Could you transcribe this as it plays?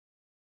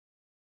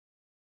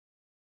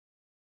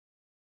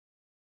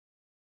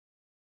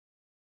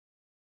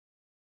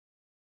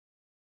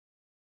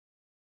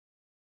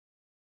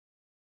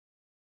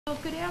Well,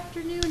 good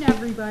afternoon,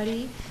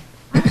 everybody.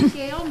 I'm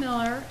Gail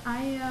Miller.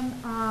 I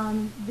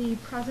am the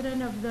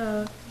president of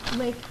the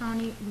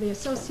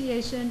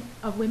Association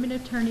of Women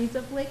Attorneys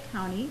of Lake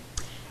County.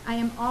 I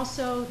am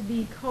also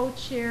the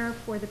co-chair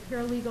for the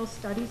Paralegal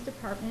Studies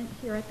Department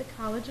here at the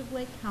College of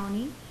Lake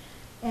County.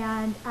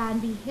 And on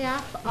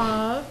behalf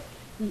of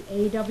the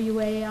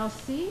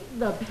AWALC,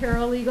 the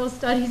Paralegal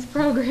Studies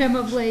Program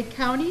of Lake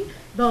County,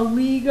 the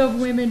League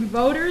of Women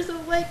Voters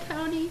of Lake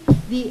County,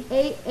 the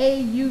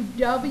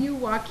AAUW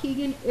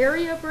Waukegan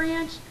Area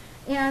Branch,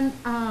 and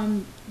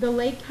the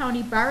Lake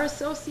County Bar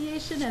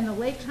Association and the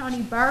Lake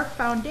County Bar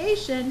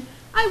Foundation,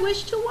 I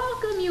wish to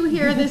welcome you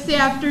here this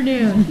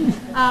afternoon.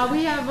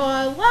 We have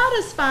a lot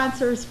of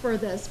sponsors for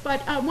this, but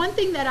one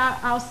thing that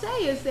I'll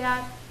say is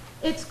that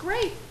it's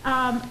great.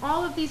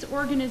 All of these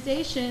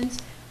organizations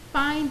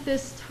find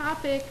this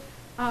topic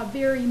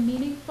very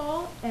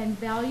meaningful and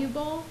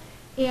valuable,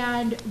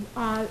 and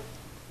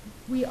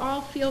we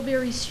all feel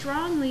very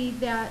strongly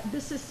that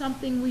this is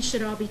something we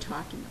should all be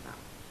talking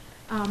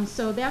about.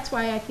 So that's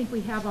why I think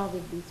we have all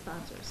of these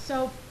sponsors.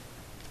 So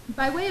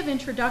by way of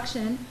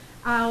introduction,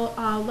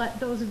 I'll let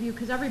those of you,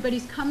 because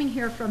everybody's coming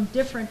here from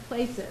different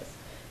places.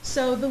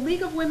 So the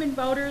League of Women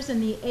Voters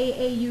and the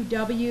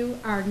AAUW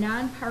are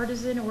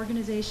nonpartisan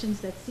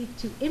organizations that seek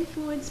to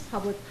influence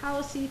public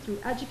policy through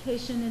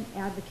education and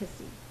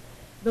advocacy.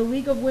 The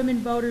League of Women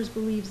Voters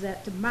believes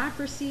that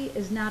democracy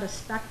is not a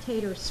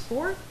spectator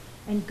sport,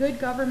 and good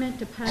government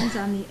depends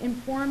on the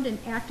informed and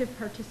active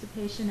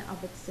participation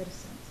of its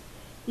citizens.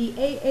 The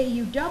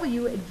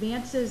AAUW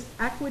advances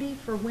equity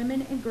for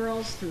women and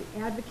girls through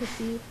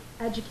advocacy,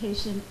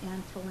 education,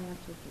 and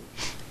philanthropy.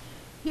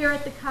 Here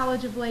at the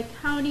College of Lake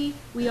County,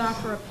 we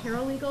offer a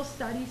paralegal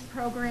studies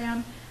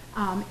program,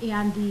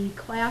 and the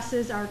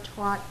classes are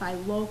taught by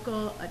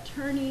local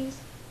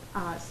attorneys,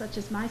 such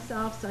as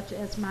myself, such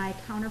as my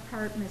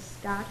counterpart, Ms.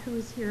 Scott, who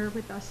is here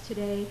with us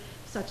today,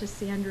 such as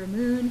Sandra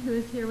Moon, who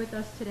is here with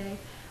us today.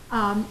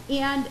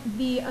 And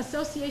the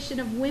Association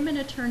of Women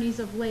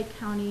Attorneys of Lake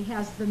County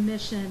has the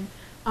mission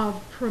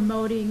of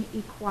promoting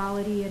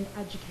equality in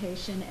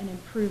education and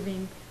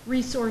improving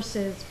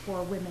resources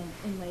for women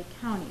in Lake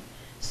County.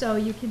 So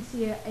you can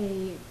see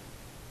a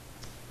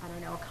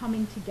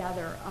coming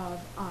together of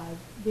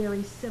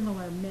very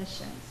similar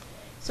missions.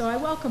 So I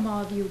welcome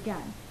all of you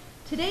again.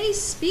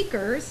 Today's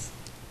speakers,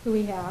 who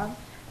we have,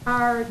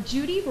 are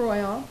Judy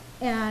Royal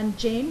and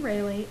Jane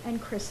Raley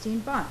and Christine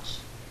Bunch.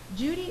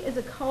 Judy is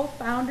a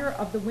co-founder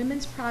of the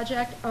Women's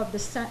Project of the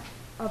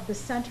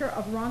Center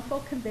of Wrongful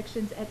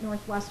Convictions at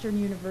Northwestern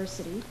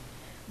University,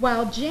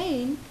 while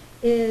Jane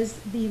is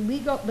the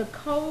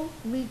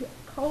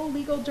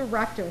co-legal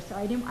director, so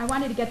I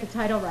wanted to get the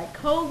title right,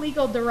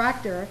 co-legal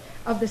director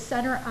of the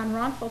Center on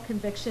Wrongful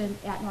Conviction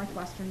at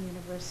Northwestern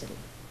University.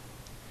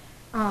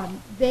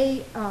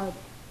 They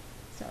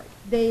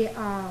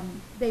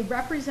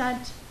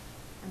represent,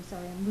 I'm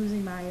sorry, I'm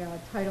losing my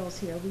titles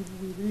here. We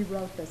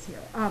rewrote this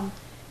here.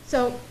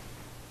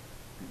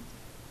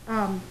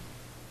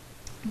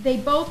 They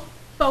both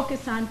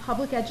focus on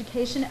public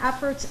education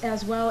efforts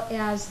as well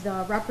as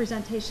the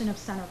representation of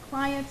center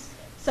clients,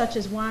 such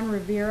as Juan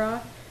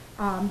Rivera,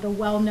 the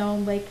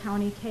well-known Lake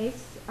County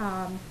case,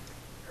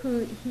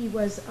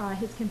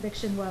 his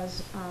conviction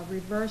was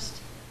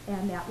reversed,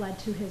 and that led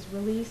to his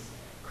release.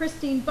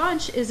 Christine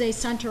Bunch is a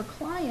center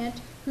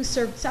client who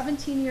served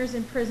 17 years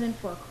in prison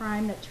for a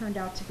crime that turned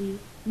out to be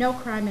no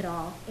crime at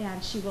all,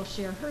 and she will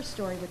share her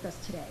story with us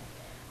today.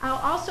 I'll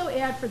also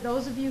add, for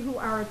those of you who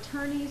are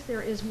attorneys,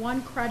 there is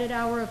 1 credit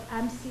hour of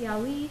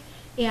MCLE,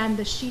 and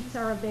the sheets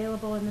are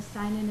available and the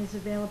sign-in is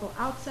available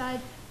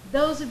outside.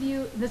 Those of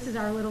you, this is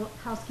our little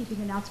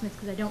housekeeping announcements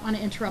because I don't want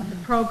to interrupt the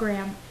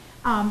program.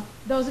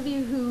 Those of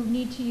you who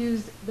need to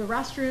use the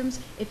restrooms,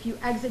 if you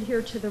exit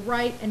here to the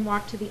right and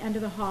walk to the end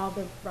of the hall,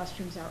 the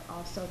restrooms are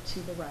also to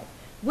the right.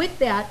 With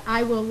that,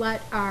 I will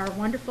let our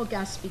wonderful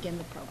guests begin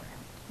the program.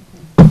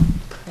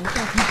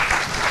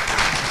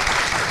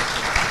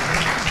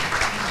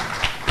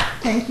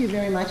 Thank you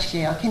very much,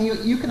 Gail.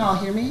 You can all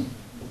hear me?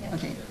 Yes.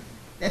 Okay.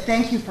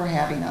 Thank you for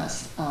having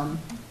us.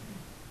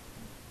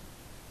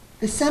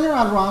 The Center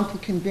on Wrongful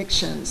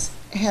Convictions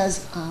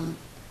has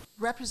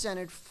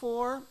represented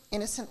 4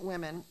 innocent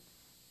women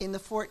in the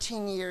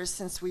 14 years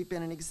since we've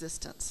been in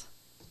existence.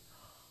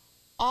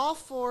 All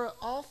four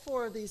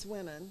of these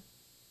women,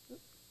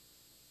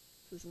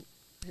 doesn't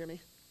hear me?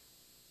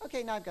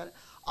 Okay, now I've got it.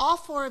 All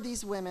 4 of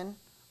these women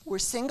were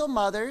single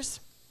mothers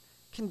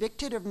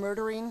convicted of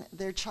murdering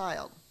their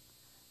child.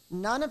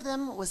 None of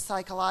them was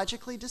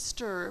psychologically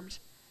disturbed,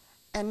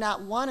 and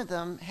not one of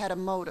them had a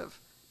motive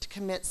to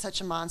commit such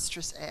a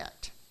monstrous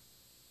act.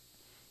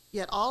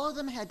 Yet all of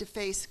them had to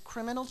face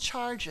criminal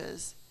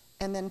charges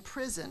and then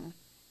prison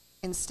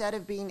instead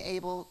of being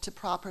able to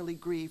properly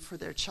grieve for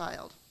their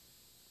child.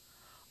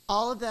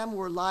 All of them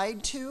were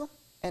lied to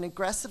and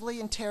aggressively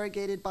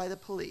interrogated by the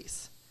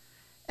police,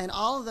 and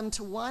all of them,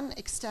 to one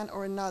extent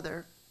or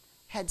another,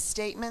 had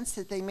statements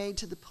that they made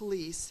to the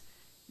police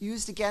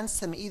used against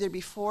them either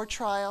before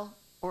trial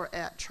or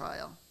at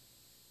trial.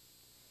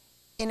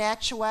 In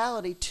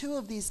actuality, 2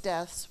 of these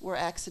deaths were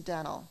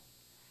accidental,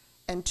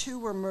 and 2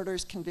 were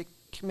murders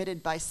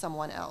committed by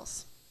someone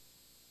else.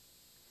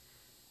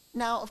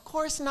 Now, of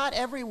course, not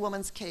every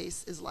woman's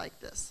case is like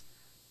this,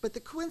 but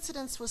the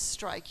coincidence was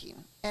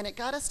striking, and it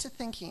got us to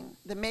thinking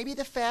that maybe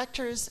the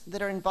factors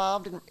that are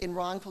involved in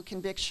wrongful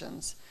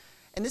convictions,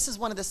 and this is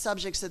one of the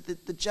subjects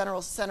that the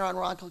General Center on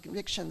Wrongful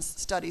Convictions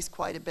studies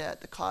quite a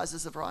bit, the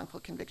causes of wrongful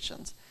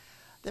convictions,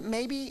 that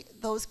maybe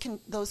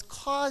those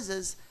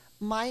causes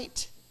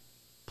might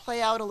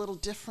play out a little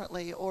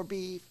differently or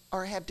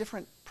have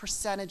different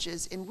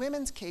percentages in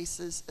women's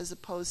cases as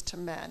opposed to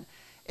men.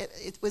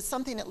 It was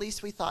something at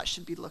least we thought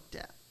should be looked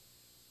at.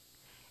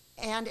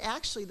 And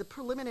actually, the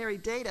preliminary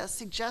data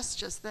suggests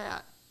just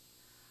that.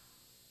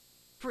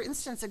 For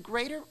instance, a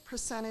greater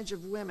percentage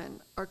of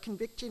women are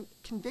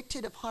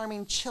convicted of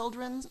harming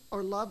children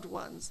or loved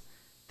ones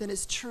than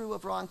is true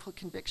of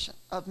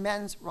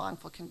men's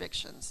wrongful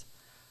convictions.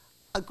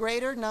 A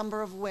greater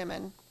number of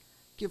women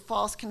give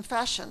false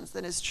confessions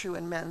than is true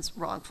in men's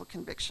wrongful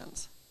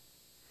convictions.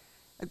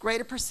 A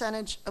greater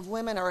percentage of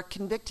women are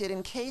convicted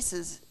in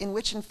cases in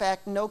which, in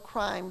fact, no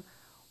crime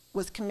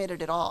was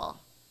committed at all,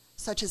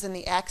 such as in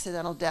the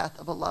accidental death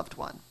of a loved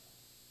one.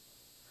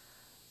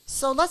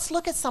 So let's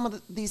look at some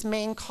of these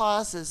main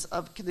causes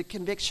of the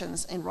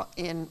convictions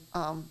in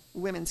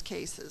women's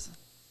cases.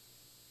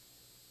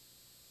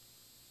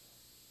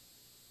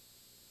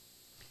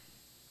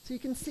 So you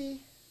can see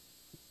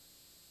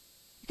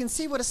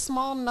what a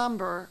small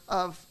number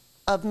of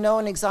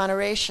known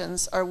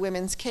exonerations are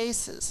women's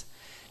cases.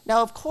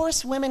 Now, of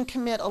course, women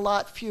commit a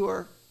lot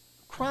fewer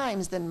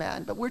crimes than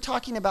men, but we're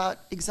talking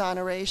about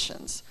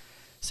exonerations.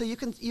 So you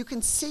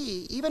can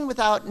see, even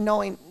without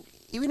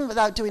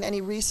doing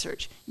any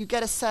research, you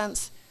get a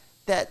sense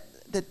that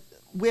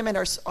women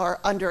are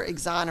under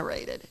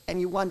exonerated,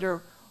 and you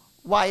wonder,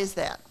 why is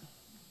that?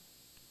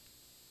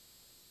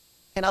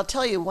 And I'll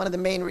tell you one of the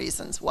main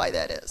reasons why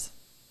that is.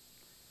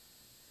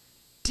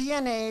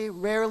 DNA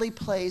rarely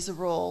plays a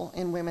role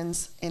in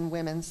women's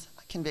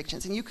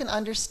convictions, and you can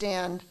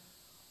understand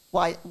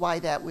why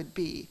that would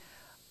be.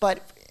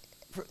 But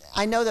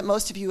I know that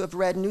most of you have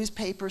read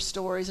newspaper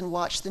stories and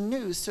watched the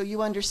news, so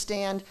you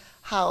understand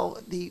how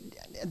the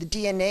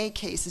DNA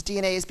cases,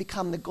 DNA has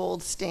become the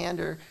gold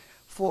standard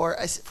for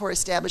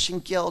establishing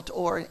guilt,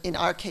 or in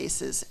our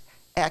cases,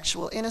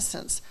 actual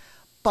innocence.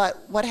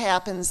 But what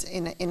happens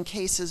in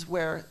cases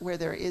where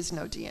there is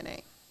no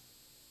DNA?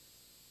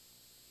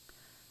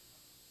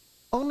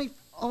 Over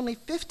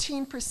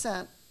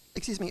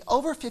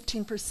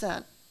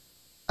 15%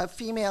 of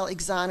female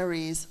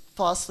exonerees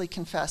falsely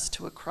confess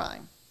to a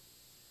crime.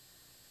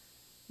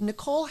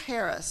 Nicole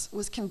Harris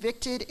was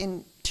convicted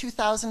in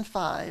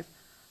 2005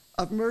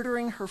 of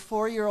murdering her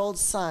 4-year-old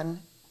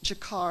son,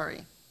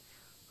 Jakari,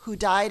 who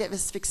died of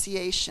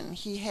asphyxiation.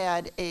 He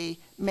had a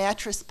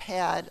mattress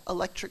pad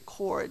electric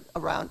cord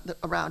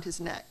around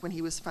his neck when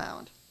he was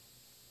found,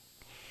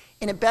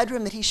 in a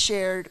bedroom that he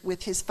shared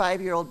with his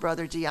 5-year-old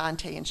brother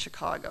Deontay in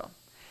Chicago.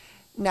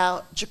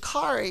 Now,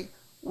 Jakari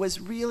was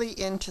really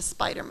into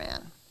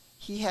Spider-Man.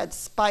 He had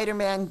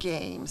Spider-Man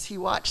games. He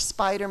watched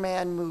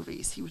Spider-Man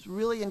movies. He was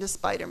really into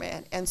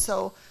Spider-Man. And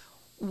so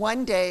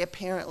one day,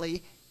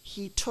 apparently,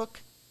 he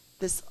took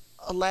this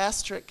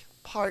elastic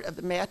part of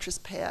the mattress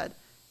pad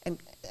and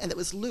it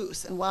was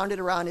loose and wound it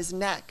around his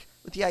neck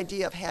with the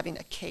idea of having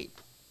a cape.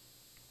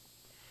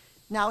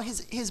 Now,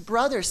 his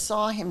brother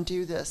saw him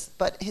do this,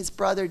 but his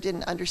brother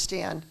didn't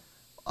understand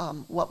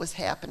what was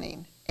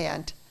happening,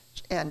 and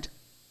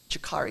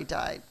Jakari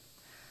died.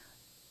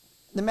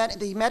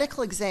 The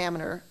medical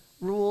examiner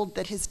ruled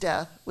that his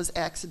death was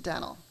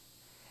accidental.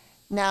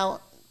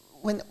 Now,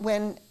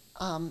 when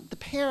the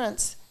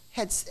parents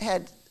had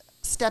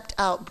stepped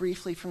out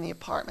briefly from the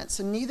apartment,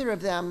 so neither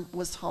of them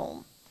was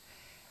home.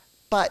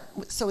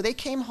 So they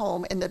came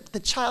home, and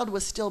the child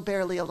was still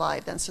barely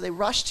alive then, so they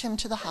rushed him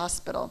to the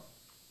hospital,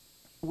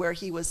 where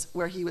he was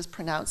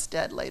pronounced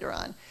dead later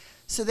on.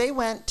 So they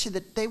went to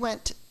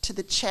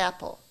the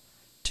chapel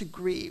to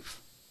grieve.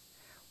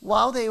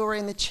 While they were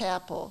in the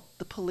chapel,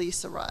 the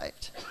police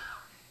arrived.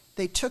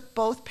 They took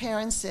both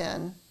parents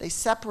in, they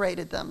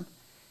separated them,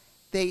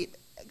 they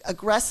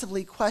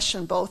aggressively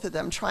questioned both of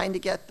them, trying to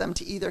get them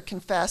to either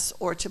confess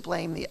or to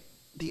blame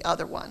the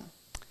other one.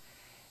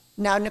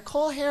 Now,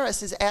 Nicole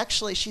Harris is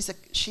actually, she's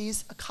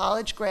a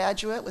college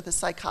graduate with a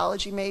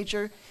psychology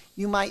major.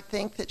 You might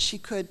think that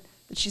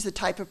she's the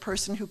type of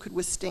person who could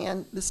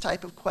withstand this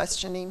type of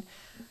questioning.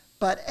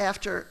 But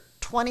after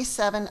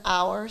 27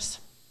 hours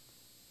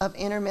of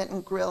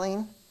intermittent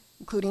grilling,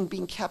 including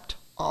being kept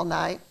all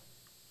night,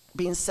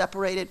 being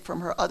separated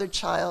from her other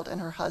child and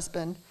her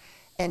husband,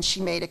 and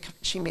she made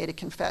a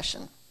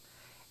confession.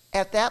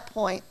 At that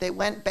point, they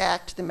went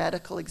back to the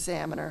medical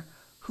examiner,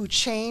 who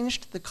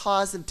changed the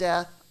cause of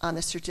death on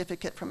the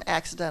certificate from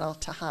accidental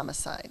to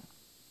homicide.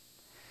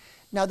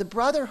 Now, the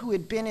brother who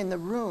had been in the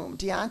room,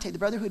 Deontay, the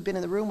brother who had been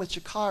in the room with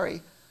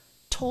Jakari,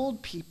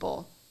 told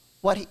people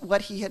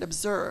what he had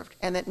observed,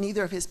 and that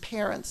neither of his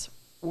parents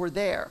were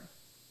there.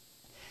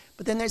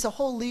 But then there's a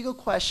whole legal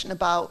question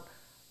about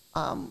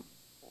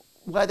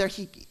whether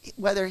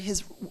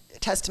his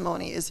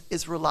testimony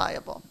is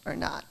reliable or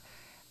not,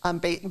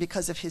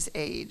 because of his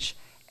age.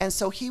 And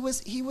so he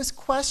was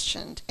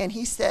questioned, and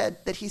he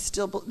said that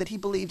he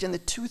believed in the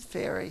Tooth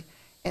Fairy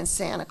and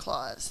Santa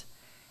Claus.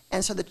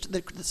 And so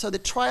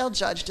the trial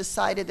judge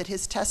decided that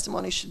his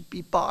testimony should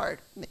be barred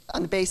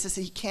on the basis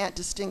that he can't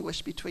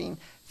distinguish between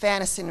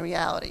fantasy and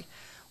reality.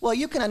 Well,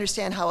 you can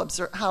understand how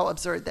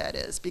absurd that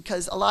is,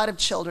 because a lot of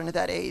children at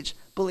that age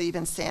believe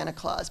in Santa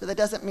Claus, but that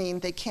doesn't mean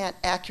they can't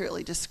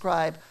accurately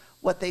describe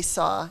what they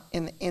saw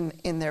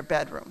in their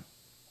bedroom.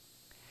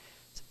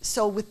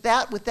 So with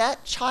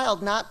that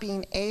child not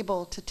being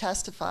able to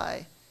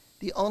testify,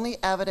 the only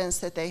evidence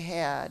that they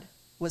had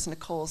was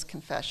Nicole's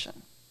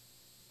confession.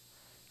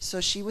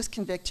 So she was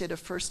convicted of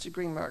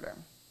first-degree murder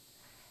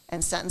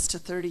and sentenced to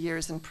 30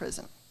 years in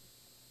prison.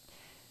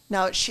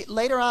 Now,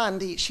 later on,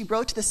 she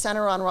wrote to the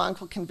Center on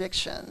Wrongful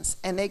Convictions,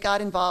 and they got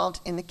involved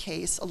in the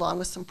case along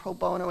with some pro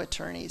bono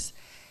attorneys.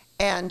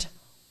 And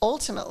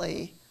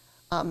ultimately,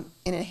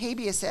 in a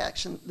habeas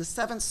action, the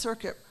Seventh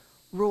Circuit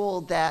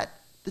ruled that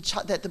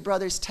the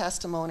brother's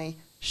testimony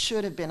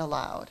should have been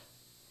allowed.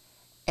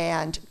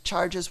 And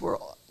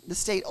the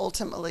state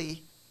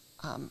ultimately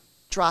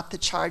dropped the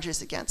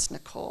charges against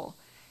Nicole.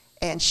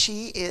 And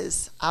she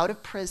is out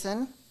of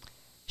prison.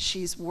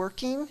 She's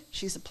working.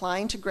 She's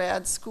applying to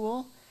grad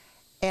school.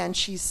 And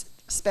she's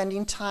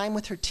spending time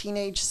with her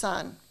teenage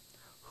son,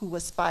 who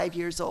was 5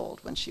 years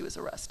old when she was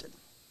arrested.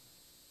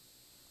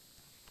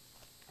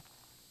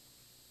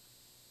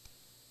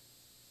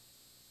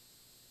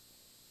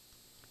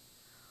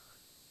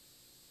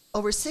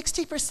 Over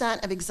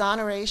 60% of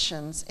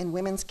exonerations in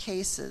women's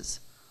cases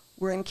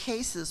were in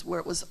cases where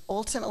it was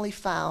ultimately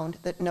found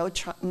that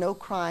no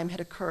crime had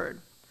occurred.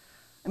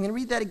 I'm going to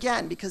read that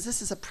again because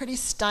this is a pretty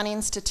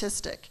stunning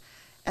statistic.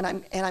 And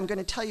I'm going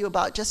to tell you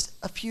about just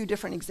a few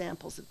different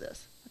examples of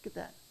this. Look at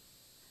that.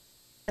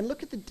 And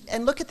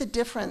look at the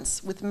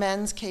difference with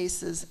men's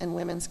cases and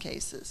women's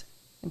cases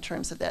in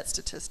terms of that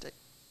statistic.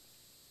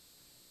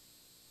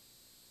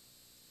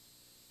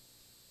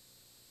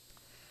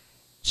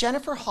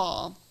 Jennifer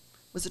Hall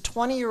was a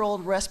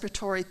 20-year-old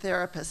respiratory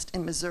therapist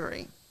in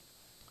Missouri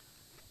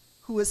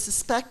who was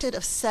suspected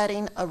of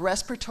setting a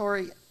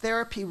respiratory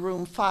therapy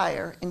room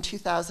fire in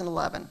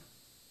 2011.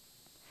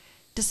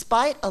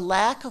 Despite a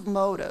lack of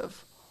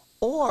motive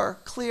or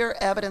clear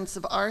evidence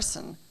of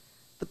arson,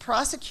 the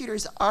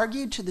prosecutors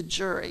argued to the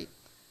jury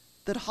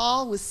that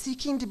Hall was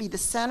seeking to be the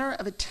center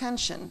of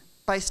attention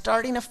by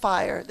starting a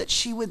fire that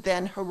she would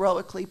then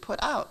heroically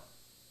put out.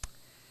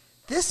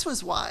 This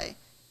was why,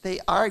 they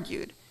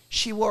argued,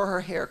 she wore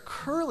her hair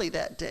curly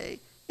that day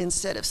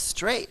instead of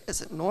straight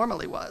as it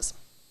normally was.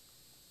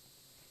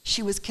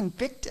 She was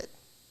convicted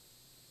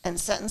and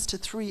sentenced to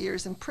 3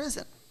 years in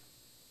prison.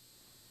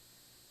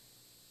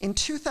 In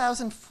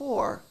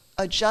 2004,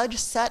 a judge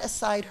set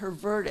aside her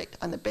verdict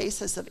on the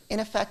basis of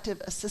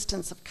ineffective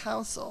assistance of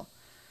counsel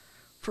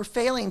for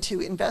failing to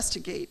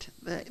investigate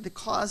the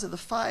cause of the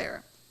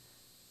fire,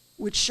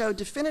 which showed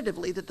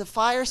definitively that the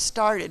fire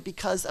started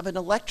because of an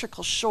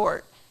electrical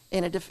short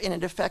in a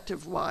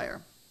defective wire.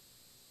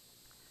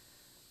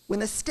 When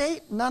the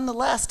state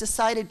nonetheless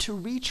decided to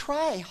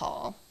retry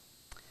Hall,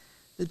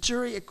 the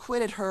jury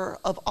acquitted her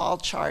of all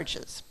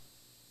charges.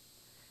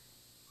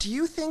 Do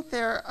you think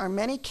there are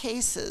many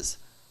cases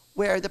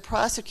where the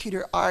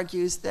prosecutor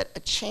argues that a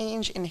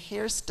change in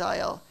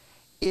hairstyle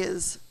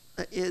is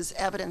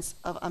evidence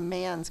of a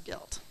man's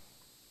guilt?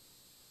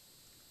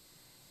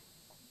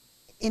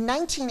 In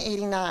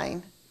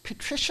 1989,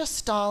 Patricia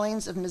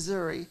Stallings of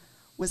Missouri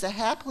was a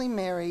happily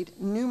married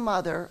new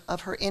mother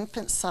of her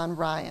infant son,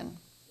 Ryan.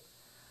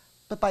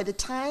 But by the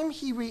time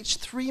he reached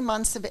 3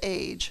 months of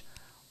age,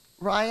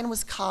 Ryan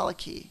was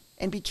colicky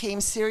and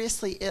became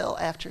seriously ill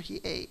after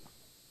he ate.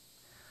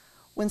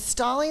 When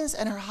Stallings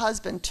and her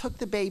husband took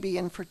the baby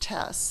in for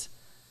tests,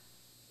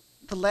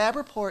 the lab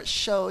reports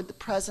showed the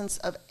presence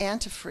of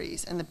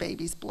antifreeze in the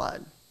baby's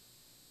blood.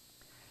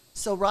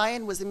 So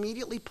Ryan was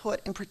immediately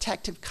put in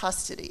protective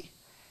custody.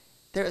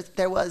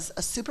 There was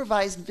a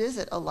supervised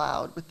visit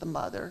allowed with the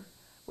mother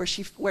where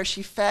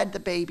she fed the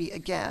baby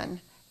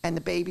again, and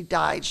the baby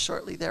died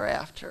shortly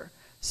thereafter.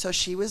 So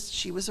she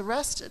was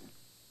arrested.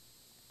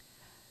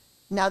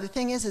 Now the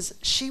thing is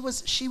she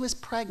was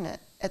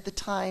pregnant at the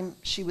time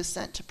she was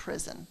sent to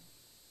prison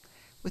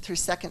with her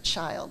second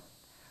child,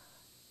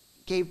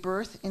 gave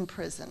birth in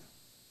prison.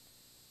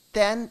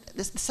 Then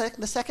the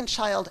second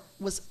child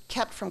was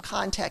kept from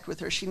contact with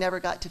her. She never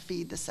got to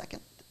feed the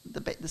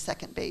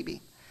second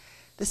baby.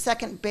 The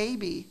second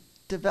baby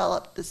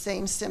developed the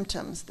same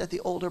symptoms that the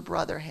older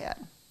brother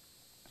had.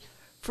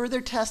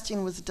 Further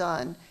testing was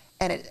done,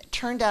 and it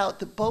turned out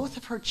that both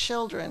of her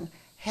children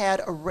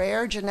had a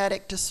rare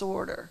genetic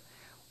disorder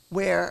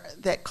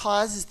that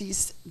causes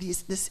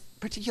this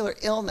particular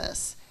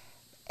illness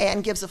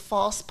and gives a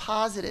false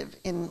positive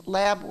in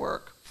lab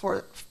work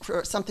for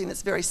something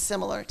that's very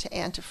similar to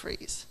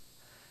antifreeze.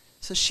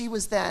 So she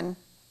was then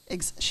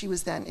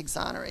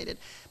exonerated.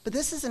 But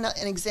this is an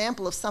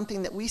example of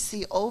something that we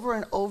see over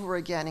and over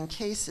again in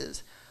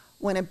cases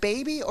When a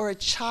baby or a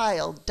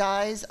child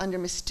dies under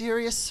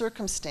mysterious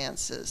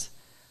circumstances,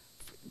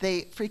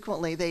 they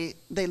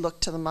look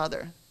to the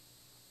mother.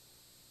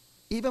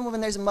 Even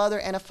when there's a mother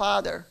and a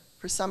father,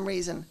 for some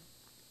reason,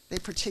 they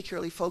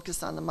particularly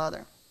focus on the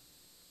mother.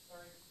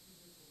 Sorry, excuse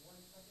me for 1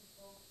 second,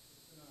 folks.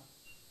 Just gonna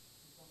do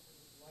something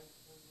with the light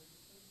for you,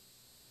 please.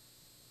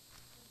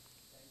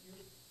 Thank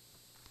you.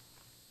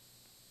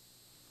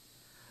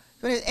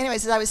 But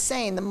anyways, as I was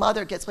saying, the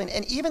mother gets blamed.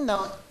 And even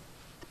though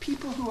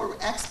people who are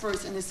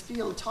experts in this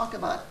field talk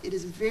about it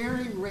is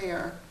very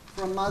rare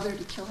for a mother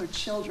to kill her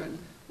children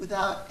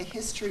without a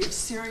history of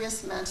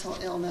serious mental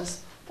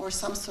illness or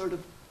some sort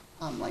of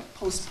like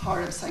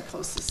postpartum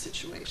psychosis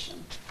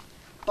situation.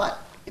 But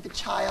if a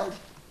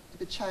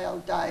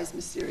child dies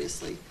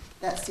mysteriously,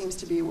 that seems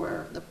to be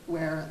where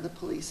the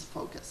police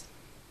focus.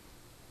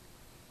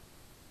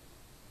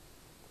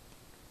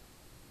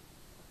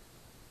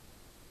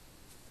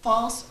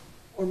 False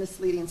or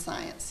misleading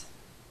science.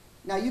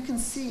 Now you can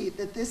see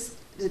that this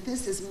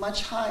is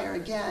much higher,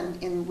 again,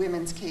 in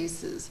women's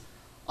cases,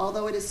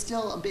 although it is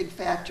still a big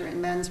factor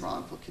in men's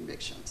wrongful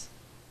convictions.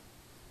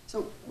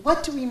 So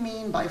what do we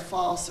mean by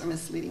false or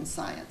misleading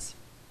science?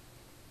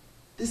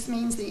 This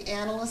means the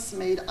analysts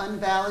made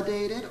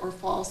unvalidated or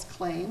false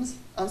claims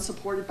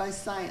unsupported by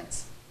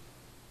science.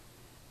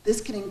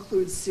 This can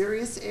include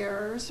serious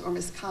errors or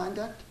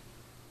misconduct,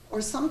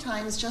 or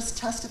sometimes just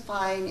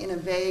testifying in a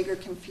vague or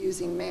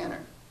confusing manner.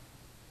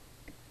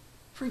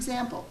 For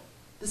example,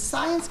 the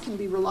science can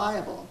be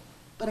reliable,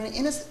 but an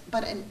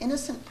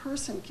innocent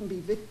person can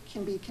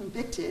be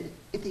convicted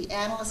if the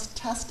analyst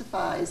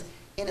testifies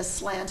in a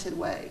slanted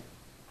way.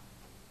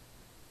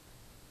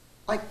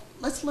 Like,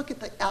 let's look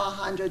at the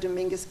Alejandro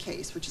Dominguez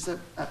case, which is a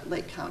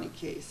Lake County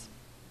case.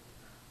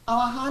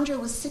 Alejandro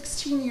was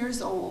 16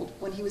 years old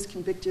when he was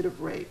convicted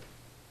of rape.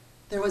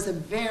 There was a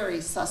very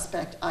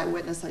suspect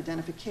eyewitness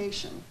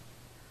identification,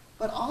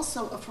 but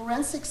also a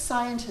forensic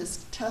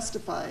scientist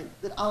testified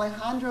that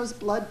Alejandro's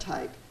blood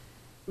type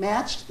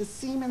matched the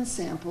semen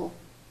sample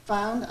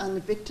found on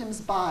the victim's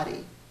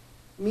body,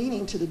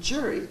 meaning to the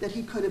jury that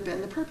he could have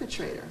been the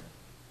perpetrator.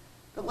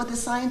 But what the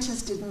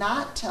scientist did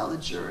not tell the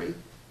jury,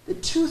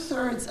 that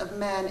 2/3 of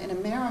men in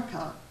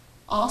America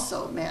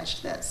also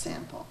matched that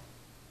sample.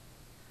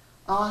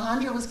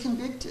 Alejandro was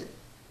convicted,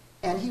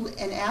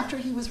 and after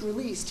he was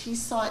released, he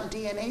sought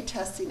DNA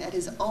testing at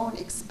his own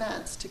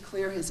expense to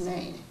clear his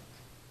name.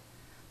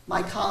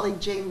 My colleague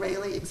Jane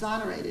Raley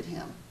exonerated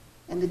him,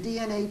 and the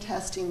DNA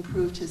testing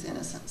proved his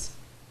innocence.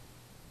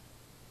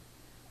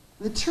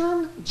 The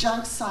term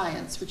junk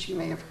science, which you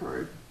may have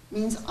heard,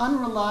 means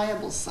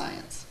unreliable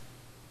science.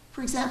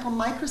 For example,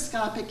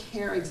 microscopic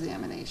hair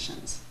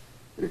examinations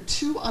that are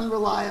too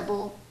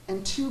unreliable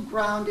and too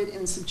grounded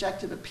in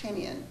subjective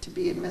opinion to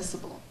be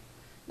admissible.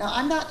 Now,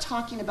 I'm not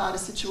talking about a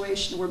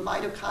situation where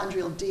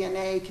mitochondrial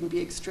DNA can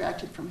be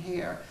extracted from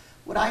hair.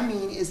 What I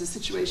mean is a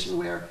situation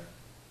where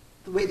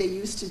the way they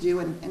used to do,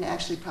 and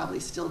actually probably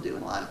still do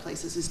in a lot of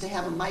places, is to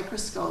have a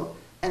microscope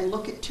and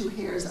look at 2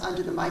 hairs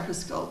under the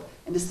microscope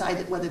and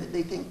decide whether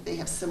they think they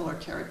have similar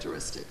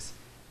characteristics.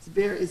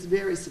 It's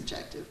very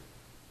subjective.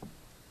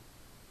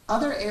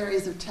 Other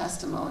areas of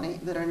testimony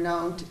that are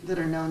known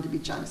to be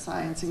junk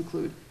science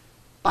include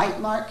bite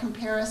mark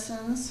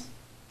comparisons,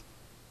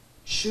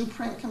 shoe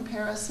print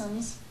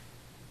comparisons,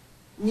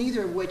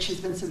 neither of which has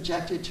been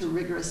subjected to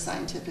rigorous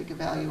scientific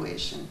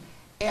evaluation.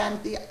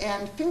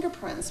 And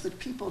fingerprints, which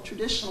people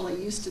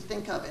traditionally used to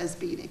think of as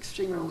being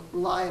extremely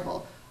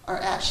reliable, are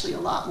actually a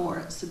lot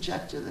more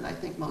subjective than I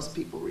think most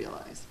people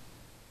realize.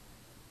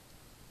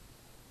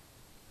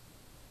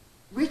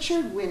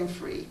 Richard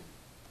Winfrey,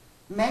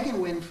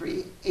 Megan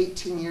Winfrey,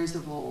 18 years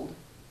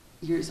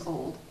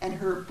old, and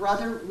her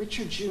brother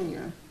Richard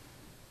Jr.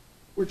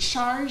 were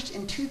charged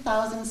in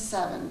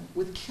 2007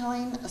 with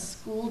killing a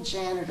school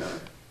janitor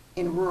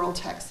in rural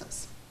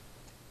Texas.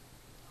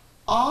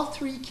 All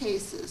 3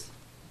 cases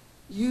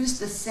used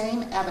the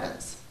same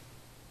evidence.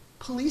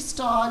 Police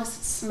dogs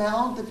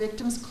smelled the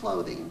victim's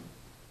clothing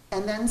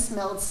and then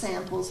smelled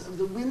samples of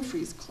the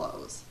Winfreys'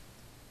 clothes.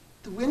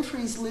 The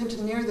Winfreys lived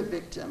near the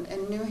victim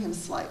and knew him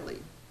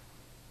slightly.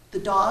 The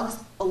dogs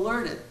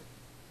alerted,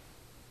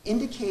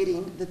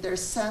 indicating that their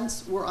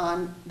scents were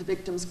on the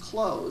victim's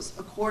clothes,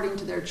 according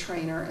to their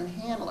trainer and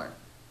handler.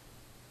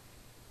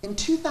 In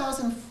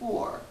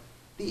 2004,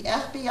 the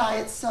FBI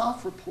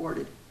itself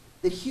reported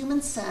that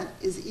human scent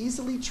is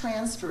easily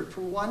transferred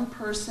from one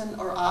person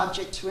or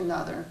object to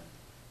another,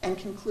 and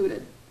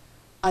concluded,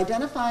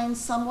 identifying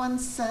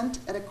someone's scent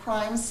at a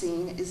crime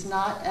scene is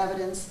not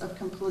evidence of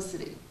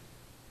complicity.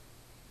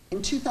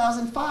 In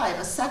 2005,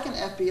 a second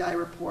FBI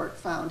report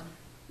found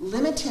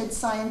limited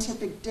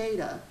scientific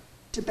data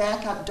to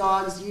back up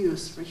dogs'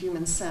 use for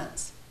human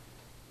scents.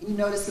 And you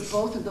notice that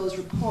both of those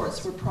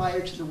reports were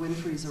prior to the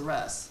Winfreys'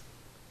 arrests.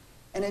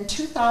 And in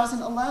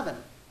 2011,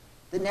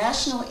 the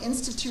National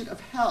Institute of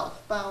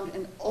Health found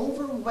an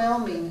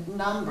overwhelming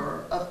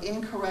number of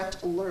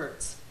incorrect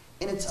alerts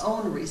in its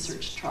own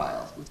research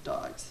trials with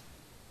dogs.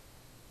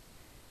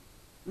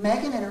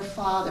 Megan and her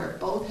father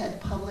both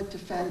had public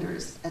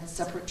defenders at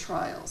separate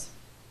trials.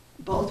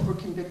 Both were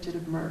convicted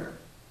of murder.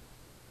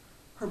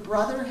 Her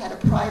brother had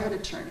a private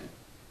attorney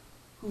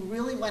who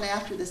really went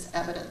after this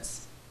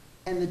evidence,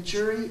 and the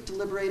jury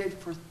deliberated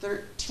for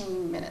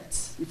 13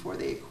 minutes before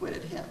they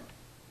acquitted him.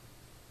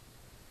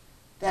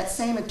 That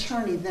same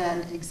attorney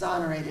then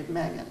exonerated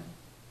Megan.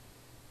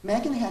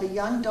 Megan had a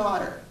young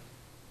daughter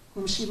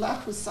whom she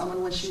left with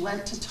someone when she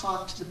went to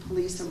talk to the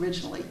police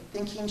originally,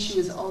 thinking she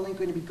was only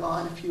going to be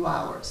gone a few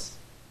hours.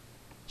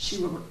 She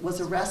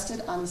was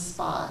arrested on the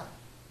spot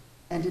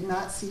and did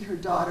not see her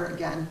daughter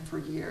again for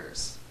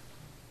years.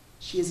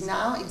 She is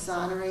now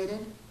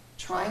exonerated,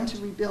 trying to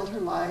rebuild her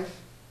life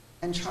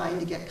and trying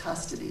to get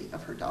custody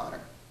of her daughter.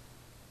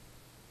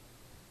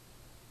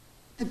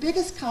 The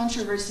biggest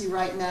controversy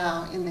right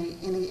now in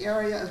the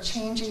area of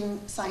changing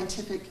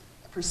scientific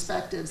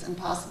perspectives and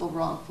possible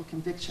wrongful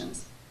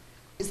convictions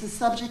is the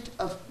subject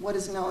of what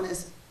is known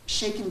as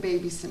shaken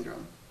baby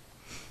syndrome.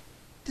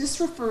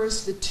 This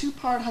refers to the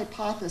two-part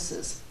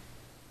hypothesis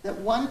that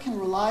one can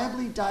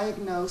reliably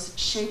diagnose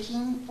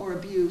shaking or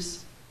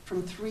abuse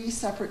from three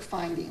separate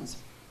findings,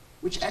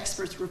 which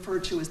experts refer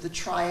to as the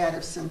triad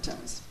of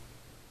symptoms.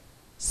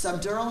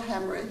 Subdural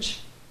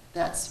hemorrhage,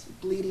 that's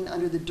bleeding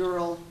under the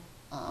dural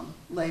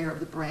layer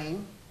of the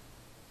brain,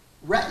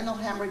 retinal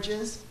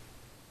hemorrhages,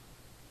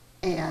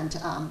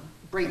 and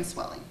brain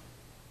swelling.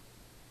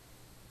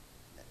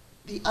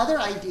 The other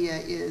idea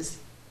is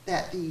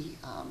that the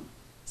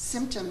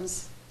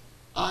symptoms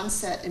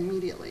onset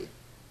immediately.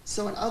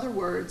 So in other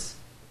words,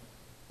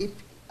 if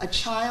a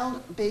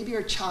child, baby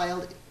or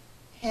child,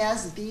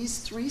 has these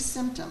three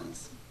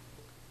symptoms,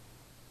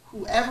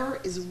 whoever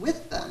is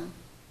with them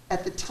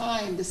at the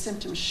time the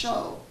symptoms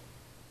show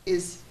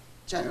is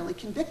generally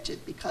convicted,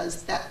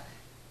 because that,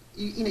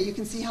 you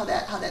can see how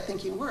that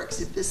thinking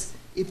works.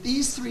 If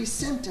these three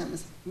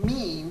symptoms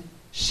mean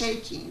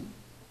shaking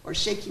or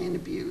shaking and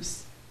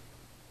abuse,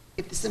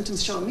 if the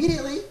symptoms show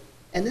immediately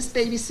and this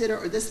babysitter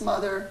or this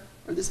mother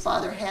or this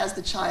father has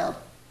the child,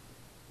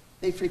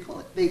 they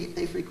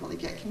frequently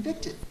get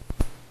convicted.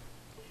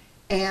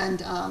 And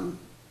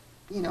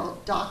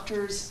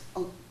doctors,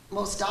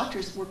 most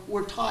doctors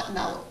were taught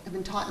now, have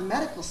been taught in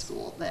medical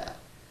school that.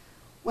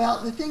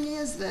 Well, the thing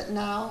is that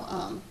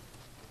now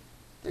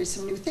there's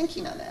some new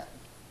thinking on that.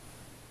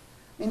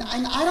 I mean,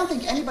 I don't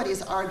think anybody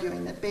is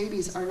arguing that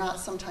babies are not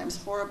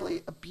sometimes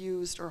horribly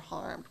abused or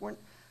harmed.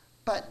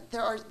 But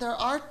there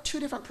are two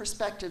different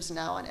perspectives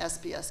now on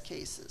SBS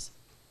cases.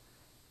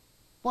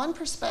 One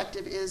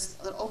perspective is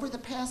that over the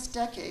past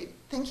decade,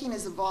 thinking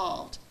has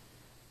evolved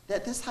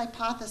that this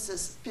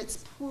hypothesis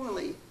fits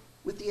poorly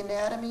with the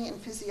anatomy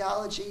and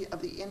physiology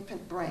of the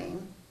infant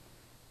brain,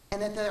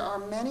 and that there are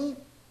many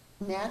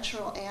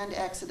natural and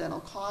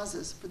accidental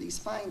causes for these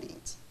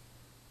findings.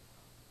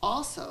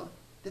 Also,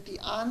 that the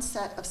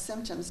onset of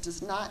symptoms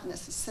does not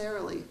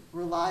necessarily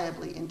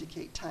reliably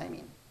indicate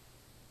timing.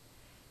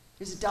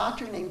 There's a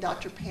doctor named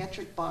Dr.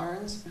 Patrick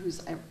Barnes,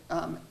 who's a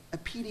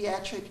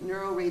pediatric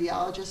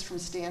neuroradiologist from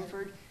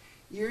Stanford.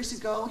 Years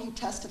ago, he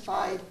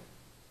testified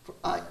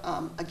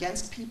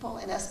against people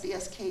in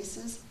SBS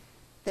cases.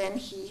 Then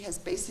he has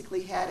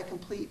basically had a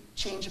complete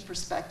change of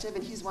perspective,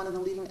 and he's one of the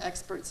leading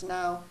experts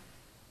now.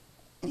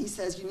 And he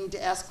says you need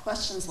to ask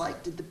questions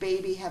like, did the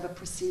baby have a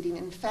preceding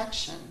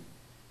infection?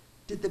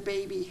 Did the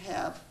baby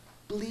have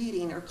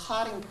bleeding or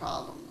clotting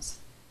problems?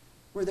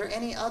 Were there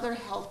any other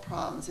health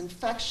problems,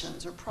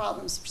 infections, or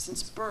problems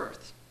since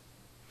birth?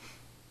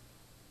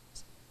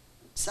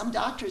 Some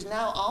doctors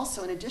now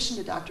also, in addition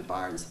to Dr.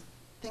 Barnes,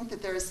 think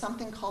that there is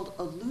something called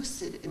a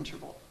lucid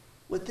interval.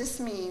 What this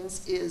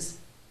means is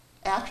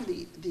after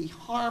the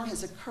harm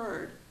has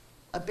occurred,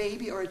 a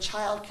baby or a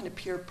child can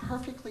appear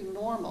perfectly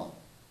normal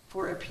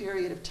for a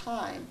period of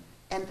time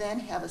and then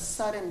have a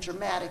sudden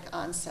dramatic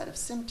onset of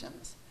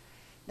symptoms.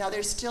 Now,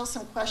 there's still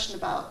some question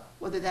about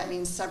whether that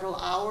means several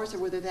hours or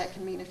whether that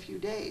can mean a few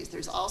days.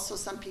 There's also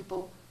some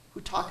people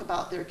who talk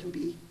about there can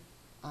be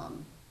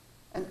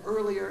an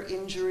earlier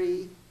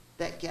injury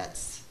that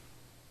gets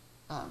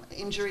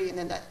injury, and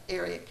then that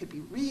area could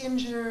be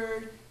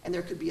re-injured, and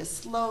there could be a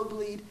slow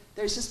bleed.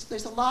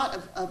 There's a lot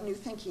of new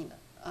thinking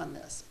on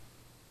this.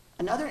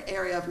 Another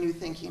area of new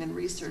thinking and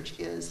research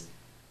is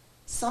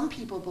some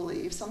people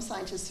believe, some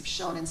scientists have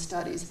shown in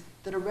studies,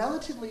 that a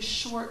relatively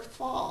short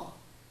fall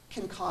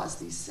can cause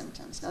these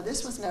symptoms. Now,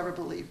 this was never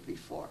believed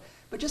before,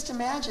 but just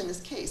imagine this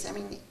case. I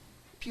mean,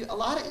 a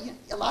lot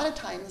of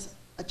times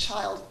a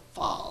child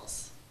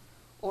falls,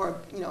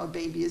 or a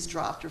baby is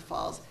dropped or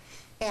falls,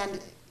 and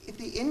if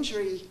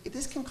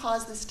this can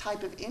cause this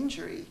type of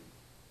injury,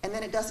 and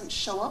then it doesn't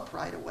show up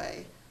right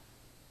away,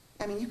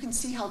 I mean, you can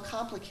see how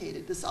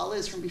complicated this all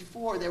is. From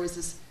before, there was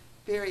this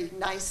very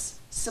nice,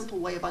 simple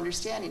way of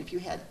understanding. If you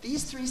had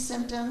these three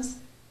symptoms,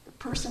 the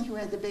person who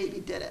had the baby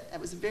did it. That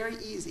was very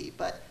easy,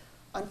 but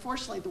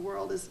unfortunately, the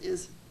world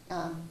is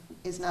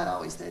not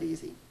always that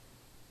easy.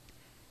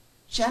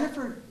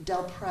 Jennifer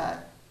Delpret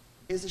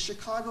is a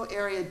Chicago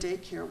area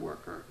daycare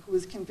worker who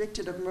was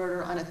convicted of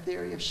murder on a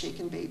theory of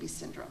shaken baby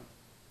syndrome.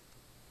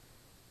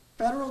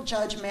 Federal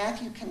Judge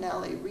Matthew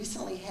Cannelli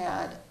recently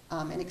had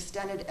an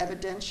extended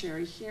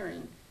evidentiary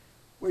hearing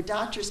where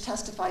doctors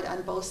testified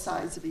on both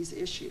sides of these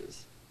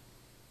issues.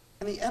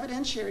 And the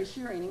evidentiary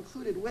hearing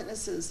included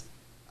witnesses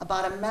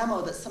about a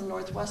memo that some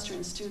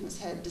Northwestern students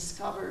had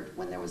discovered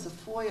when there was a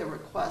FOIA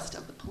request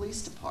of the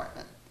police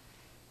department.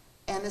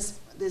 And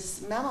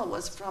this memo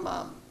was from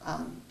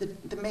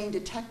the main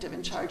detective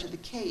in charge of the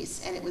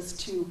case, and it was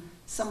to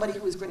somebody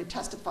who was going to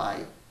testify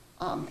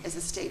as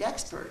a state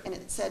expert. And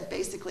it said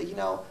basically, you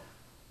know,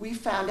 we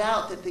found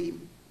out that the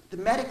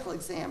medical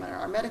examiner,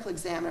 our medical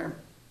examiner,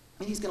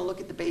 and he's going to look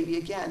at the baby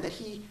again, that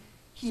he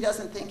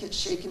doesn't think it's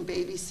shaken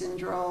baby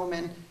syndrome,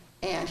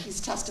 and he's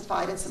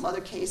testified in some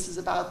other cases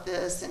about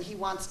this, and he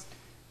wants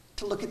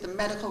to look at the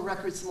medical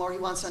records more. He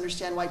wants to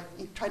understand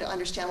try to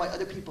understand why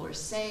other people are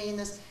saying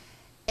this.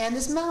 And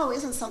this memo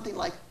isn't something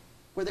like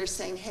where they're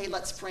saying, hey,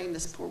 let's frame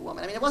this poor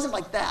woman. I mean, it wasn't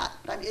like that,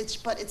 but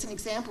it's an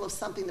example of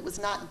something that was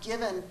not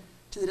given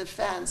to the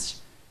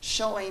defense,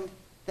 showing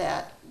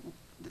that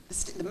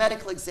the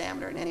medical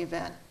examiner, in any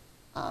event,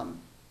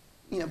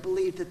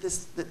 believed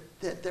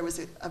that there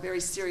was a very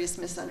serious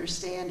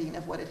misunderstanding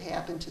of what had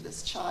happened to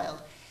this child.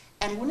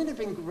 And wouldn't it have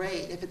been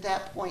great if at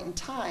that point in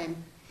time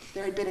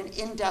there had been an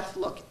in-depth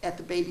look at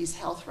the baby's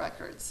health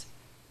records,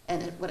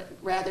 and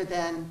rather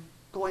than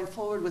going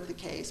forward with the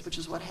case, which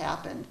is what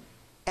happened,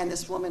 and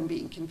this woman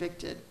being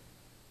convicted.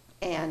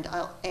 And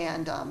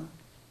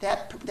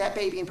that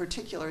baby in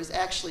particular is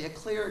actually a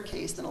clearer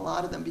case than a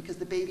lot of them, because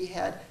the baby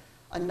had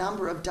a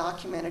number of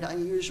documented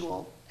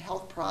unusual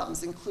health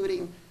problems,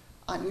 including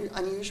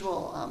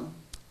unusual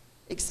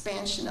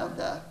expansion of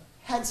the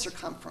head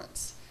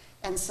circumference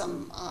and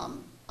some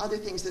other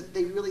things that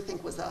they really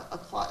think was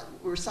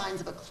were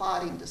signs of a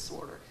clotting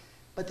disorder.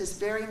 But this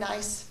very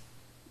nice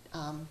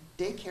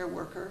daycare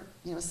worker,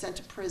 sent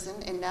to prison,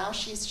 and now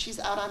she's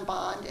out on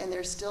bond, and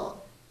they're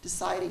still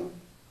deciding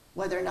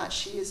whether or not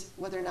she is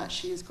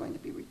going to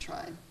be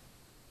retried.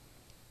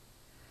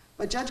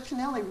 But Judge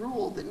Cannelli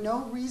ruled that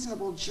no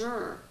reasonable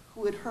juror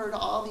who had heard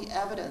all the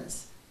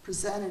evidence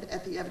presented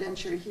at the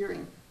evidentiary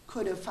hearing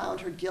could have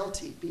found her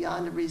guilty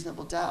beyond a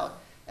reasonable doubt.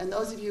 And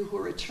those of you who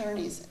are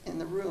attorneys in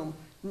the room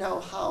know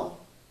how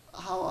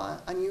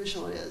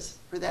unusual it is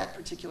for that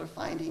particular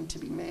finding to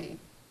be made.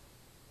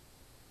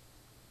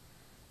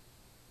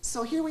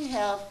 So here we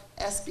have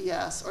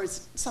SBS, or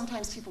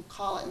sometimes people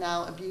call it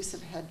now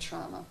abusive head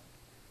trauma.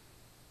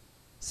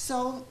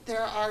 So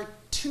there are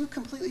two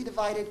completely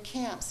divided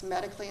camps,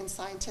 medically and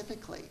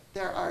scientifically.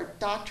 There are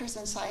doctors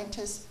and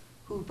scientists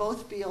who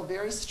both feel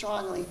very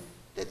strongly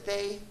that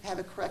they have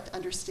a correct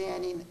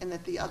understanding and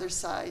that the other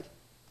side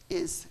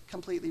is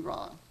completely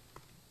wrong.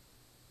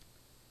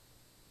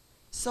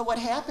 So what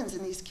happens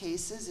in these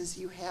cases is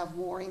you have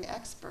warring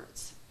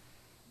experts,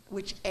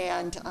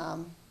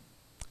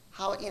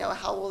 how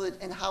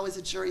is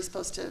a jury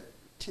supposed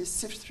to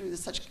sift through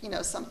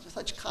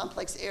such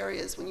complex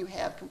areas when you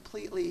have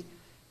completely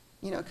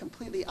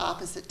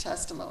opposite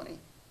testimony?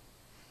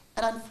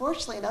 And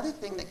unfortunately, another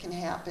thing that can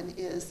happen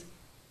is,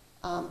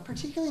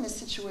 particularly in a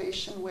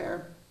situation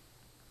where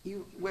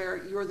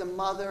you're the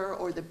mother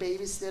or the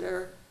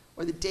babysitter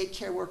or the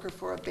daycare worker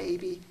for a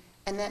baby,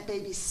 and that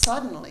baby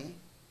suddenly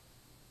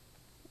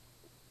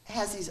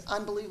has these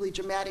unbelievably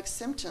dramatic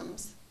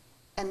symptoms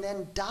and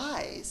then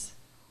dies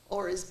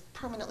or is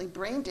permanently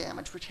brain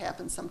damaged, which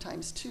happens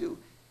sometimes too.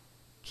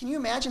 Can you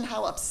imagine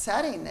how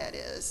upsetting that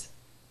is?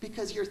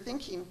 Because you're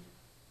thinking,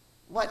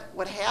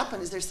 what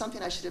happened? Is there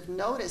something I should have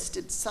noticed?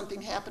 Did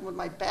something happen when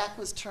my back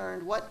was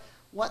turned? What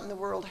in the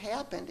world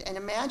happened? And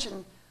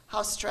imagine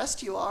how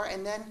stressed you are,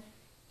 and then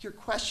you're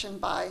questioned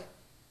by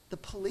the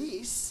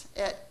police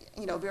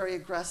very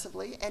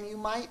aggressively, and you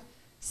might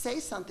say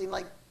something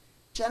like,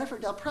 Jennifer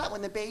Del Pratt,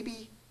 when the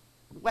baby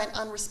went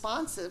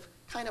unresponsive,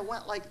 kind of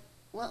went like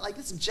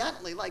this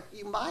gently, like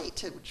you might,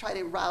 to try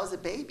to rouse a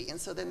baby. And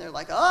so then they're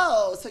like,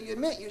 oh, so you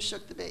admit you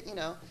shook the baby,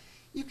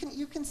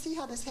 You can see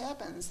how this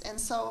happens. And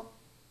so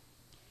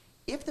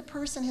if the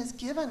person has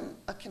given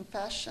a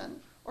confession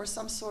or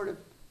some sort of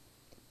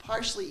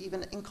partially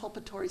even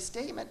inculpatory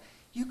statement,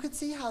 you could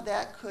see how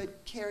that could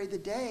carry the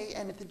day.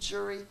 And if the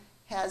jury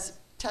has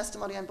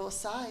testimony on both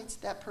sides,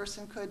 that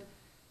person could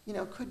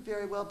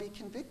very well be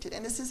convicted.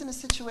 And this isn't a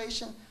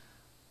situation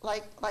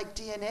like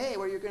DNA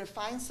where you're going to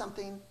find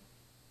something,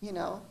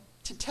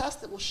 to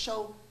test that will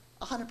show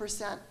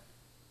 100%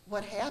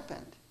 what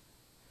happened.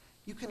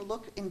 You can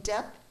look in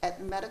depth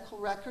at medical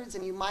records,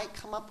 and you might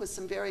come up with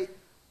some very,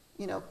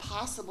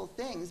 possible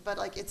things, but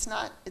it's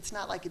not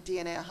like a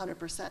DNA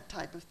 100%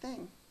 type of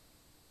thing.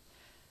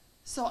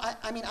 So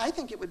I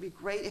think it would be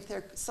great if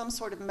there some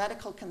sort of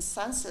medical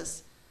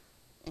consensus,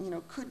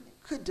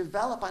 could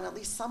develop on at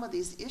least some of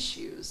these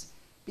issues,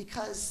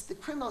 because the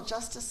criminal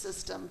justice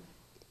system,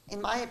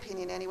 in my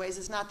opinion anyways,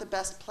 is not the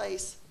best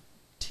place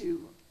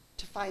to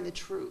find the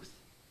truth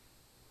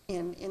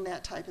in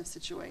that type of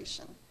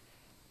situation.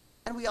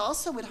 And we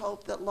also would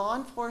hope that law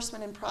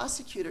enforcement and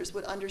prosecutors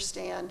would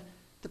understand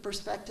the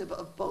perspective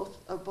of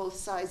both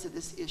sides of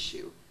this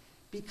issue,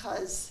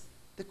 because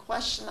the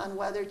question on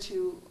whether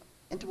to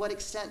and to what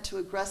extent to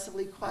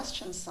aggressively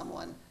question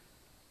someone,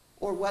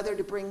 or whether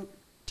to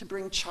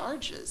bring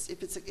charges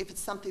if it's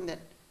something that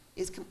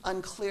is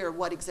unclear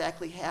what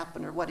exactly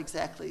happened or what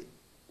exactly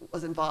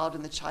was involved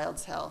in the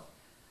child's health.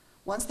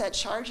 Once that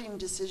charging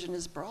decision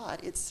is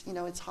brought, it's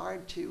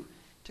hard to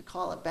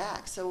call it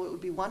back. So it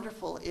would be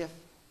wonderful if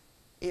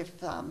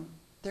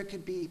there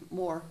could be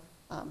more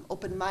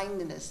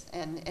open-mindedness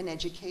and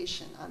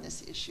education on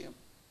this issue.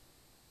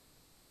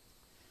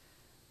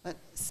 But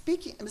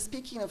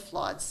speaking of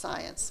flawed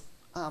science,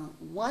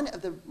 one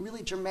of the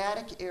really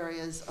dramatic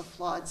areas of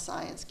flawed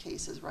science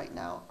cases right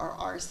now are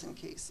arson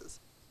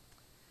cases.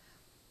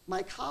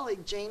 My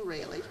colleague Jane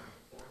Raley,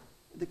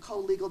 the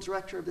co-legal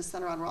director of the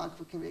Center on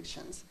Wrongful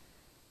Convictions,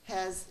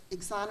 has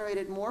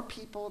exonerated more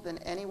people than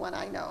anyone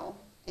I know,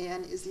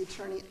 and is the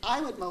attorney I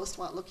would most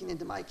want looking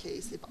into my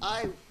case if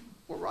I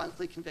were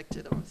wrongfully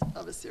convicted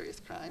of a serious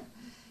crime.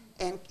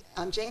 And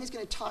Jane is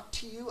going to talk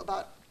to you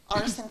about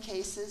arson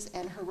cases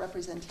and her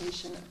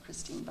representation of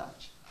Christine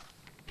Bunch.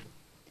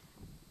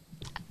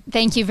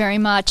 Thank you very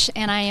much,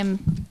 and I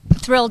am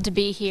thrilled to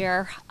be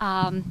here.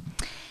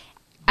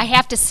 I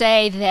have to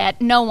say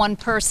that no one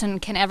person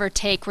can ever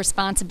take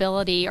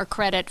responsibility or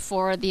credit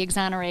for the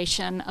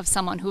exoneration of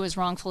someone who is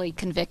wrongfully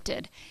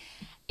convicted.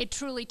 It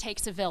truly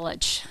takes a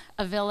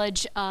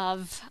village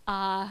of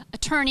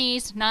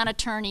attorneys,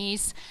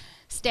 non-attorneys,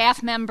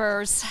 staff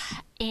members,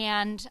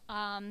 and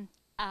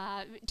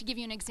to give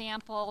you an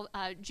example,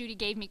 Judy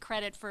gave me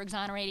credit for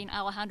exonerating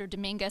Alejandro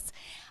Dominguez.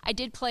 I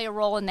did play a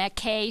role in that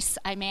case.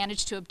 I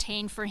managed to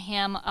obtain for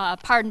him a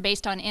pardon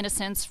based on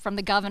innocence from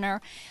the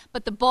governor,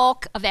 but the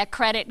bulk of that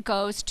credit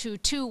goes to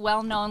two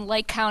well-known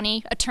Lake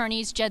County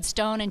attorneys, Jed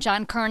Stone and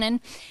John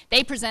Kernan.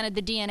 They presented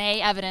the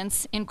DNA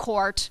evidence in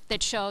court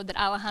that showed that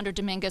Alejandro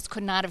Dominguez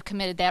could not have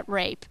committed that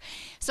rape.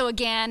 So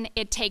again,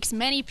 it takes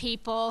many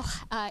people,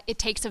 it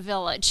takes a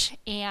village,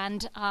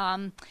 and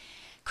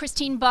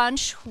Christine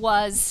Bunch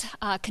was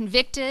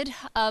convicted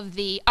of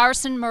the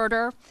arson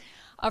murder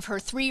of her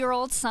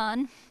 3-year-old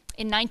son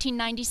in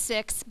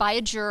 1996 by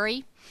a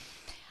jury.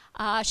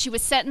 She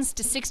was sentenced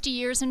to 60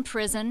 years in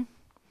prison.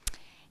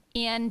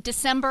 In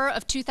December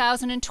of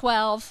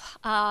 2012,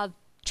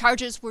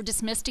 charges were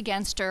dismissed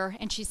against her,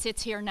 and she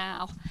sits here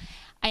now.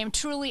 I am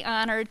truly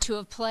honored to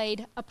have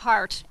played a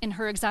part in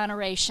her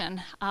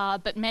exoneration,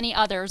 but many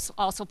others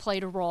also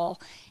played a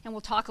role. And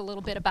we'll talk a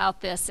little bit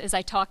about this as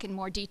I talk in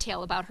more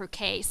detail about her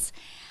case.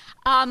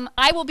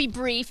 I will be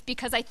brief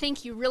because I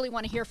think you really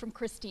want to hear from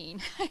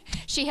Christine.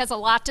 She has a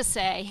lot to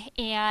say,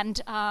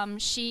 and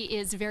she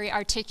is very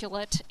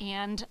articulate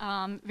and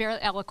very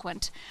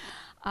eloquent.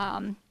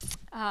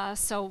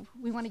 So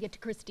we want to get to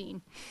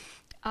Christine.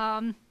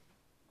 The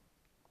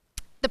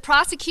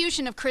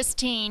prosecution of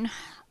Christine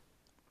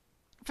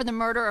for the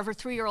murder of her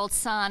 3-year-old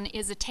son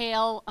is a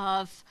tale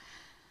of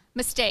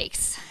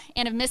mistakes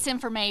and of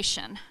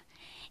misinformation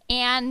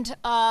and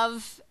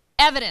of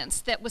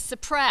evidence that was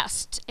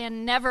suppressed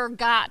and never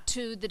got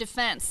to the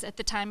defense at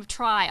the time of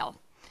trial.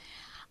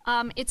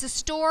 It's a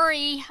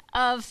story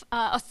of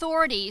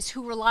authorities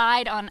who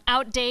relied on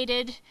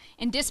outdated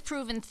and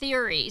disproven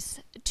theories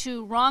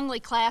to wrongly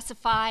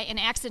classify an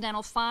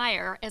accidental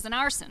fire as an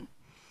arson.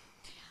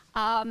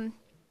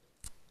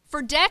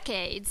 For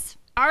decades,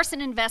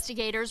 arson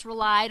investigators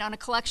relied on a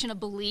collection of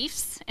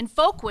beliefs and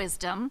folk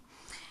wisdom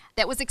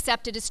that was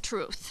accepted as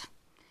truth.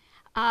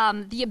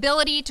 The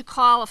ability to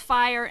call a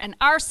fire an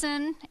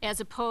arson as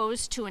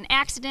opposed to an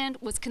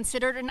accident was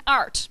considered an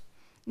art,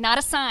 not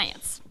a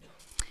science.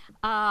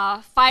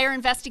 Fire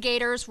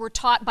investigators were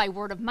taught by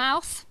word of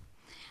mouth,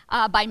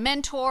 by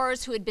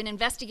mentors who had been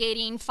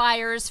investigating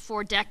fires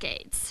for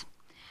decades.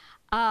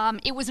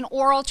 It was an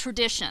oral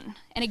tradition,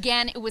 and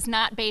again, it was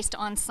not based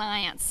on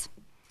science.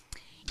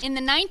 In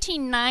the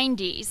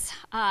 1990s,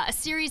 a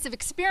series of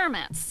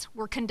experiments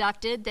were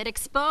conducted that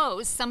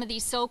exposed some of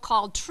these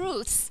so-called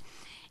truths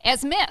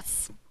as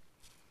myths.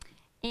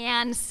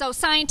 And so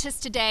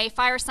scientists today,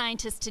 fire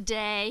scientists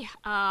today,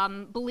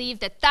 believe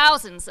that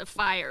thousands of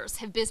fires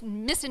have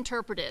been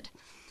misinterpreted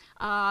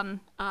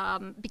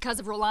because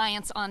of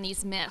reliance on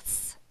these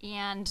myths.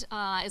 And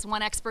as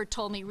one expert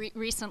told me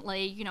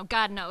recently,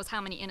 God knows how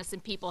many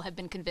innocent people have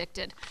been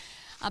convicted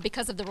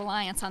because of the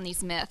reliance on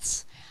these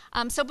myths.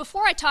 So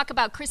before I talk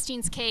about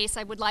Christine's case,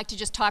 I would like to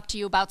just talk to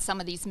you about some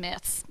of these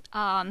myths.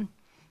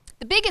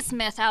 The biggest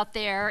myth out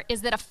there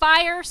is that a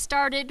fire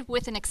started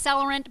with an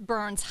accelerant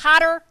burns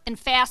hotter and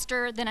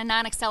faster than a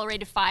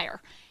non-accelerated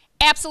fire.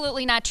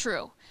 Absolutely not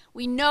true.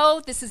 We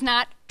know this is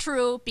not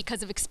true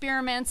because of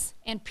experiments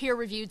and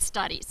peer-reviewed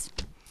studies.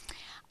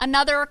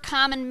 Another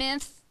common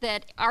myth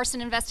that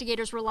arson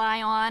investigators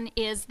rely on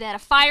is that a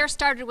fire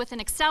started with an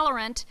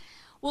accelerant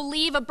will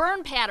leave a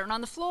burn pattern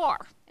on the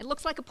floor. It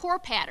looks like a pour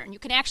pattern. You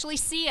can actually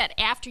see it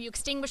after you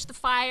extinguish the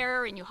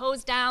fire and you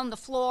hose down the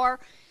floor.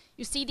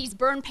 You see these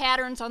burn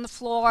patterns on the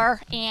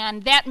floor,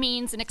 and that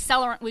means an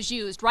accelerant was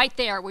used right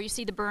there where you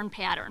see the burn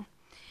pattern.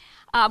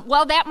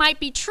 Well, that might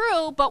be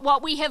true, but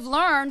what we have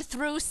learned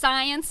through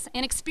science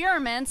and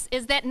experiments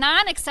is that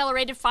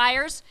non-accelerated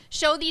fires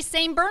show these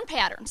same burn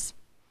patterns.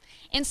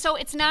 And so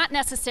it's not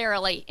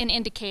necessarily an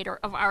indicator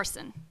of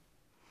arson.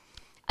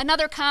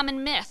 Another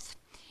common myth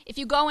If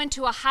you go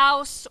into a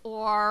house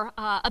or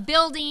a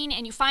building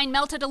and you find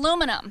melted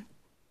aluminum,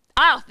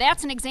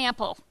 that's an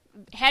example.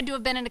 Had to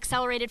have been an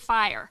accelerated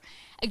fire.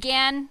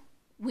 Again,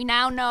 we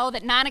now know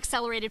that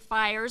non-accelerated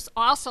fires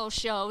also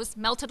shows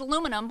melted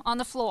aluminum on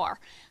the floor.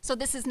 So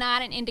this is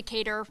not an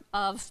indicator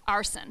of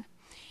arson.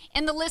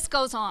 And the list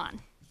goes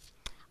on.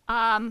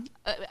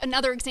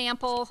 Another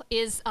example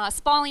is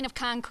spalling of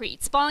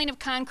concrete. Spalling of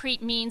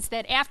concrete means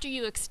that after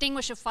you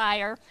extinguish a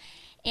fire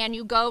and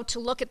you go to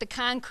look at the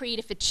concrete,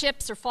 if it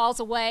chips or falls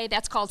away,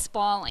 that's called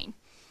spalling.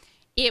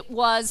 It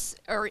was,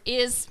 or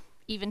is,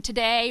 even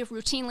today,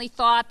 routinely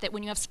thought that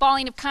when you have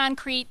spalling of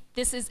concrete,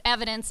 this is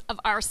evidence of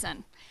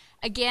arson.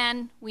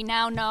 Again, we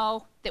now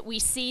know that we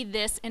see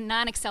this in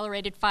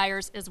non-accelerated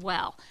fires as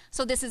well.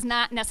 So this is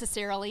not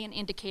necessarily an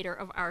indicator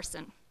of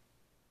arson.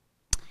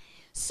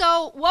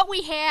 So what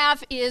we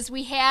have is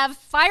we have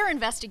fire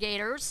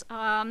investigators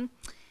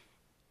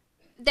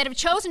that have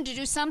chosen to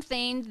do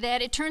something that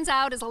it turns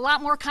out is a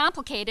lot more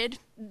complicated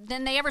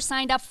than they ever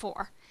signed up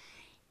for.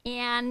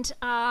 And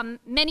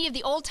many of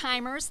the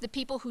old-timers, the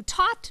people who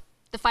taught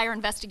the fire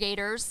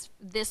investigators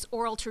this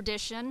oral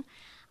tradition,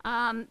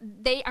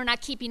 they are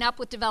not keeping up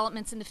with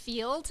developments in the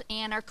field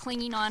and are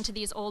clinging on to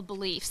these old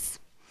beliefs.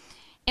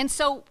 And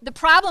so the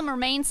problem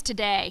remains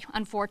today,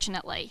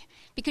 unfortunately,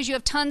 because you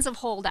have tons of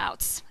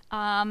holdouts.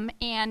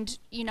 And,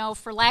 you know,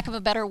 for lack of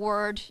a better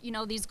word, you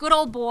know, these good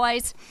old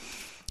boys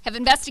have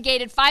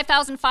investigated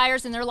 5,000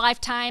 fires in their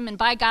lifetime, and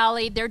by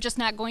golly, they're just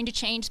not going to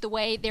change the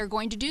way they're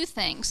going to do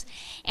things.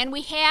 And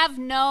we have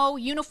no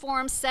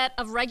uniform set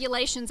of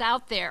regulations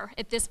out there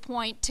at this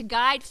point to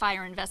guide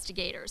fire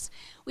investigators.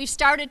 We've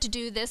started to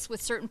do this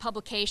with certain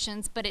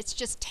publications, but it's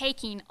just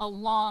taking a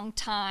long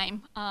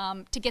time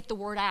to get the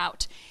word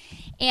out.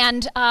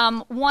 And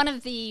one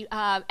of the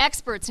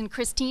experts in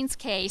Christine's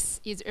case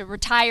is a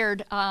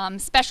retired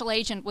special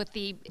agent with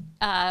the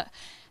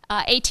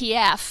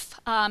ATF.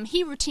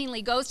 He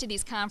routinely goes to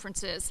these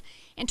conferences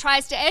and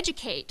tries to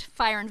educate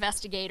fire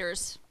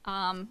investigators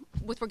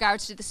with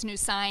regards to this new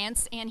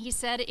science, and he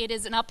said it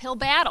is an uphill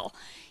battle.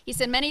 He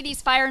said many of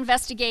these fire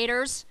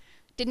investigators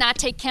did not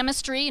take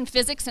chemistry and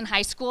physics in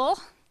high school.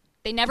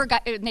 They never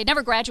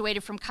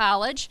graduated from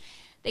college.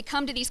 They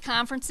come to these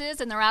conferences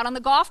and they're out on the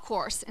golf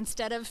course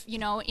instead of, you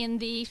know, in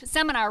the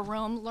seminar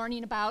room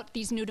learning about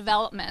these new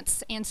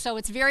developments. And so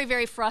it's very,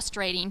 very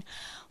frustrating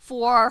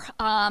for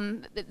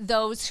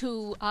those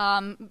who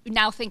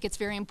now think it's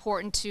very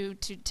important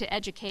to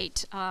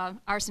educate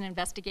arson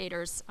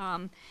investigators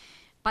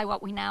by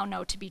what we now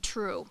know to be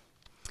true.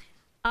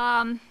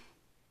 Now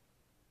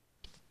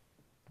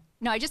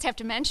I just have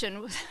to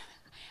mention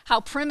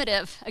how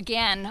primitive,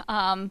 again,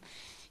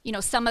 you know,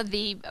 some of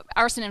the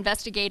arson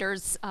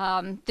investigators,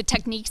 the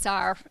techniques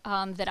are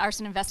that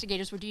arson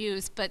investigators would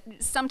use, but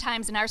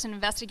sometimes an arson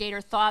investigator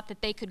thought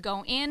that they could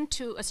go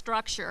into a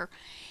structure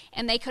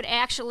and they could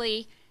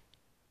actually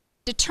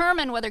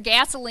determine whether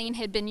gasoline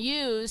had been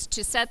used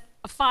to set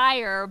a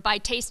fire by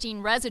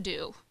tasting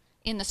residue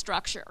in the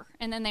structure.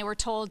 And then they were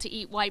told to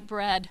eat white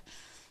bread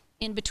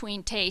in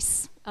between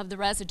tastes of the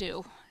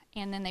residue,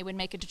 and then they would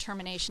make a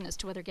determination as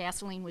to whether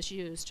gasoline was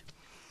used.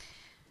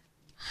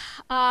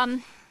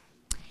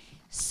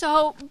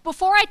 So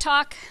before I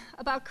talk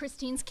about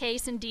Christine's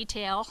case in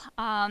detail,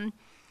 I'd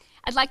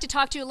like to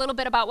talk to you a little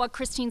bit about what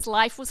Christine's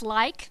life was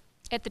like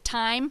at the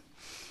time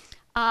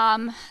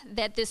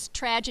that this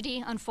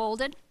tragedy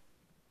unfolded.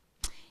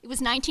 It was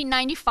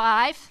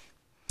 1995.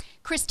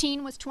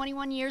 Christine was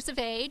 21 years of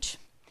age.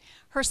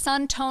 Her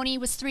son Tony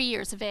was 3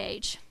 years of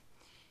age.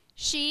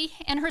 She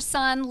and her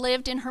son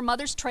lived in her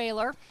mother's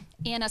trailer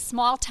in a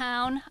small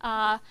town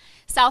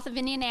south of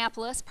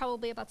Indianapolis,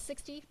 probably about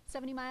 60,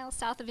 70 miles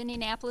south of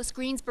Indianapolis,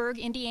 Greensburg,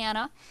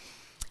 Indiana.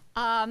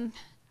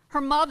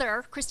 Her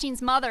mother,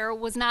 Christine's mother,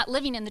 was not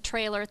living in the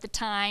trailer at the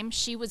time.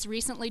 She was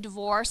recently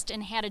divorced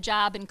and had a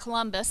job in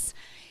Columbus,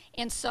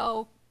 and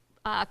so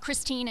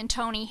Christine and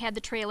Tony had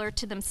the trailer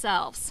to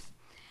themselves.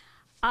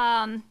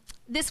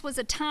 This was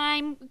a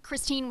time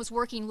Christine was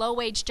working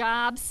low-wage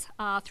jobs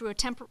through a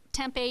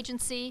temp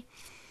agency.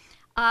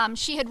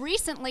 She had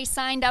recently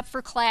signed up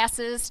for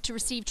classes to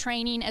receive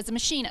training as a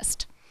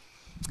machinist.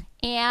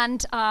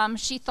 And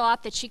she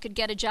thought that she could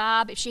get a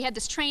job. If she had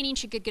this training,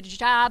 she could get a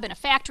job in a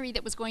factory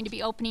that was going to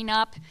be opening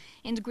up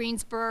in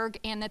Greensburg,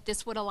 and that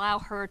this would allow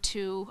her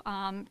to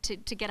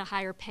get a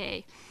higher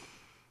pay.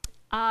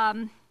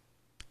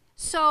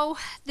 So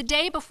the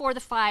day before the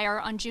fire,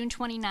 on June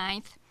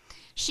 29th,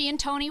 she and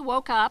Tony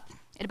woke up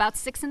at about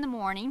 6 in the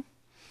morning.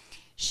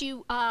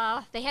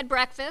 They had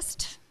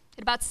breakfast.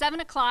 At about 7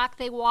 o'clock,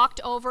 they walked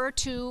over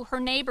to her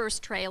neighbor's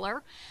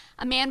trailer,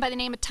 a man by the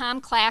name of Tom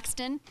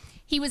Claxton.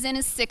 He was in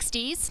his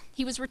 60s.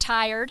 He was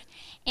retired,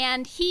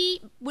 and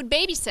he would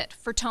babysit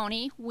for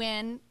Tony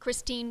when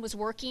Christine was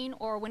working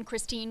or when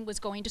Christine was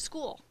going to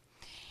school.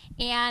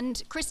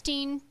 And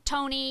Christine,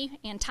 Tony,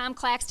 and Tom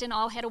Claxton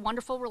all had a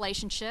wonderful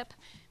relationship,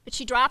 but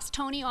she drops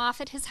Tony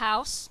off at his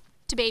house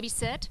to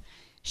babysit.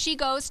 She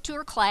goes to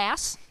her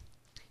class.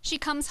 She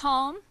comes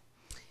home.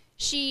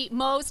 She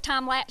mows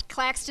Tom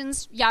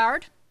Claxton's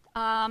yard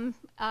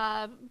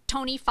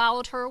Tony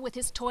followed her with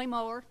his toy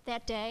mower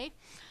that day.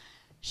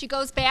 She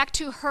goes back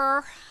to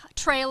her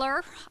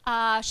trailer.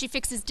 She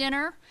fixes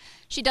dinner.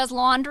 She does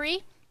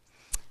laundry.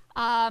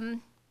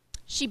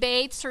 She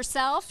bathes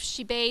herself.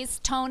 She bathes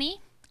Tony.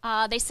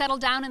 They settle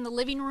down in the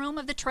living room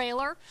of the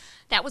trailer.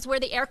 That was where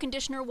the air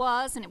conditioner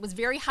was, and it was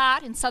very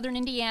hot in southern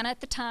Indiana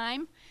at the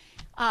time.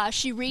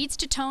 She reads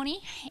to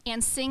Tony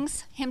and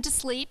sings him to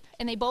sleep,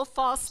 and they both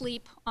fall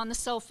asleep on the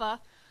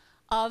sofa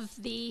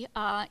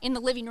in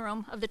the living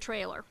room of the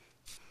trailer.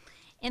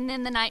 And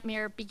then the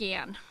nightmare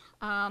began.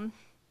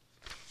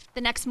 The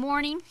next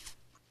morning,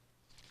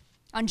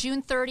 on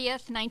June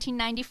 30th,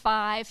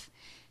 1995,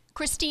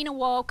 Christine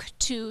awoke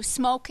to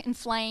smoke and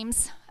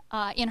flames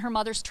in her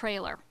mother's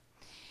trailer.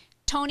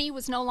 Tony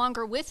was no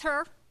longer with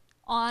her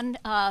on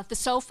the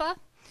sofa.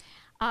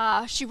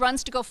 She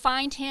runs to go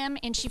find him,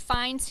 and she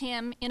finds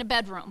him in a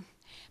bedroom.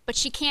 But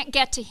she can't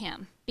get to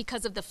him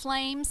because of the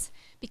flames,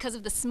 because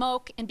of the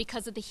smoke, and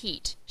because of the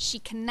heat. She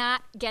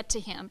cannot get to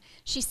him.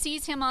 She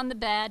sees him on the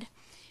bed.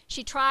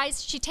 She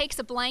takes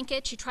a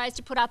blanket, she tries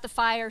to put out the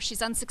fire,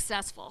 she's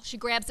unsuccessful. She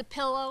grabs a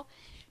pillow,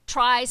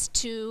 tries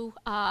to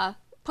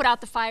put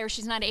out the fire,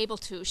 she's not able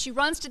to. She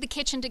runs to the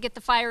kitchen to get the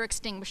fire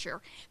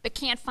extinguisher, but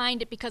can't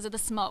find it because of the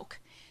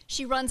smoke.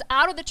 She runs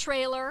out of the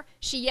trailer,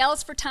 she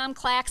yells for Tom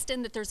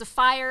Claxton that there's a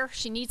fire,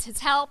 she needs his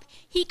help.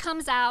 He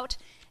comes out,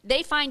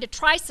 they find a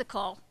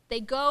tricycle, they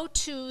go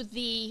to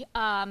the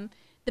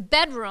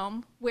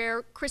bedroom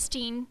where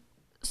Christine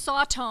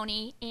saw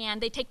Tony,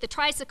 and they take the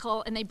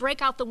tricycle and they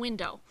break out the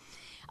window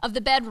of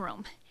the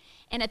bedroom.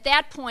 And at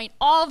that point,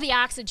 all the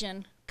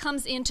oxygen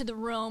comes into the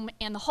room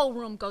and the whole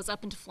room goes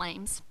up into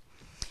flames.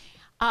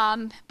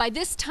 By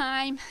this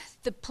time,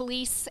 the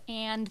police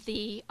and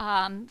the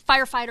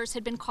firefighters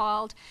had been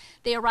called.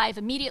 They arrive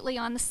immediately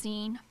on the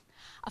scene.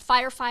 A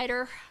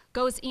firefighter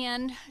goes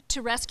in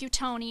to rescue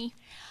Tony,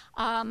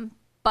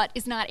 but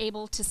is not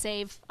able to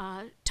save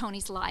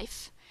Tony's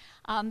life.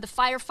 The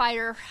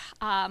firefighter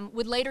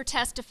would later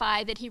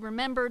testify that he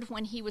remembered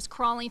when he was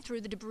crawling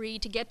through the debris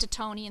to get to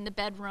Tony in the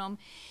bedroom,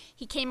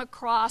 he came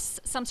across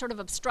some sort of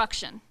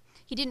obstruction.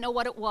 He didn't know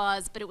what it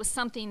was, but it was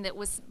something that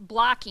was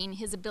blocking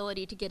his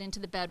ability to get into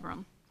the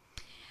bedroom.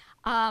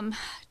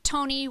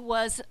 Tony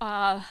was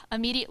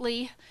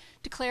immediately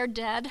declared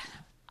dead.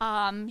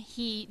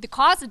 The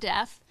cause of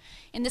death,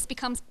 and this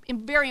becomes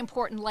very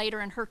important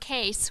later in her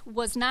case,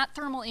 was not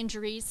thermal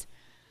injuries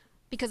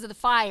because of the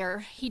fire.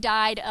 He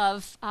died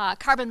of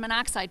carbon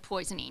monoxide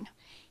poisoning.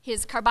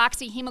 His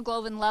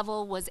carboxyhemoglobin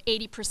level was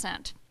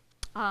 80%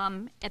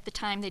 at the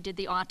time they did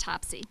the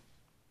autopsy.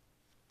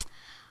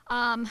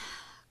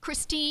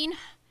 Christine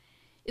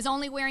is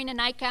only wearing a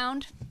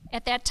nightgown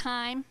at that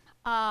time.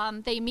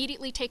 They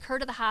immediately take her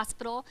to the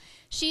hospital.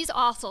 She's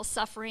also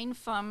suffering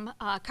from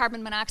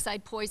carbon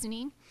monoxide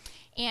poisoning,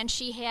 and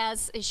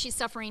she's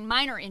suffering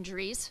minor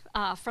injuries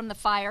from the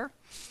fire.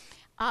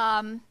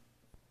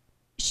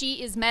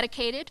 She is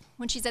medicated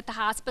when she's at the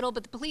hospital,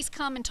 but the police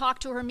come and talk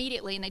to her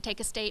immediately, and they take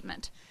a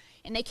statement.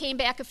 And they came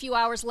back a few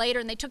hours later,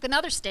 and they took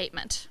another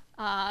statement.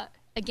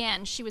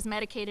 Again, she was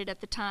medicated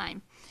at the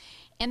time.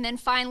 And then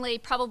finally,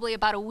 probably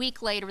about a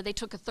week later, they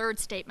took a third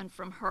statement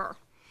from her.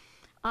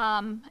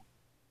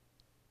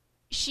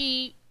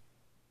 She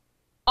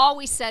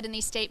always said in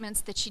these statements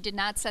that she did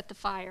not set the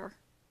fire,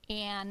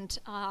 and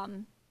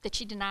that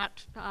she did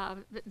not,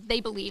 they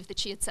believed that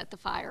she had set the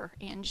fire,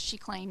 and she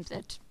claimed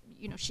that,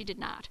 she did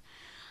not.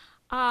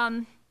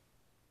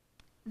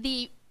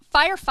 The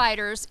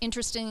firefighters,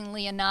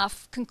 interestingly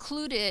enough,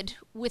 concluded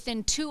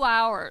within 2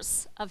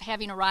 hours of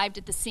having arrived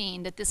at the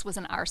scene that this was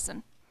an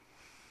arson.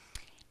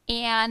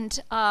 And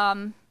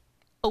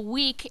a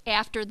week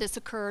after this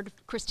occurred,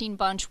 Christine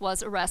Bunch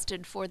was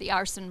arrested for the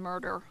arson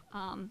murder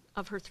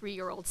of her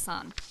 3-year-old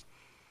son.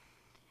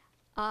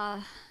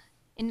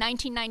 In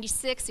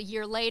 1996, a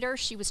year later,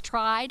 she was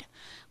tried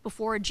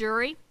before a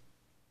jury.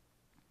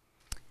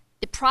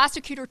 The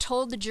prosecutor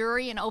told the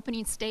jury in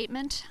opening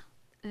statement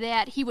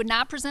that he would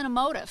not present a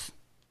motive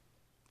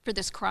for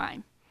this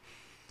crime.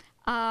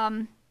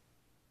 And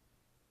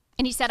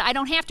he said, I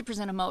don't have to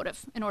present a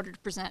motive in order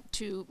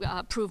to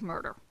prove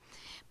murder.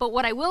 But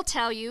what I will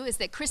tell you is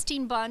that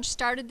Christine Bunch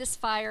started this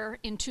fire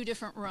in 2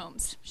 different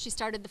rooms. She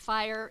started the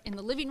fire in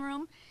the living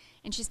room,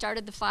 and she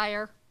started the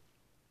fire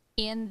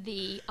in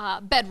the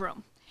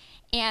bedroom.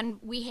 And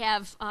we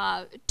have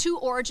 2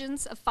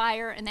 origins of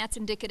fire, and that's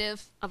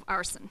indicative of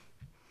arson.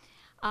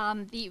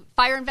 The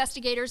fire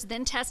investigators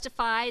then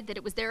testified that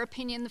it was their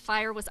opinion the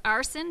fire was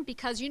arson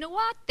because, you know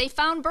what? They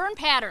found burn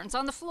patterns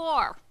on the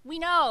floor. We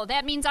know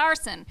that means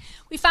arson.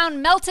 We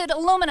found melted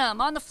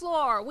aluminum on the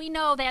floor. We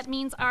know that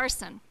means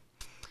arson.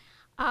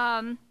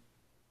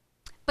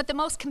 But the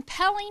most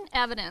compelling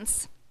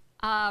evidence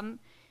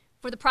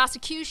for the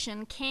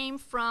prosecution came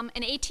from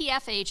an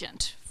ATF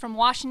agent from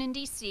Washington,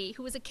 D.C.,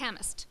 who was a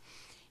chemist.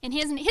 And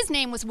his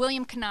name was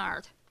William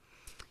Kennard.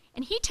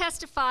 And he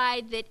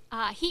testified that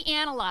he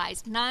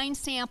analyzed 9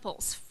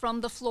 samples from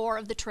the floor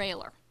of the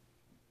trailer.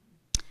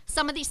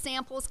 Some of these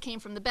samples came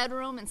from the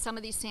bedroom, and some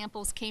of these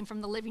samples came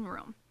from the living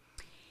room.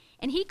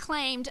 And he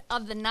claimed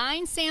of the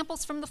 9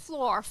 samples from the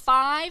floor,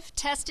 5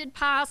 tested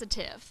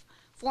positive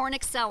for an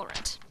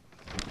accelerant.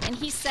 And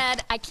he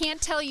said, I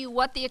can't tell you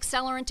what the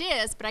accelerant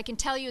is, but I can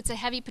tell you it's a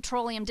heavy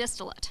petroleum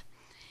distillate.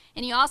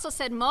 And he also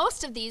said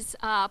most of these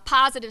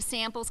positive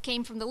samples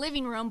came from the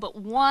living room, but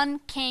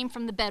 1 came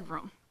from the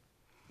bedroom.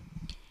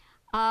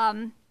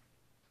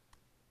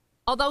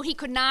 Although he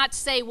could not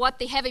say what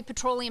the heavy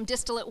petroleum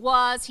distillate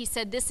was, he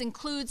said this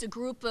includes a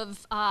group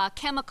of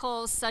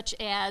chemicals such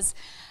as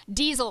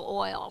diesel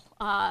oil,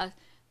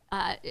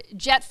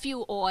 jet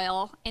fuel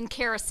oil, and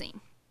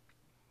kerosene.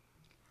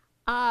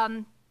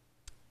 The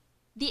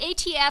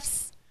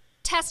ATF's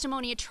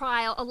testimony at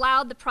trial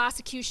allowed the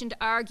prosecution to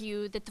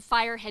argue that the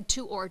fire had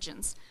 2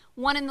 origins,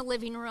 1 in the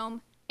living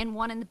room and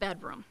 1 in the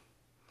bedroom.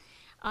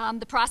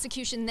 The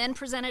prosecution then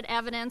presented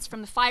evidence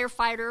from the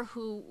firefighter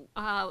who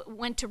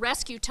went to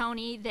rescue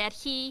Tony that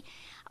he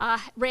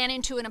ran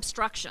into an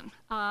obstruction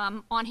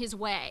on his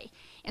way.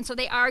 And so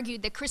they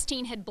argued that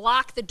Christine had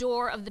blocked the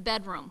door of the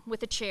bedroom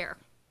with a chair.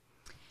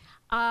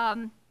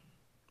 The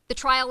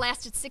trial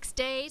lasted 6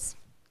 days.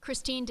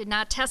 Christine did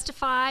not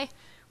testify.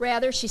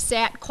 Rather, she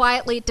sat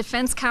quietly at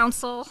defense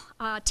counsel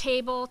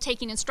table,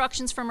 taking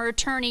instructions from her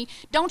attorney.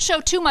 Don't show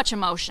too much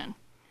emotion.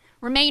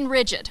 Remain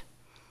rigid.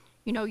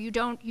 You know,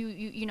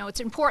 it's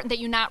important that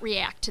you not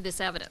react to this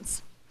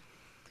evidence.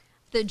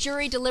 The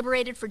jury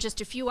deliberated for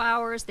just a few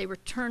hours. They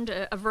returned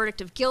a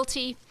verdict of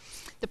guilty.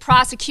 The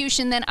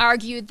prosecution then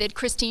argued that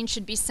Christine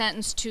should be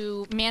sentenced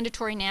to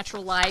mandatory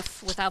natural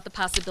life without the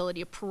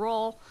possibility of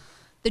parole.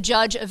 The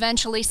judge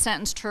eventually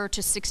sentenced her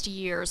to 60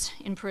 years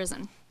in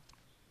prison.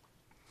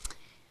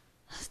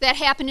 That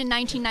happened in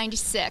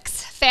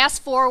 1996.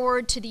 Fast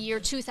forward to the year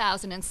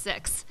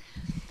 2006.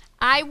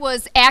 I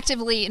was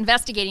actively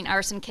investigating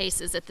arson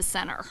cases at the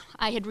center.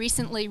 I had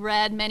recently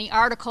read many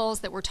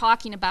articles that were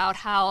talking about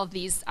how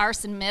these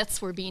arson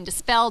myths were being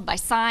dispelled by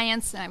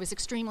science, and I was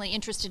extremely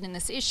interested in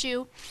this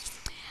issue.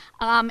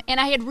 And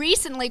I had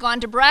recently gone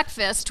to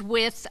breakfast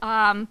with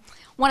one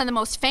of the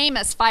most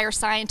famous fire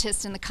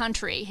scientists in the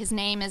country. His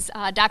name is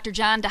Dr.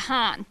 John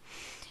DeHaan.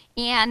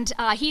 And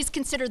he's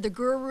considered the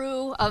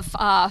guru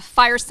of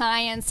fire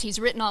science. He's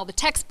written all the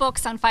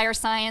textbooks on fire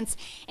science,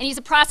 and he's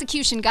a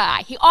prosecution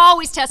guy. He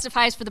always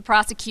testifies for the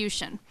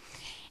prosecution.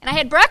 And I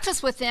had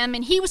breakfast with him,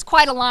 and he was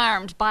quite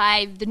alarmed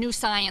by the new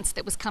science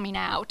that was coming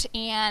out.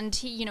 And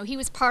he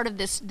was part of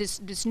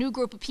this new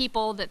group of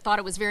people that thought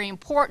it was very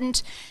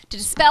important to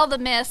dispel the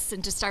myths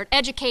and to start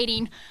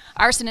educating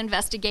arson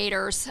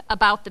investigators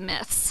about the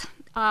myths.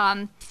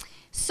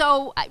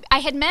 So I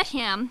had met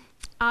him.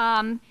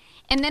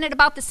 And then at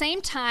about the same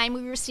time,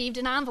 we received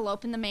an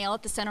envelope in the mail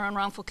at the Center on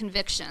Wrongful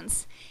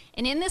Convictions.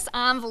 And in this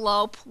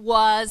envelope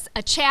was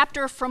a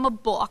chapter from a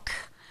book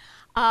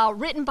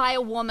written by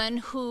a woman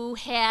who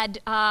had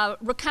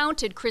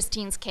recounted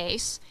Christine's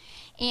case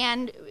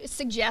and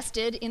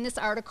suggested in this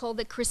article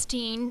that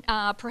Christine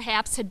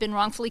perhaps had been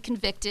wrongfully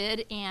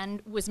convicted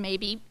and was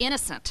maybe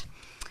innocent.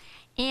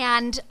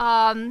 And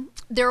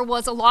there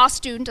was a law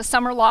student, a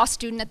summer law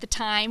student at the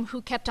time,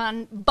 who kept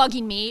on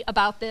bugging me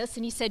about this,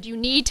 and he said, we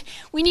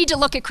need to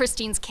look at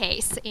Christine's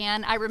case.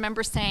 And I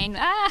remember saying,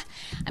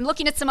 I'm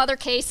looking at some other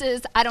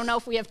cases, I don't know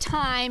if we have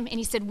time. And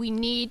he said, we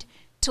need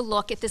to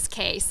look at this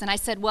case. And I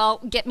said, well,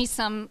 get me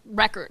some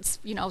records,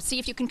 see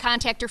if you can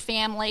contact her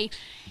family,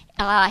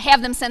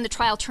 have them send the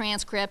trial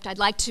transcript. I'd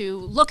like to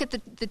look at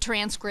the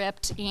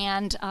transcript,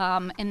 and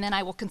then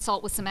I will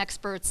consult with some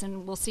experts,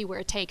 and we'll see where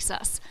it takes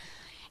us.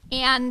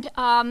 And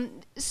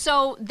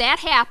so that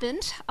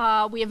happened.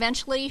 We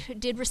eventually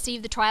did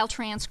receive the trial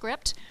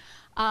transcript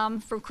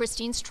from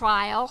Christine's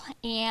trial,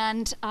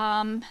 and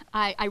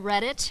I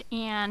read it,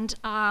 and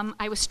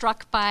I was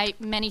struck by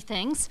many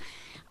things.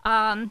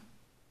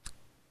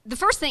 The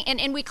first thing,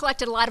 and we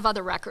collected a lot of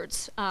other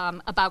records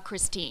about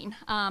Christine.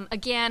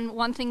 Again,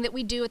 one thing that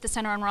we do at the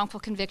Center on Wrongful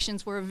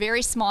Convictions, we're a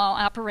very small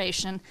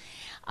operation.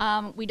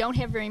 We don't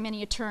have very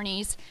many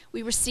attorneys.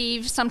 We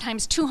receive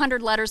sometimes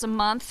 200 letters a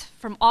month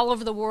from all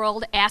over the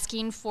world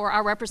asking for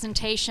our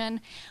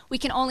representation. We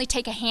can only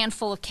take a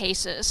handful of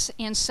cases,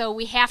 and so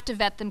we have to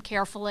vet them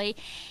carefully.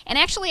 And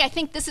actually, I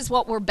think this is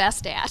what we're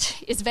best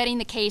at, is vetting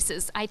the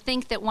cases. I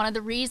think that one of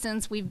the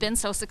reasons we've been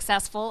so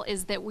successful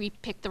is that we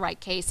pick the right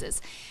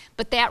cases.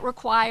 But that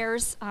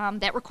requires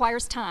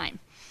time.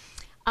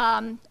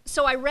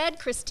 So I read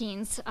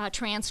Christine's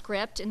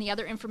transcript and the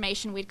other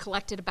information we'd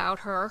collected about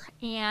her,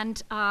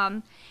 and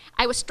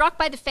I was struck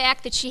by the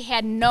fact that she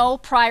had no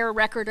prior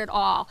record at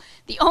all.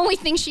 The only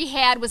thing she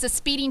had was a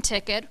speeding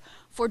ticket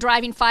for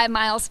driving 5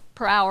 miles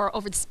per hour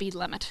over the speed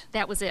limit.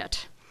 That was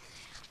it.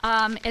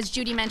 As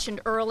Judy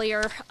mentioned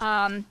earlier,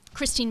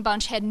 Christine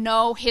Bunch had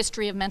no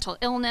history of mental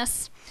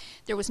illness.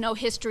 There was no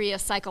history of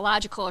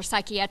psychological or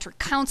psychiatric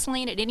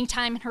counseling at any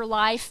time in her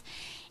life.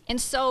 And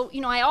so,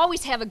 I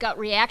always have a gut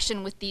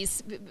reaction with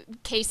these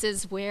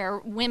cases where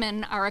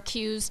women are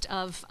accused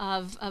of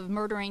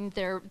murdering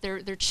their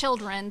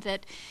children,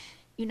 that,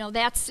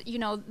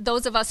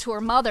 those of us who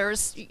are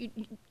mothers,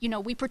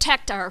 we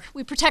protect our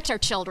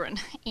children.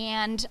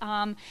 And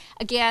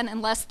again,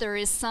 unless there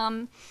is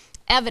some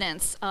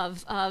evidence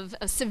of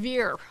a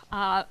severe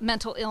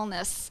mental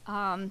illness,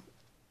 I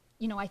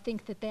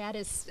think that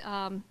is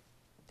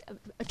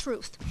a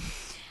truth.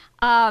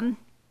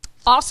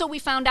 Also, we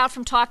found out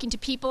from talking to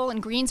people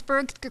in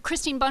Greensburg,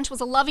 Christine Bunch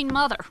was a loving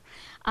mother.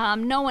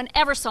 No one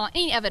ever saw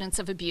any evidence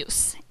of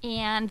abuse,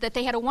 and that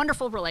they had a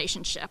wonderful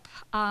relationship.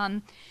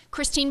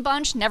 Christine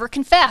Bunch never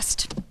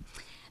confessed.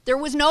 There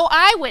was no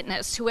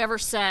eyewitness who ever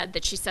said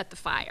that she set the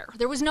fire.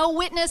 There was no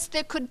witness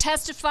that could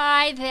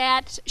testify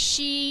that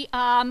she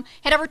had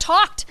ever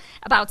talked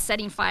about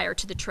setting fire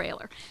to the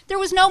trailer. There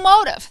was no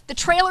motive. The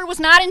trailer was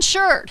not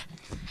insured.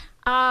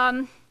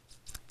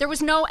 There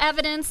was no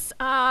evidence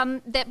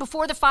that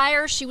before the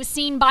fire she was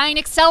seen buying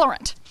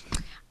accelerant.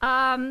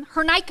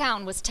 Her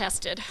nightgown was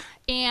tested,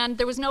 and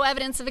there was no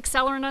evidence of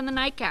accelerant on the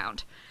nightgown.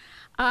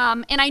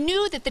 And I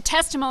knew that the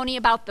testimony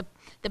about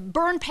the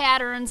burn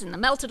patterns and the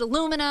melted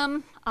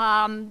aluminum,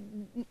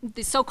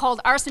 the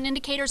so-called arson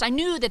indicators, I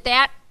knew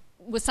that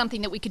was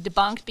something that we could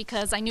debunk,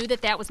 because I knew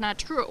that was not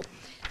true,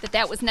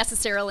 that was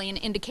necessarily an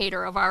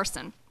indicator of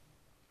arson.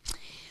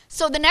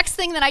 So the next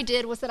thing that I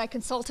did was that I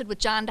consulted with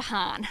John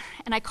DeHaan,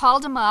 and I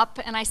called him up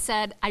and I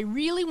said, I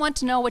really want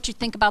to know what you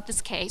think about this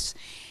case.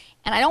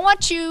 And I don't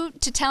want you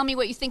to tell me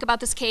what you think about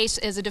this case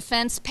as a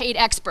defense paid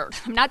expert.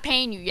 I'm not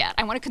paying you yet.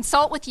 I want to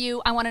consult with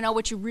you. I want to know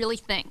what you really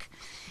think.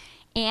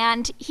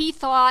 And he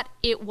thought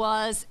it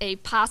was a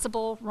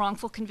possible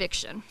wrongful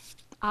conviction.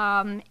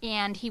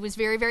 And he was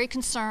very, very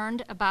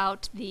concerned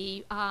about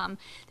the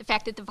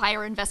fact that the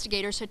fire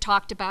investigators had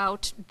talked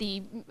about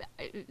the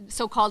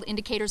so-called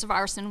indicators of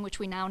arson, which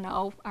we now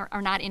know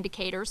are not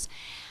indicators.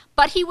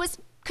 But he was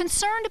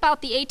concerned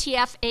about the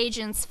ATF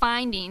agents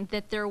finding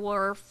that there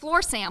were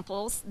floor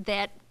samples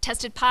that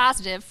tested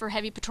positive for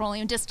heavy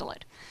petroleum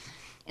distillate.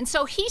 And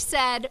so he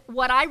said,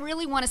 what I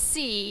really want to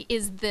see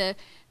is the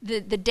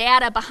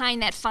data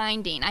behind that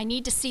finding. I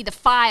need to see the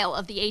file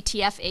of the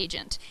ATF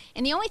agent.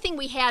 And the only thing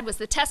we had was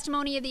the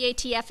testimony of the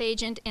ATF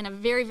agent and a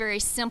very, very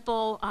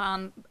simple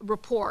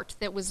report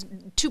that was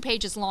 2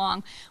 pages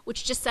long,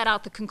 which just set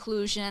out the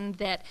conclusion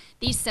that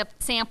these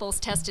samples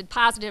tested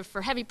positive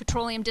for heavy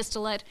petroleum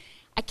distillate.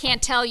 I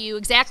can't tell you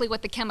exactly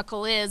what the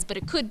chemical is, but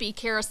it could be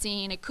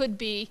kerosene, it could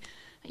be,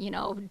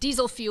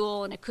 diesel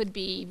fuel, and it could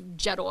be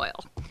jet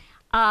oil.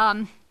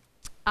 And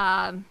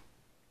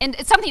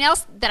something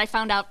else that I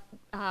found out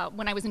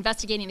when I was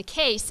investigating the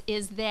case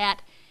is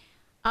that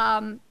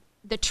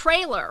the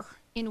trailer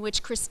in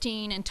which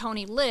Christine and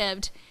Tony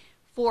lived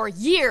for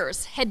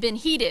years had been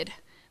heated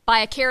by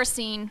a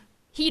kerosene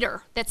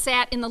heater that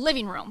sat in the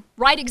living room,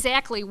 right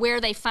exactly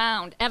where they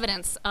found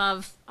evidence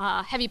of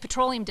heavy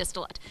petroleum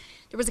distillate.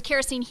 There was a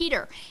kerosene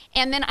heater.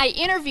 And then I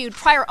interviewed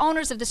prior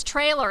owners of this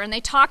trailer, and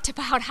they talked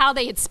about how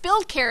they had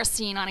spilled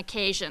kerosene on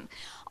occasion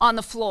on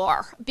the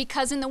floor,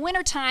 because in the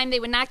wintertime they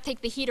would not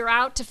take the heater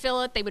out to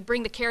fill it, they would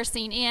bring the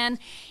kerosene in,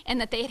 and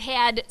that they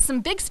had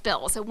some big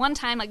spills. At one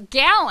time, a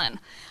gallon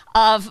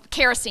of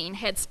kerosene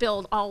had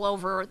spilled all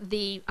over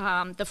the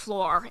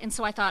floor. And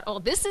so I thought, oh,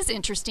 this is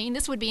interesting.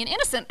 This would be an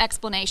innocent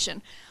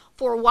explanation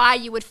for why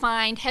you would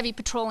find heavy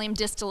petroleum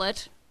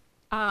distillate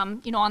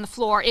on the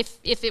floor if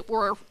it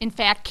were, in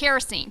fact,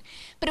 kerosene.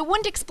 But it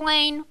wouldn't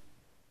explain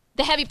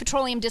the heavy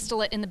petroleum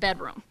distillate in the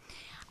bedroom.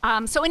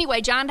 So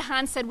anyway, John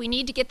DeHaan said we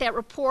need to get that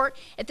report.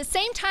 At the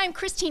same time,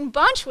 Christine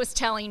Bunch was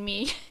telling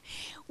me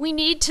we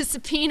need to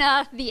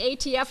subpoena the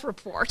ATF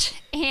report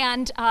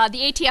and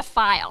the ATF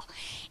file.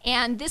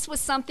 And this was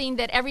something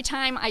that every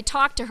time I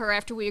talked to her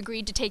after we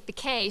agreed to take the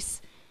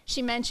case,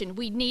 she mentioned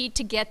we need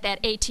to get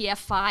that ATF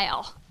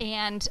file.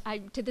 And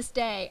to this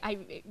day,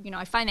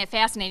 I find that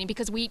fascinating,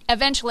 because we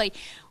eventually,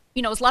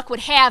 as luck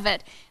would have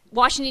it,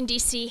 Washington,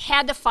 D.C.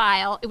 had the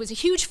file. It was a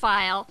huge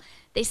file.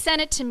 They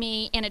sent it to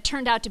me, and it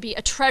turned out to be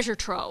a treasure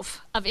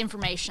trove of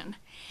information.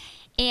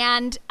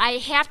 And I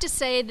have to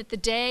say that the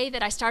day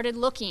that I started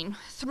looking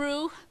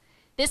through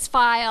this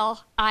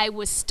file, I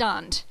was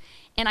stunned,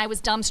 and I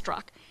was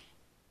dumbstruck.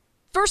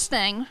 First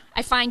thing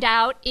I find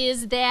out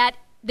is that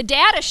the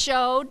data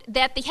showed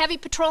that the heavy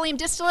petroleum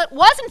distillate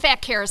was, in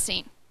fact,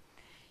 kerosene.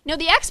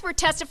 The expert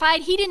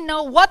testified he didn't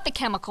know what the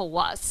chemical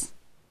was.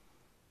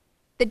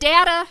 The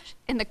data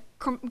and the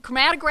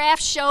chromatograph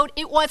showed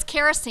it was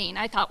kerosene.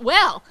 I thought,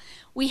 well,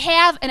 we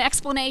have an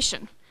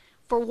explanation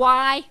for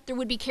why there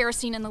would be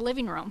kerosene in the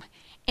living room.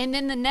 And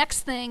then the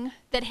next thing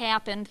that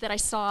happened that I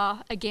saw,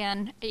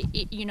 again,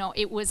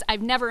 it was,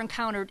 I've never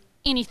encountered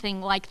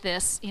anything like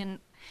this in,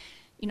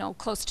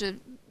 close to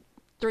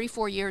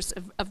 34 years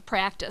of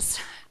practice.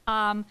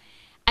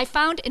 I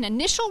found an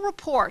initial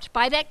report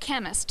by that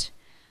chemist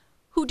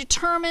who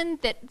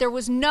determined that there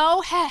was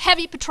no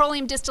heavy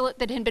petroleum distillate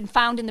that had been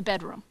found in the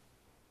bedroom.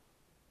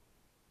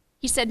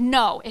 He said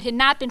no, it had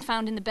not been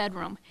found in the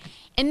bedroom.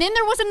 And then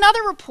there was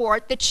another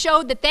report that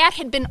showed that that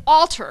had been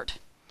altered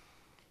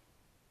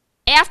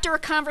after a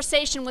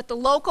conversation with the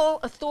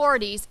local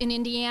authorities in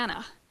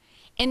Indiana.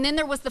 And then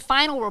there was the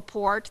final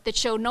report that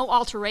showed no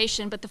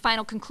alteration, but the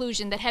final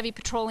conclusion that heavy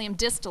petroleum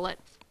distillate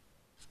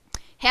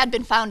had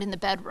been found in the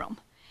bedroom.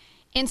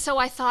 And so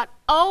I thought,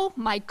 oh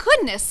my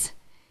goodness,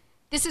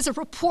 this is a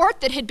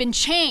report that had been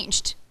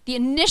changed. The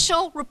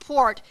initial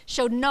report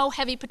showed no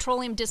heavy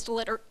petroleum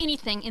distillate or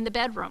anything in the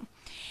bedroom.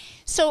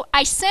 So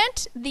I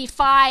sent the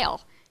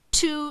file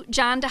to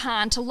John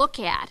DeHaan to look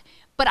at,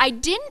 but I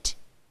didn't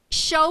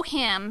show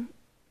him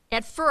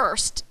at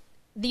first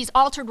these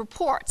altered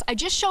reports. I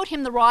just showed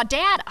him the raw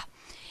data.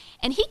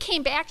 And he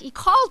came back, he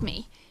called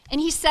me,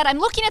 and he said, I'm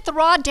looking at the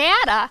raw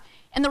data,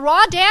 and the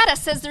raw data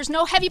says there's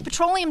no heavy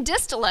petroleum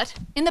distillate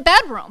in the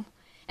bedroom.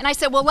 And I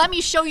said, well, let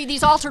me show you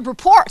these altered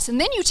reports, and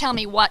then you tell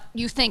me what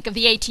you think of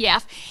the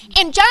ATF.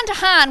 And John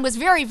DeHaan was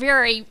very,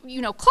 very,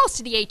 close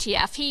to the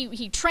ATF.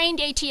 He trained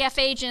ATF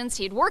agents.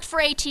 He had worked for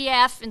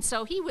ATF, and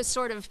so he was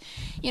sort of,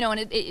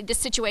 in this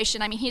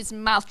situation. I mean, his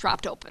mouth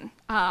dropped open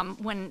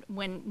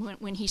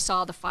when he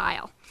saw the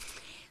file.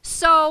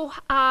 So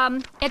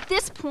at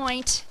this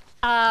point,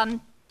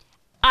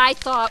 I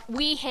thought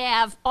we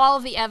have all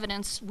of the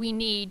evidence we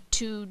need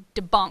to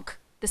debunk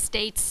the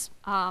state's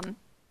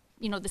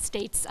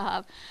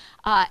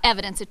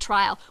evidence at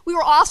trial. We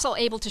were also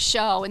able to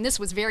show, and this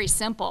was very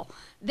simple,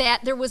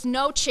 that there was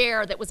no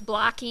chair that was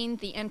blocking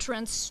the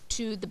entrance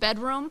to the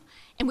bedroom.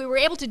 And we were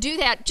able to do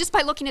that just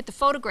by looking at the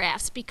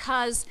photographs,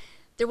 because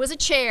there was a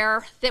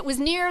chair that was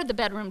near the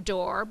bedroom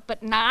door,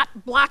 but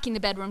not blocking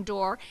the bedroom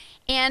door.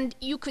 And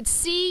you could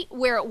see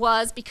where it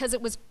was because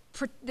it was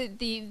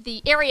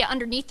the area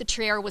underneath the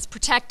chair was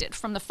protected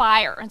from the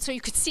fire, and so you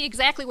could see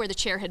exactly where the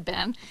chair had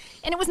been,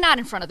 and it was not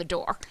in front of the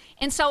door.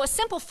 And so a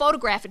simple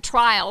photograph at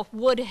trial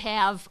would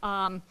have,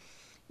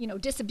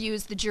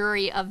 disabused the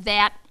jury of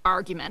that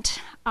argument.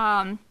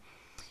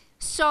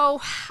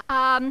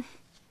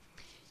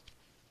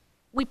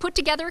 We put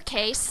together a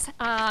case.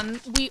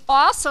 We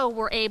also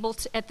were able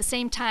to, at the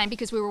same time,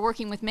 because we were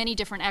working with many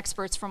different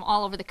experts from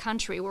all over the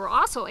country, we were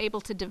also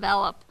able to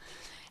develop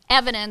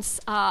evidence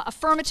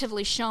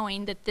affirmatively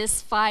showing that this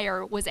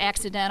fire was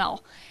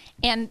accidental.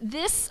 And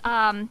this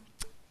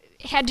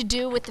had to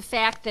do with the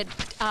fact that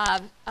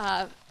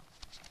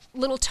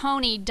little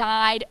Tony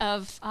died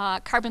of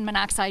carbon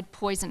monoxide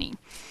poisoning.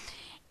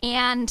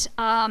 And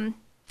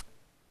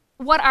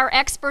what our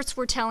experts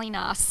were telling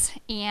us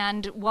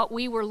and what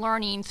we were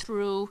learning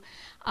through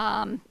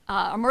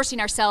immersing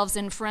ourselves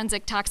in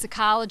forensic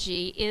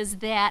toxicology is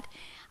that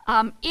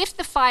if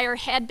the fire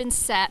had been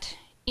set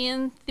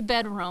in the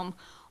bedroom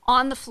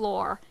on the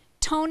floor,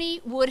 Tony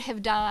would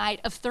have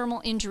died of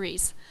thermal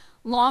injuries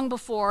long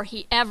before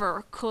he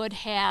ever could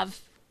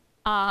have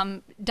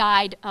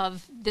died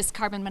of this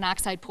carbon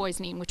monoxide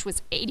poisoning, which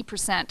was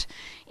 80%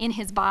 in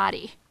his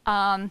body.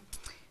 If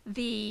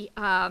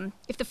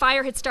the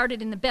fire had started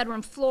in the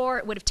bedroom floor,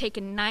 it would have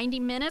taken 90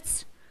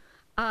 minutes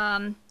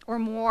or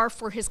more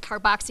for his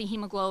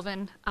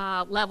carboxyhemoglobin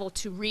level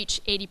to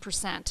reach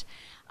 80%.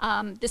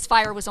 This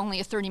fire was only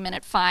a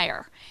 30-minute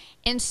fire.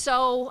 And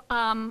so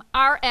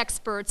our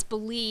experts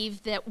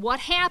believe that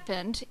what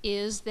happened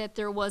is that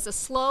there was a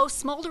slow,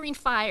 smoldering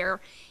fire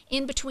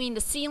in between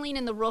the ceiling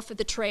and the roof of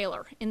the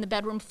trailer in the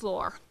bedroom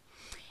floor,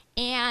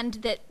 and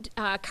that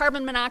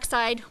carbon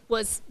monoxide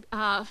was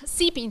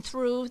seeping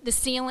through the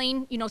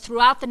ceiling,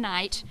 throughout the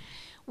night,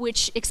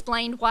 which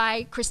explained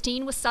why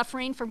Christine was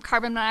suffering from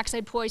carbon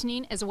monoxide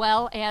poisoning as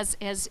well as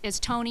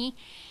Tony.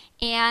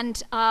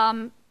 And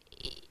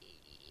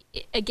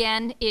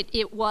again,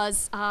 it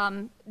was,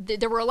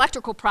 there were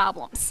electrical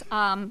problems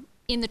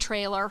in the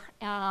trailer,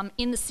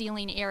 in the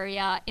ceiling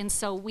area, and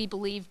so we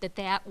believe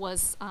that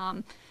was,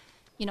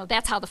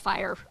 that's how the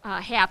fire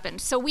happened.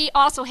 So we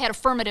also had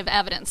affirmative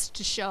evidence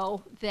to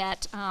show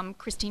that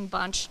Christine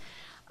Bunch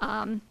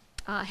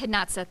had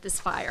not set this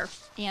fire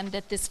and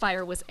that this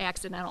fire was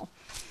accidental.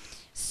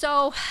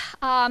 So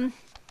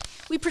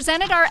we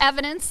presented our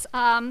evidence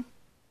at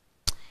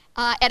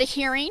a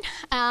hearing,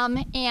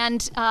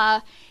 and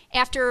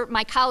after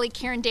my colleague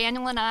Karen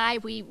Daniel and I,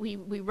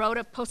 we wrote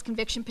a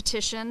post-conviction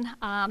petition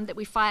that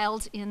we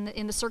filed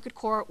in the circuit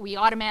court. We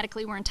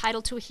automatically were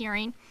entitled to a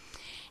hearing.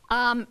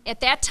 At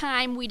that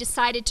time, we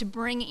decided to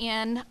bring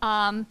in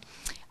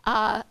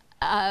the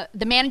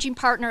managing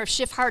partner of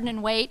Schiff, Harden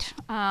and Waite,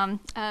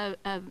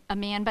 a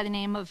man by the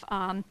name of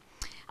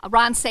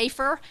Ron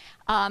Safer.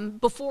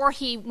 Before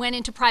he went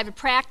into private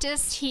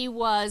practice, he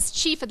was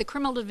chief of the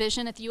criminal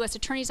division at the U.S.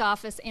 Attorney's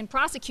Office and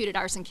prosecuted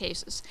arson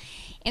cases.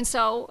 And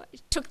so I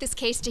took this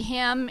case to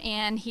him,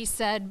 and he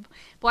said,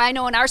 boy, I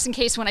know an arson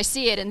case when I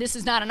see it, and this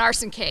is not an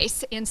arson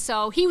case. And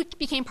so he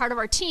became part of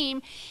our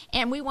team,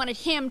 and we wanted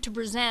him to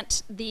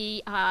present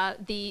the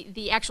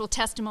actual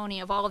testimony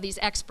of all of these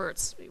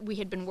experts we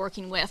had been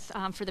working with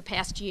for the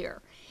past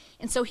year.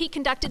 And so he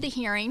conducted the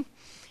hearing.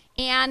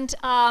 And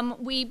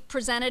we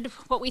presented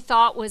what we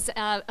thought was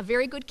a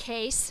very good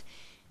case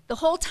the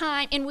whole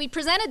time. And we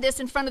presented this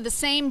in front of the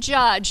same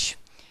judge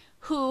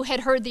who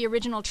had heard the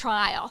original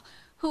trial,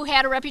 who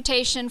had a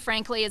reputation,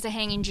 frankly, as a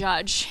hanging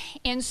judge.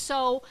 And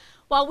so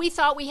while we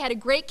thought we had a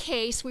great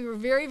case, we were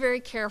very,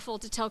 very careful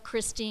to tell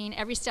Christine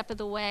every step of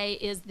the way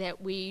is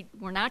that we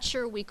were not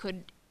sure we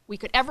could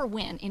ever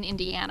win in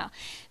Indiana,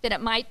 that it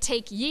might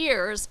take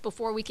years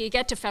before we could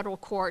get to federal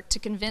court to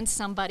convince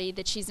somebody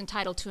that she's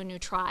entitled to a new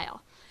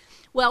trial.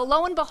 Well,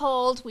 lo and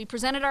behold, we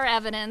presented our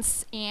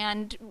evidence,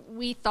 and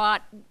we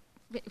thought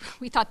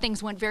we thought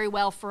things went very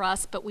well for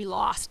us, but we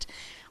lost.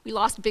 We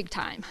lost big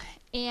time.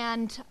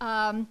 And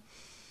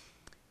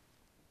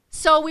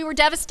so we were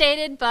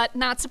devastated, but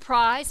not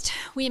surprised.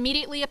 We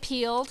immediately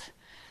appealed.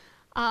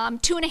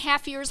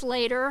 2.5 years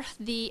later,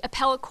 the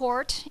appellate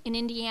court in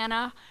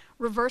Indiana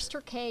reversed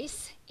her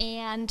case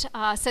and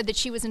said that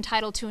she was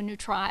entitled to a new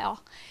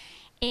trial.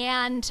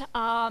 And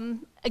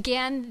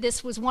again,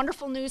 this was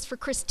wonderful news for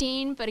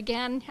Christine, but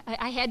again,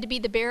 I had to be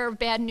the bearer of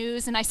bad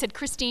news, and I said,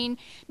 Christine,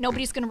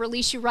 nobody's going to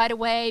release you right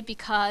away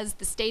because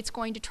the state's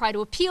going to try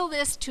to appeal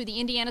this to the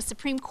Indiana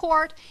Supreme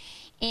Court,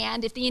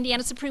 and if the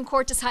Indiana Supreme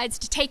Court decides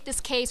to take this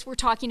case, we're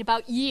talking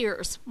about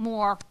years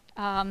more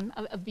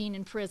of being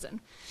in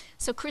prison.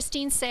 So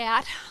Christine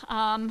sat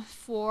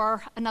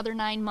for another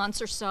 9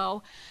 months or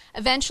so.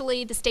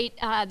 Eventually,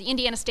 the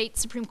Indiana State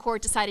Supreme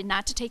Court decided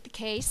not to take the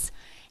case,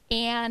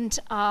 and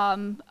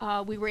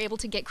we were able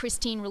to get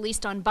Christine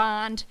released on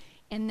bond,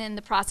 and then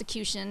the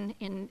prosecution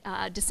in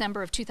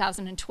December of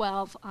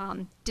 2012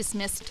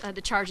 dismissed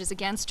the charges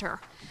against her.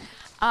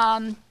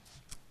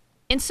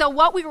 And so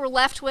what we were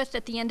left with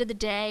at the end of the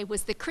day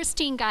was that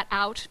Christine got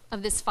out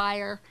of this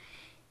fire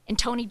and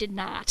Tony did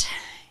not.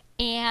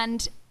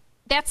 And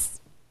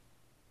that's,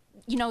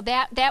 you know,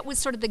 that was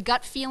sort of the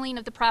gut feeling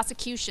of the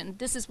prosecution.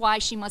 This is why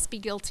she must be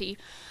guilty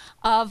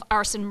of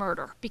arson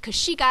murder, because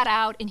she got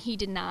out and he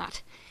did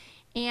not.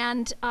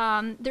 And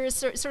there is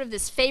sort of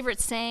this favorite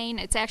saying,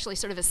 it's actually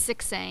sort of a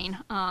sick saying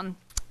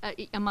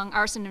among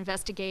arson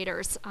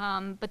investigators,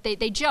 but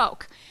they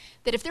joke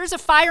that if there's a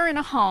fire in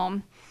a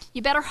home,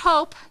 you better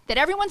hope that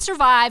everyone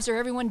survives or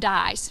everyone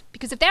dies,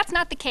 because if that's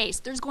not the case,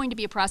 there's going to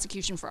be a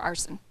prosecution for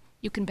arson.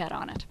 You can bet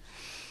on it.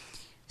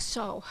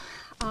 So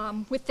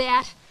with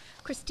that,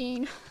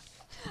 Christine,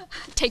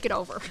 take it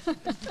over.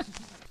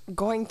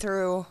 Going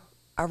through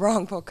a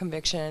wrongful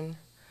conviction,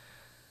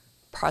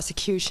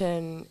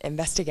 prosecution,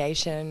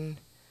 investigation,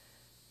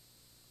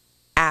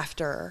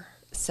 after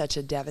such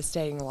a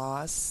devastating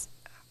loss,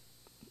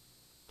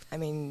 I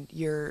mean,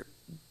 you're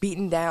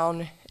beaten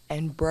down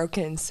and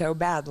broken so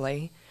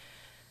badly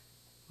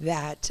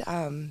that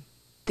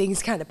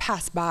things kind of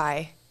pass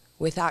by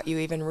without you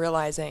even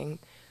realizing,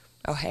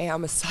 oh, hey,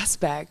 I'm a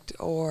suspect,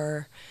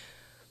 or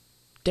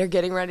they're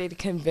getting ready to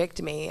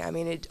convict me. I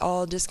mean, it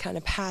all just kind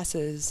of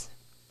passes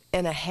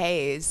in a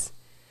haze.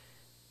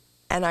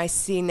 And I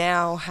see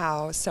now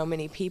how so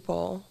many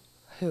people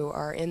who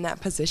are in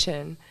that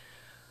position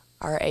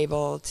are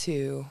able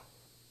to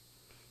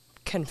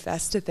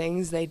confess to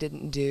things they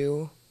didn't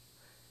do,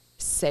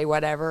 say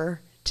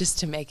whatever, just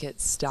to make it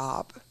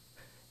stop.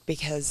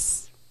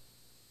 Because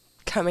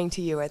coming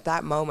to you at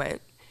that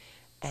moment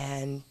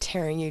and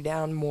tearing you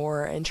down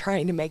more and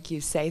trying to make you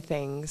say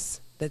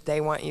things that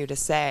they want you to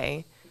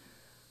say,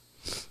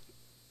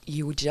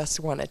 you just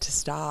want it to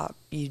stop.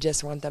 You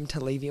just want them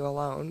to leave you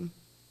alone.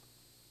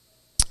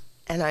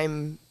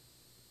 And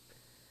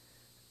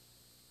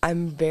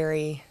I'm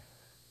very,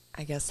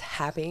 I guess,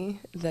 happy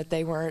that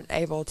they weren't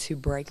able to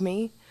break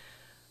me.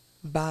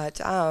 But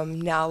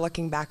now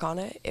looking back on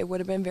it, it would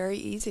have been very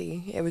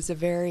easy. It was a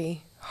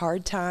very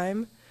hard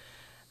time.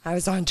 I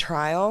was on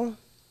trial.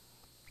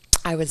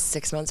 I was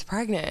 6 months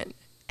pregnant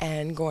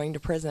and going to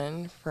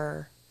prison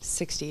for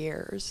 60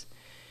 years.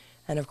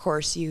 And of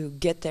course, you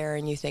get there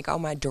and you think, oh,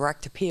 my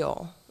direct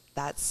appeal,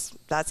 that's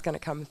going to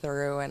come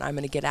through and I'm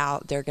going to get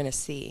out. They're going to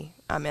see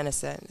I'm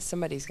innocent.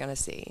 Somebody's going to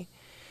see.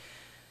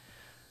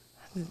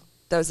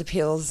 Those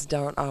appeals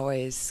don't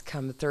always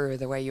come through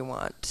the way you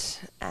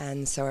want.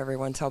 And so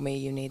everyone told me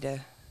you need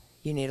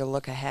to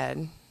look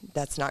ahead.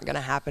 That's not going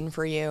to happen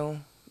for you.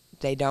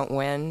 They don't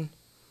win.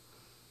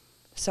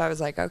 So I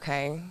was like,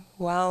 okay,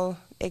 well,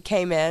 it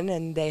came in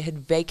and they had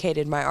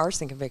vacated my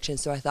arson conviction.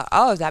 So I thought,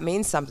 oh, that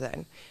means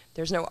something.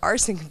 There's no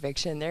arson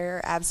conviction.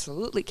 There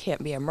absolutely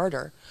can't be a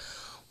murder.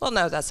 Well,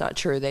 no, that's not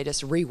true. They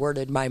just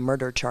reworded my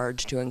murder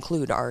charge to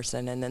include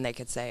arson, and then they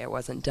could say it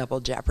wasn't double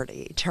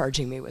jeopardy,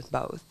 charging me with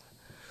both.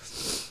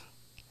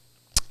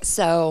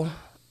 So,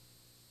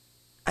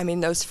 I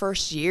mean, those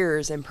first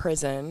years in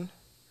prison,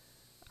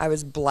 I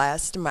was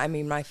blessed.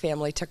 My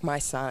family took my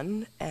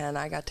son, and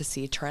I got to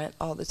see Trent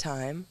all the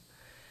time.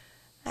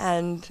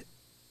 And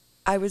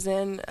I was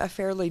in a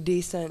fairly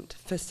decent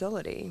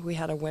facility. We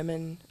had a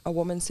woman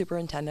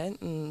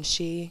superintendent, and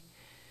she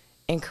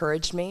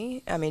encouraged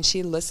me. I mean,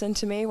 she listened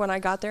to me when I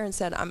got there and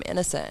said, I'm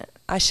innocent.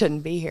 I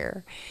shouldn't be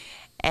here.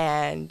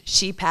 And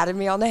she patted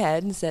me on the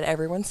head and said,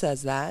 everyone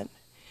says that.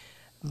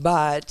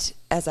 But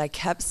as I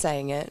kept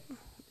saying it,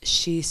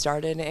 she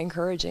started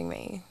encouraging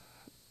me.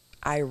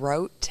 I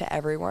wrote to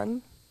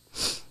everyone,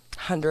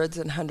 hundreds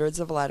and hundreds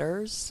of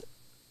letters.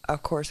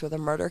 Of course, with a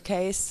murder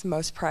case,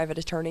 most private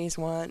attorneys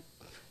want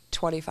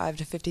 $25,000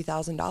 to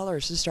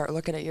 $50,000 to start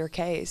looking at your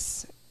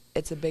case.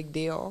 It's a big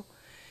deal.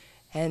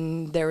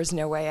 And there was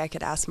no way I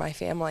could ask my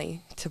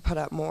family to put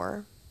up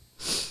more.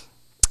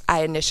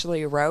 I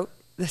initially wrote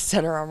the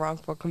Center on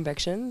Wrongful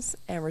Convictions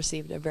and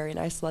received a very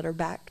nice letter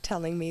back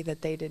telling me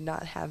that they did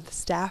not have the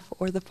staff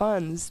or the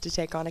funds to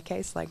take on a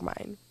case like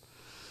mine.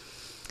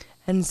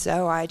 And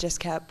so I just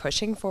kept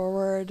pushing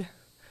forward.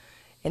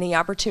 Any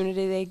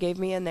opportunity they gave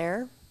me in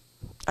there,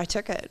 I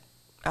took it.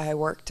 I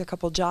worked a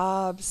couple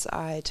jobs,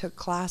 I took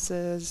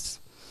classes,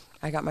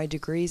 I got my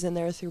degrees in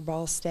there through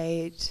Ball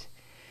State,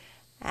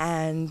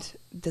 and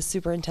the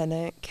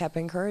superintendent kept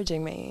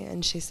encouraging me.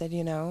 And she said,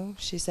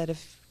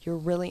 if you're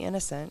really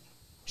innocent,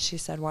 she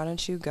said, why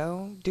don't you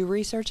go do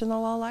research in the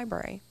law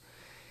library?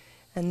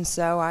 And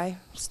so I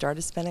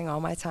started spending all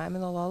my time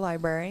in the law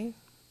library,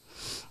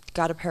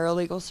 got a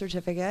paralegal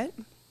certificate,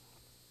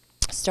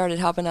 started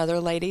helping other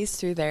ladies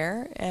through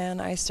there,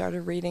 and I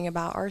started reading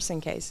about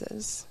arson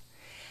cases.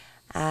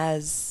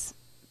 As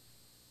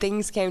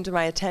things came to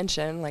my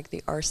attention, like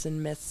the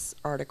arson myths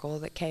article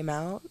that came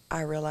out,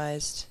 I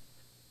realized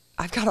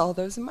I've got all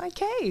those in my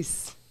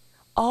case.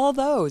 All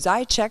those.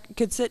 I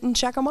could sit and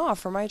check them off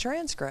for my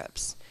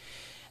transcripts.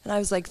 And I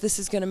was like, this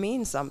is going to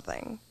mean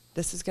something.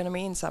 This is going to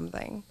mean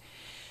something.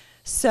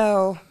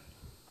 So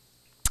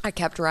I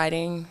kept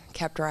writing,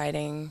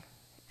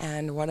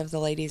 and one of the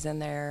ladies in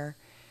there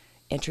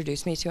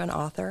introduced me to an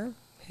author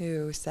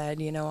who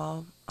said,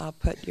 I'll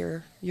put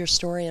your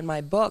story in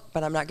my book,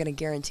 but I'm not going to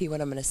guarantee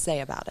what I'm going to say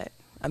about it.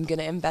 I'm going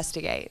to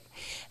investigate.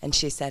 And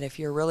she said, if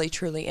you're really,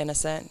 truly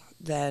innocent,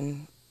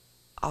 then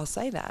I'll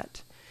say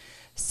that.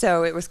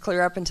 So it was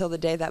clear up until the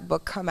day that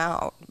book come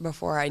out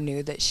before I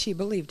knew that she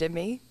believed in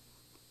me.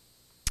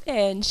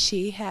 And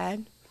she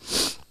had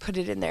put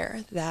it in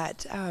there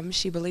that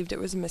she believed it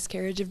was a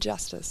miscarriage of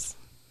justice.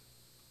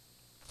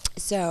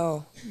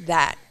 So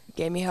that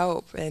gave me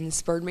hope and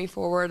spurred me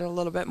forward a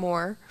little bit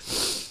more.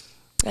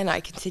 And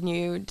I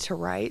continued to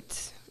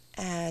write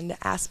and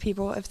ask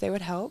people if they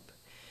would help.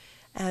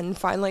 And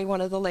finally,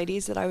 one of the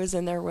ladies that I was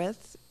in there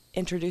with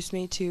introduced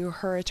me to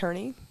her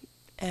attorney.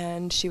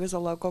 And she was a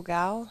local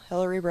gal,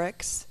 Hillary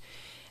Bricks.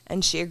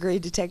 And she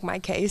agreed to take my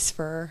case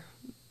for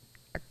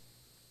a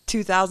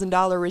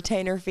 $2,000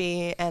 retainer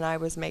fee. And I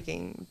was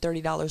making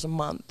 $30 a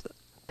month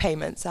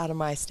payments out of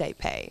my state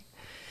pay.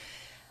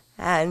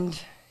 And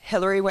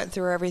Hillary went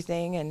through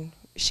everything, and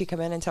she came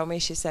in and told me,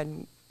 she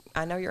said,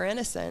 I know you're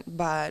innocent,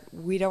 but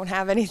we don't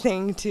have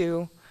anything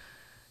to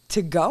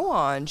go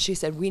on. She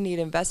said, we need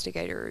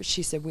investigators.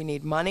 She said, we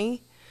need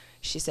money.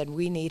 She said,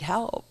 we need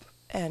help.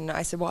 And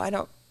I said, well, I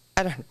don't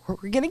know where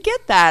we're going to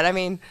get that. I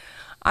mean,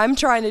 I'm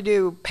trying to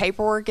do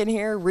paperwork in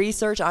here,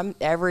 research.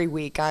 Every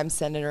week I'm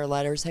sending her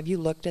letters. Have you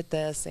looked at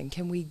this? And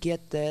can we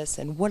get this?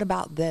 And what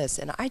about this?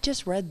 And I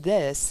just read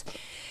this.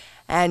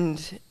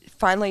 And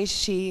finally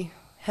she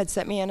had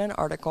sent me in an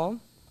article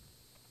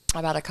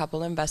about a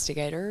couple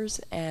investigators,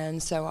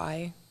 and so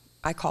I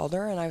called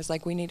her and I was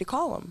like, we need to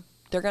call them.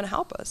 They're going to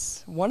help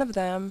us. One of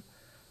them,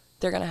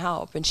 they're going to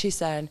help. And she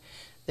said,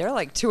 they're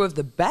like two of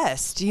the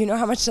best. Do you know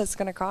how much that's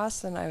going to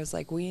cost? And I was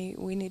like, we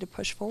need to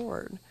push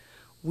forward.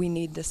 We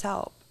need this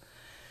help.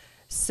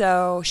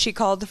 So she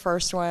called the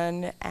first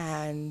one,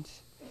 and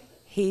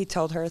he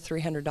told her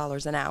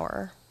 $300 an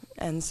hour.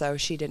 And so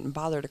she didn't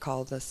bother to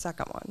call the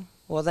second one.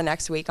 Well, the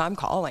next week I'm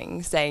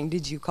calling saying,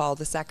 did you call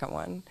the second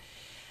one?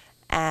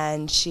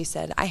 And she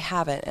said, I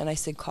haven't. And I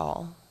said,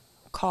 call,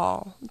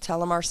 tell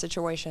them our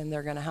situation,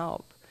 they're going to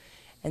help.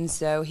 And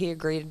so he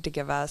agreed to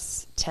give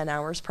us 10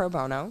 hours pro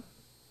bono.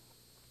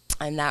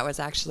 And that was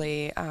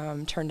actually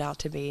turned out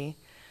to be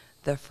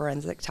the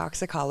forensic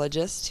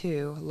toxicologist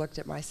who looked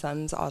at my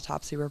son's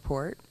autopsy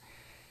report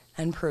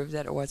and proved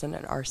that it wasn't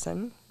an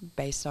arson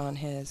based on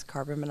his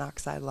carbon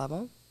monoxide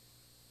level.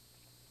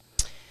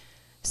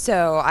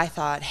 So I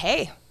thought,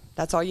 hey,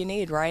 that's all you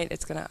need, right?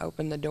 It's going to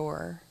open the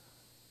door.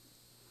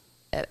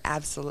 It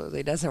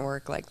absolutely doesn't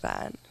work like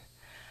that.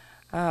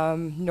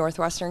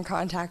 Northwestern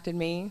contacted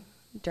me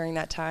during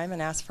that time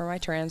and asked for my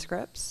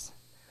transcripts.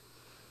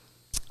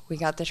 We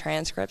got the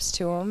transcripts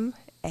to them,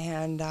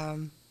 and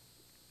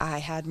I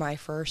had my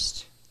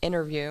first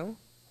interview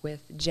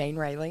with Jane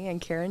Rayleigh and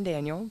Karen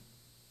Daniel.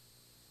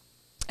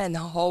 And the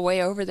whole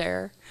way over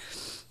there,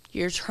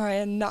 you're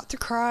trying not to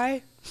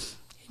cry,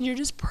 and you're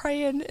just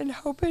praying and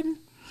hoping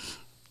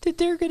that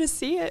they're going to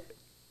see it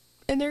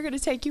and they're going to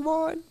take you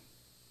on.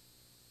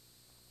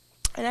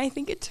 And I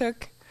think it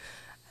took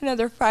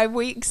another 5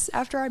 weeks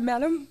after I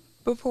met them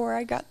before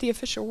I got the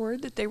official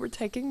word that they were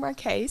taking my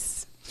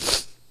case.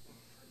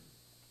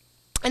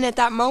 And at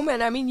that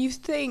moment, I mean, you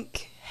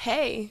think,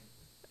 hey,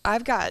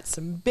 I've got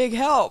some big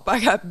help. I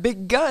got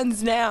big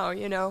guns now,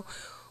 you know.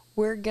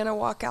 We're going to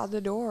walk out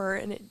the door,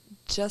 and it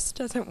just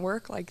doesn't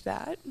work like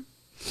that.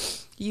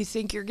 You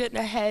think you're getting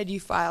ahead, you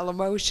file a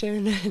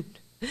motion, and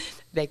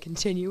they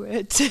continue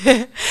it.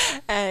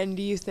 And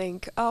you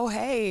think, oh,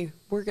 hey,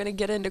 we're going to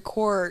get into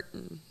court,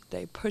 and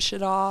they push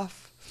it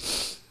off.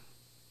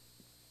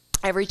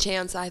 Every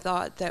chance I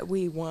thought that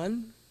we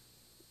won,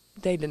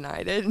 they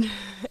denied it.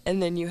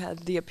 And then you had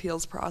the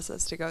appeals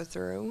process to go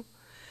through.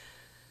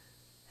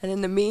 And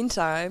in the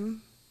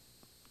meantime,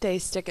 they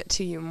stick it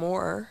to you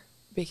more,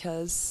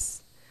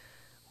 because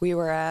we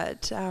were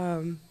at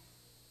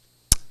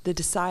the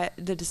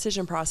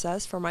decision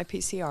process for my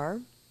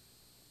PCR,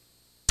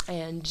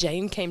 and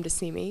Jane came to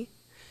see me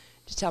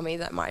to tell me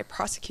that my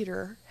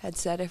prosecutor had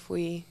said if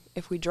we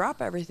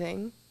drop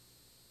everything,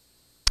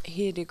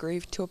 he had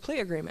agreed to a plea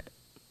agreement,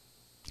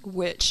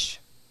 which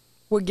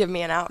would give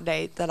me an out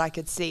date that I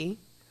could see.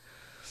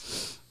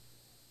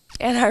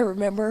 And I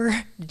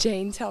remember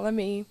Jane telling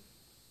me,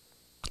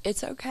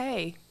 it's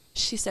okay.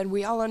 She said,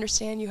 we all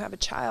understand you have a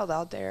child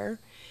out there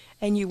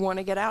and you want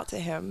to get out to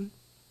him.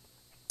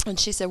 And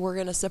she said, we're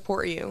going to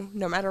support you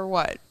no matter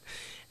what.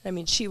 I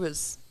mean, she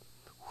was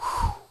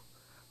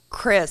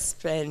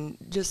crisp and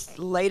just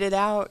laid it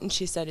out. And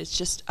she said, it's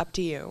just up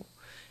to you.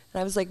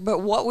 And I was like, but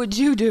what would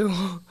you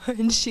do?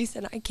 And she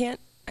said, I can't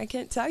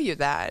tell you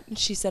that. And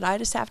she said, I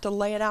just have to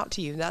lay it out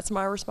to you. That's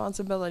my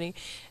responsibility.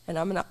 And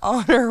I'm going to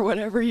honor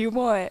whatever you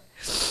want.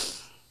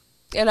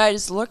 And I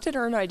just looked at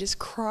her and I just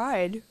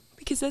cried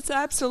because that's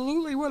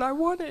absolutely what I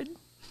wanted.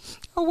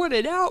 I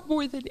wanted out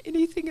more than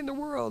anything in the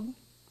world.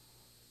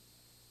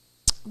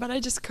 But I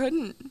just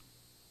couldn't.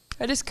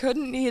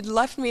 He had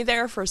left me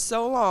there for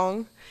so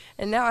long,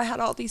 and now I had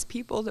all these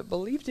people that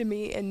believed in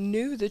me and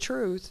knew the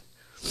truth.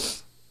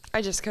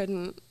 I just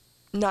couldn't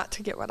not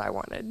to get what I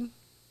wanted.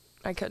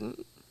 I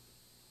couldn't.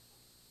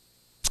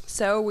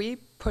 So we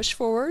pushed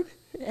forward,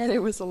 and it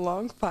was a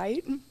long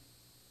fight.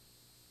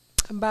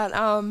 But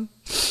I'm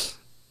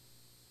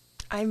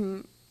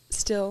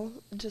still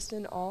just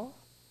in awe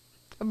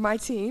of my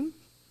team.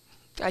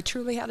 I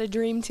truly had a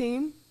dream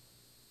team.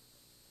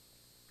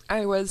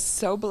 I was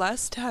so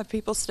blessed to have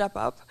people step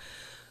up,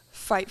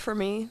 fight for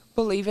me,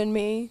 believe in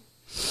me,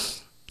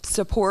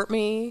 support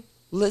me,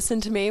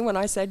 listen to me when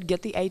I said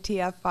get the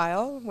ATF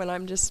file, when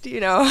I'm just,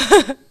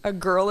 a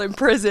girl in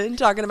prison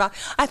talking about,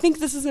 I think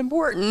this is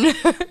important,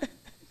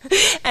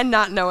 and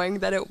not knowing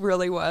that it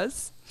really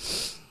was.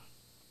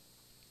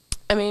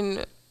 I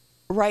mean,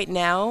 right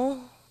now,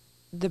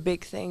 the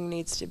big thing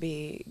needs to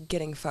be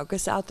getting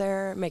focus out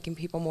there, making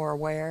people more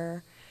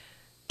aware,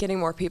 getting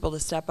more people to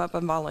step up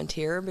and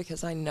volunteer,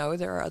 because I know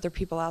there are other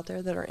people out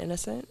there that are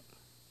innocent.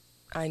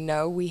 I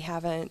know we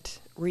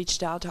haven't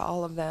reached out to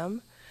all of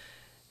them,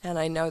 and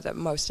I know that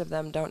most of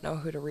them don't know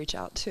who to reach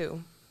out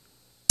to.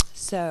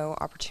 So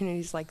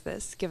opportunities like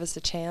this give us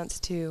a chance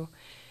to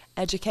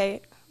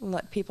educate,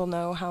 let people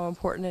know how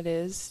important it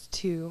is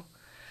to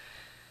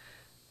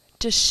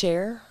just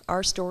share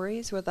our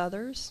stories with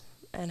others,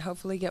 and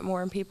hopefully get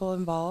more people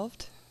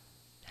involved,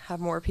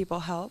 have more people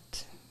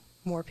helped,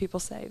 more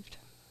people saved.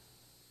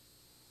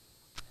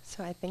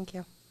 So I thank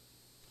you.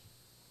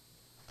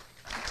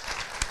 Can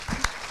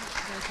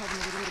I tell them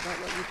a little bit about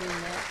what you're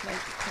doing now?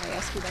 Can I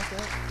ask you about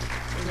that?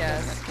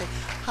 Yes. Okay.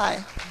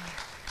 Hi.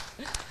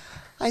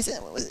 I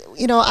said,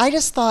 I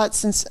just thought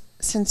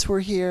since we're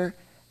here,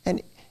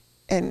 and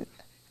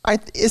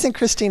isn't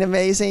Christine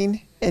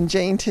amazing, and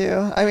Jane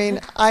too? I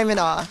mean, I'm in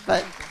awe,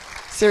 but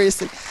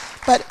seriously.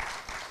 But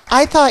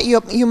I thought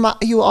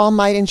you all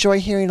might enjoy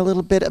hearing a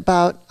little bit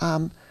about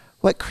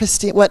what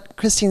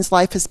Christine's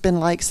life has been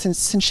like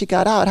since she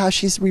got out, how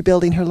she's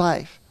rebuilding her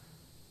life.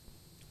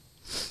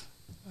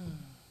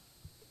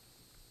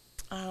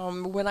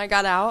 When I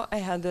got out, I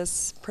had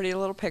this pretty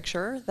little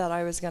picture that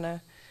I was going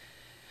to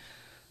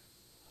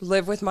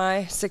live with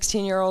my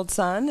 16-year-old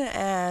son,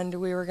 and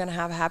we were going to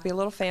have a happy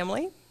little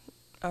family.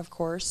 Of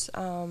course,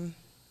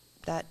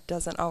 that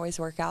doesn't always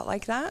work out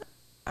like that.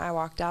 I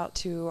walked out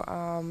to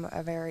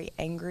a very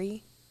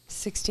angry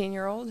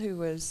 16-year-old who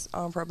was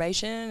on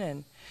probation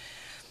and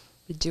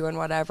doing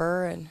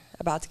whatever and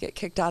about to get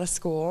kicked out of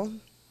school.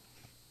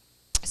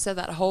 So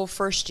that whole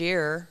first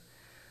year,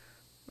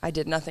 I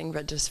did nothing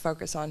but just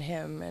focus on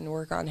him and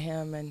work on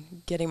him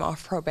and get him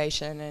off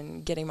probation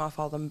and get him off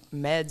all the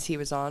meds he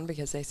was on,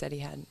 because they said he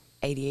had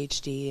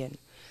ADHD and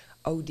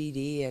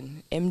ODD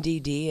and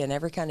MDD and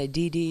every kind of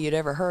DD you'd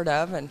ever heard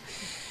of. And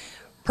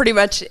pretty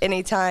much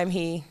any time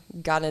he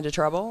got into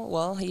trouble,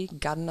 well, he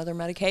got another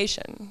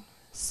medication.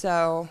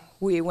 So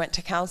we went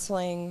to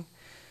counseling.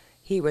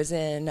 He was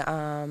in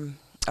a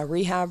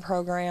rehab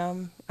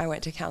program. I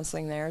went to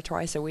counseling there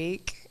twice a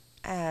week,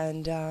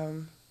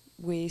 and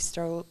we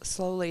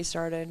slowly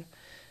started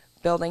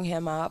building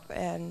him up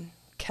and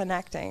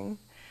connecting.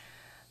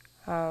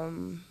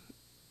 In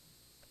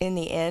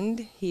the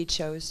end, he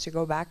chose to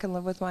go back and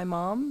live with my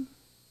mom.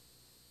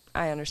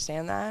 I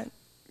understand that.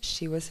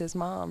 She was his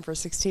mom for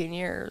 16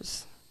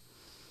 years.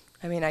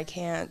 I mean, I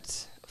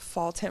can't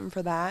fault him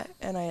for that,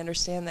 and I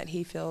understand that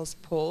he feels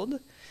pulled,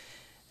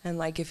 and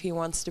like if he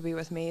wants to be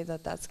with me,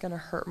 that's going to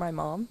hurt my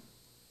mom.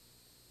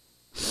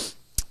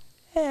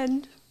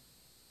 And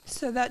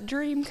so that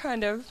dream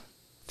kind of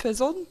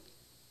fizzled,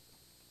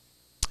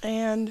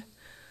 and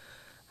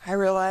I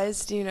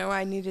realized,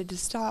 I needed to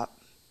stop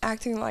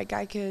acting like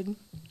I could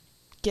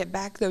get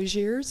back those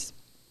years,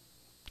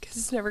 because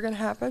it's never going to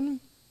happen.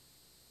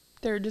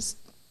 They're just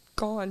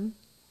gone.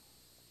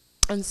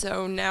 And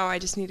so now I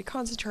just need to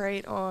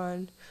concentrate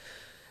on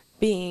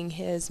being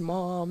his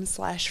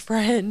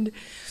mom/friend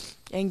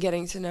and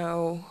getting to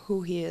know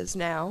who he is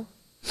now,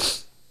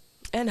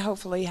 and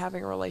hopefully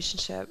having a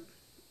relationship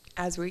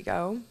as we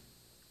go.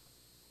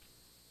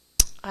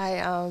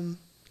 I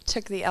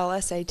took the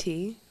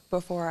LSAT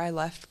before I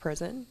left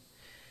prison,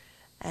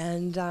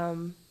 and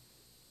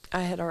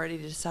I had already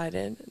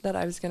decided that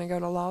I was going to go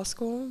to law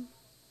school.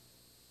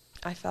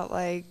 I felt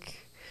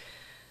like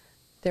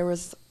there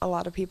was a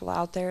lot of people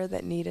out there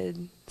that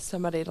needed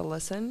somebody to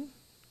listen.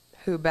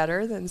 Who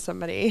better than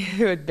somebody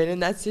who had been in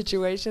that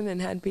situation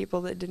and had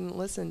people that didn't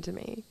listen to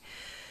me?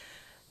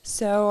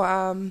 So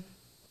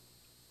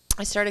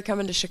I started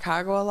coming to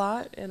Chicago a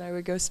lot, and I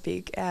would go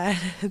speak at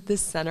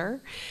this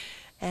center.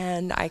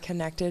 And I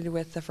connected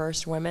with the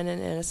first Women in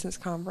Innocence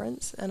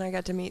Conference, and I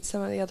got to meet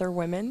some of the other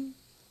women.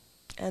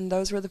 And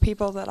those were the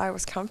people that I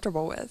was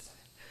comfortable with.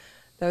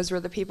 Those were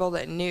the people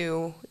that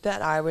knew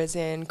that I was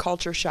in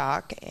culture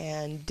shock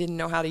and didn't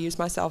know how to use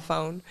my cell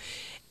phone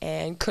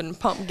and couldn't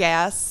pump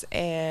gas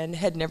and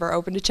had never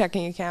opened a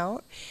checking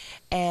account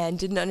and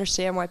didn't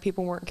understand why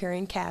people weren't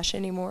carrying cash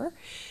anymore.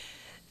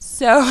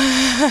 So,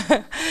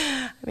 I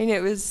mean,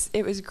 it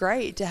was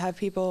great to have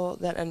people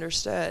that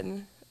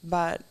understood.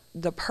 But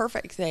the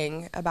perfect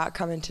thing about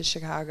coming to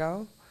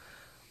Chicago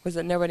was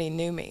that nobody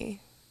knew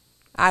me.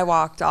 I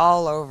walked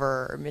all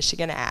over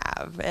Michigan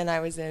Ave, and I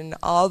was in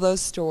all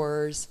those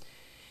stores,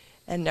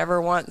 and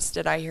never once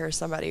did I hear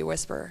somebody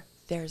whisper,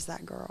 "There's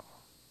that girl.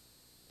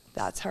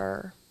 That's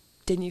her.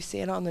 Didn't you see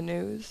it on the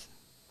news?"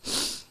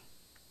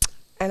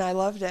 And I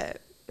loved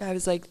it. I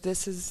was like,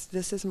 this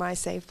is my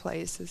safe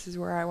place. This is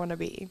where I want to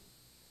be.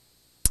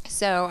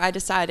 So I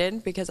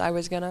decided, because I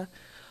was going to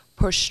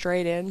push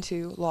straight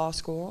into law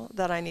school,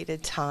 that I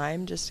needed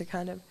time just to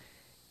kind of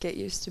get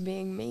used to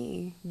being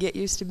me, get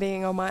used to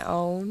being on my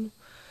own.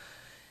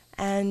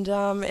 And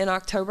in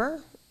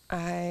October,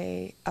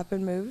 I up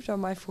and moved on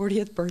my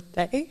 40th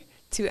birthday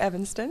to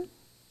Evanston.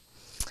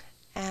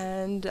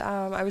 And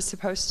I was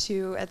supposed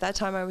to, at that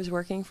time I was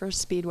working for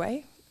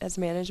Speedway as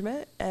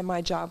management, and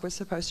my job was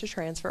supposed to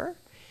transfer.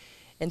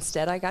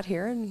 Instead, I got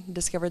here and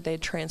discovered they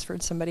had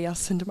transferred somebody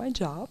else into my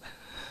job.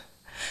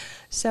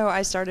 So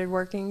I started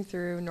working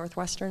through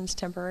Northwestern's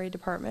temporary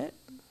department,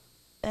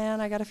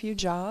 and I got a few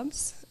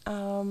jobs.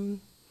 I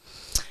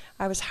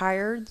was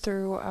hired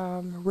through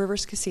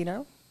Rivers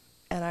Casino,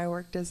 and I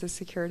worked as a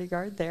security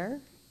guard there.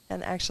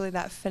 And actually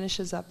that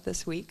finishes up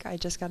this week. I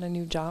just got a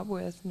new job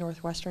with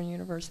Northwestern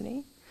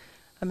University.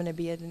 I'm going to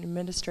be an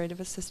administrative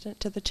assistant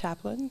to the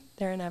chaplain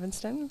there in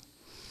Evanston.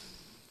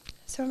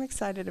 So I'm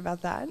excited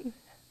about that.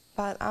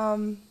 But, I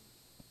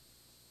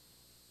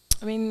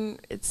mean,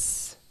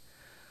 it's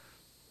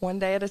one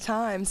day at a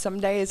time. Some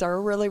days are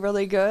really,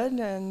 really good,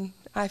 and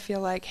I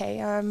feel like,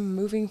 hey, I'm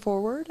moving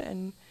forward.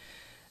 And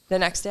the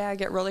next day I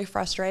get really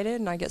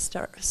frustrated, and I get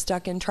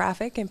stuck in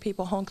traffic, and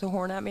people honk the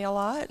horn at me a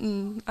lot,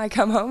 and I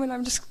come home and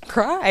I'm just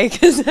cry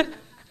because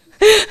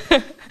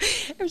it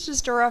was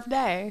just a rough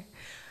day.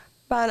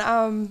 But,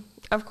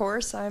 of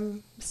course,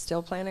 I'm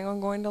still planning on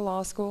going to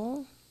law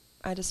school.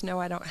 I just know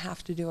I don't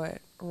have to do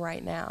it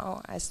right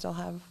now. I still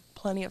have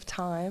plenty of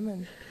time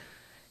and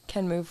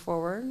can move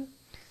forward.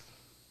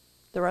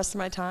 The rest of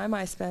my time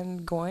I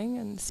spend going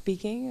and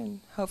speaking and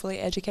hopefully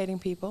educating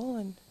people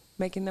and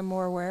making them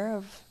more aware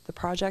of the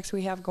projects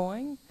we have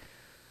going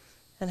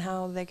and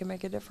how they can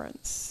make a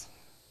difference.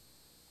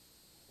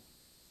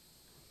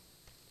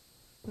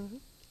 Mm-hmm.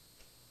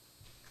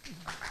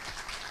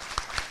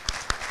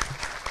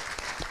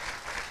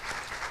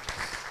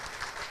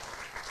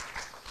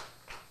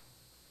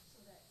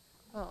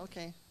 Oh,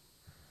 okay.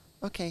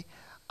 Okay.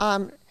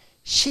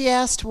 She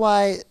asked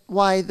why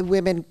the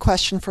women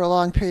question for a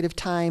long period of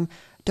time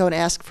don't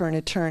ask for an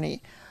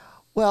attorney.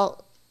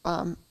 Well,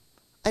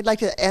 I'd like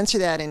to answer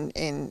that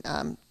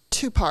in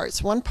two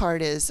parts. One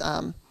part is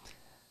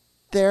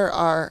there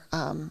are,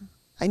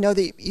 I know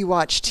that you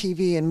watch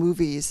TV and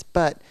movies,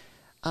 but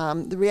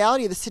the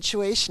reality of the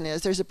situation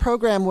is there's a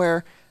program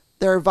where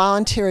there are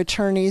volunteer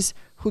attorneys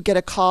who get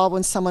a call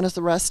when someone is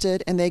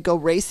arrested, and they go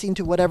racing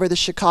to whatever the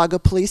Chicago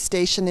police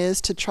station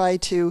is to try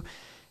to,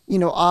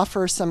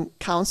 offer some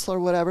counsel or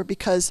whatever.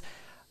 Because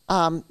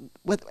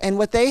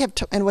what they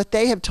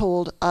have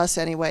told us,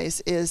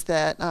 anyways, is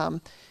that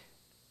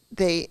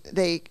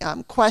they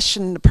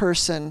question the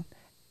person,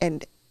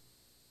 and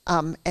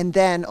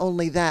then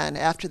only then,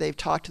 after they've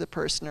talked to the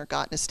person or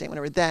gotten a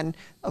statement, or then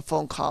a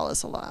phone call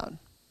is allowed.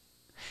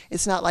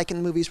 It's not like in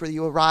the movies where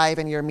you arrive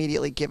and you're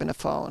immediately given a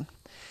phone.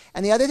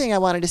 And the other thing I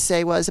wanted to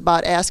say was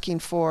about asking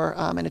for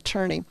an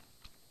attorney.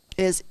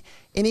 Is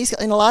in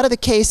a lot of the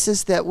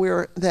cases that we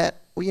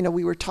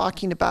were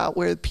talking about,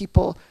 where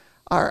people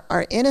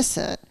are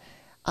innocent,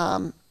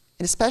 and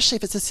especially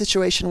if it's a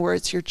situation where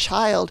it's your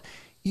child,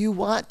 you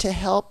want to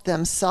help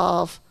them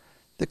solve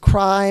the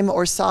crime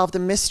or solve the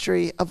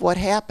mystery of what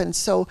happened.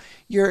 So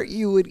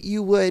you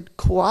would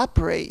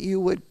cooperate.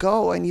 You would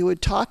go and you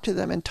would talk to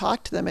them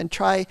and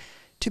try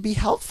to be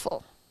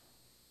helpful.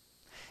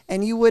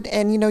 And you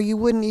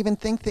wouldn't even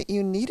think that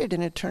you needed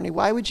an attorney.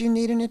 Why would you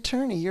need an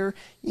attorney? You're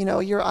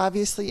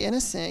obviously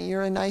innocent.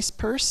 You're a nice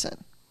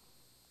person.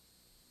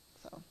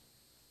 So.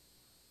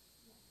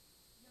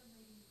 Young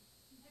lady,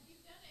 have you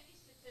done any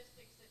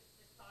statistics that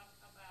talk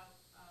about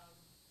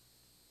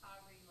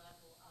poverty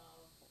level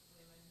of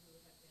women who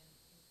have been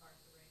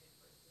incarcerated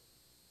versus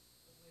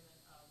the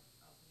women of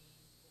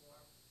means or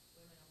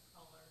women of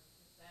color?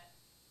 Is that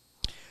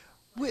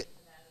play into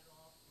that at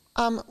all?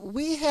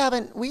 We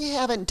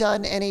haven't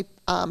done any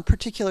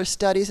particular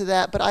studies of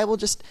that, but I will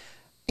just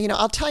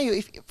I'll tell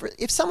you,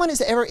 if someone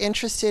is ever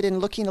interested in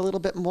looking a little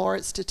bit more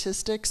at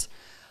statistics,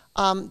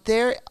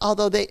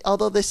 although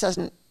this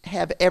doesn't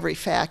have every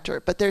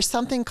factor, but there's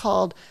something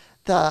called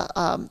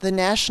the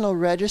National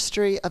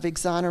Registry of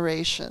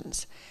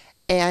Exonerations,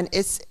 and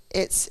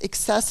it's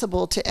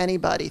accessible to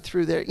anybody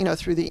through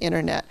through the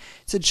internet.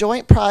 It's a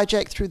joint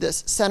project through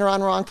this Center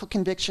on Wrongful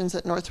Convictions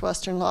at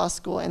Northwestern Law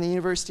School and the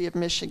University of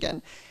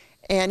Michigan,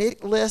 and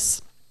it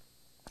lists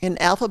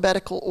in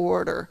alphabetical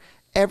order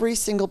every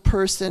single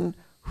person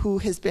who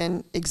has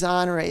been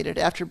exonerated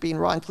after being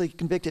wrongfully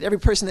convicted, every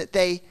person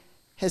that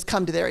has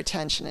come to their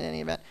attention in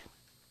any event.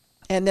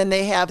 And then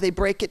they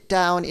break it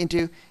down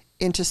into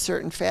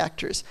certain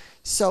factors.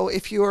 So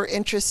if you're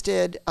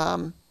interested,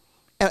 and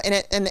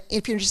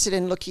if you're interested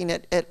in looking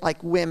at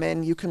like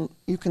women, you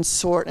can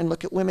sort and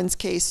look at women's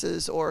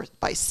cases or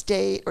by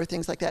state or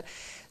things like that.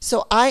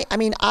 So I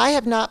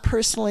have not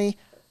personally,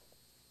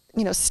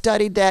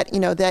 studied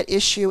that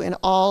issue in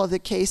all of the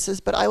cases,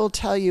 but I will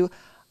tell you,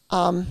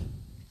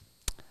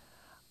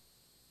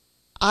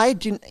 I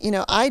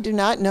do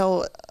not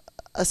know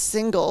a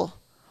single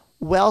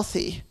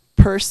wealthy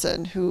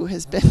person who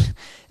has been,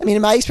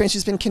 in my experience,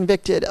 who's been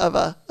convicted of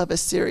a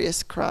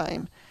serious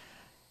crime.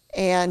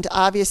 And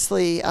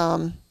obviously,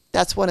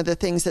 that's one of the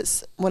things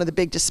that's one of the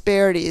big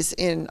disparities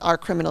in our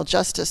criminal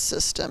justice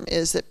system,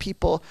 is that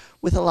people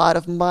with a lot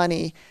of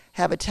money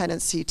have a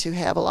tendency to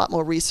have a lot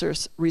more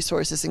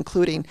resources,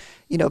 including,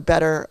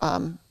 better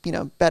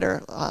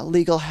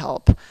legal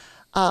help.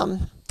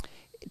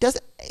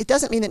 It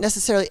doesn't mean that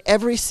necessarily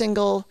every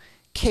single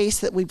case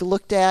that we've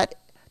looked at,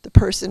 the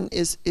person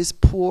is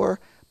poor,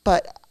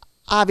 but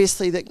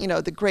obviously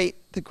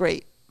the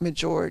great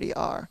majority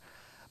are.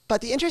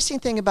 But the interesting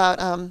thing about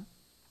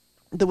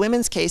the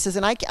women's cases,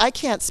 and I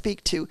can't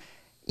speak to,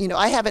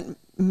 I haven't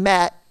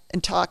met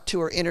and talked to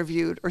or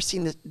interviewed or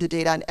seen the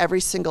data on every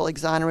single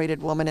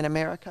exonerated woman in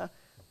America,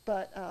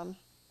 but let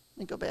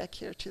me go back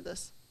here to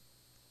this.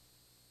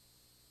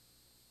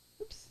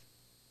 Oops,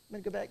 I'm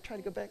going to go back, try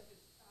to go back.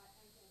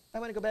 I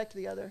want to go back to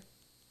the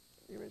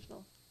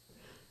original.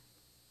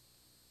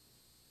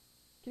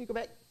 Can you go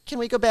back? Can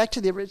we go back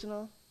to the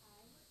original?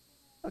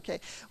 Okay.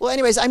 Well,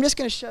 anyways, I'm just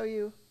going to show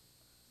you.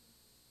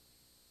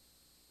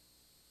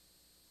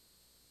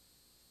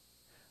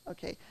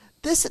 Okay.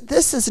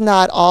 This is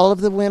not all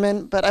of the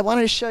women, but I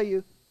wanted to show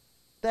you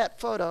that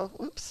photo.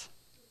 Whoops.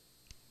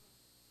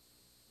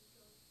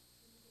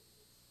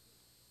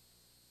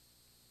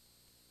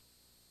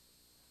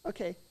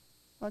 Okay.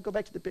 I'll go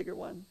back to the bigger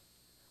one.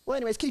 Well,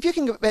 anyways, if you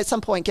can at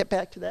some point get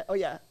back to that. Oh,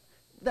 yeah.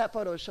 That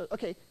photo shows.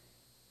 Okay.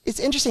 It's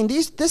interesting.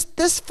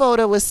 This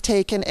photo was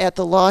taken at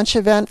the launch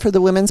event for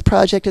the Women's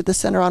Project at the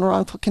Center on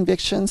Wrongful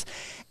Convictions.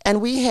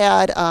 And we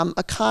had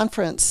a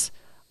conference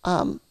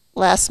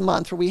last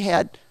month where we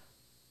had,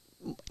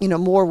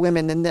 more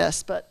women than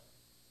this. But,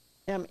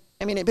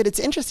 but it's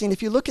interesting.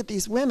 If you look at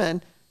these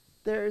women,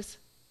 there's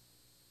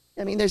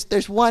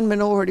one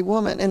minority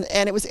woman.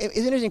 And it was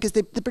interesting because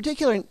the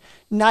particular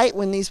night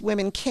when these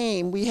women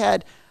came, we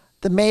had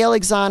the male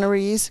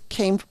exonerees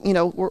came,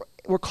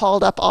 were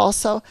called up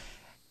also.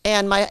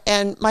 And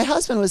my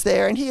husband was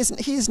there, and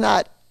he's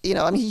not,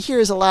 he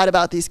hears a lot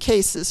about these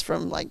cases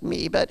from like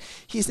me, but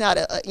he's not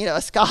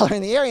a scholar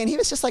in the area. And he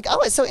was just like, oh,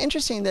 it's so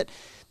interesting that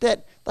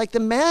like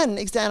the men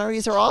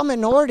exonerees are all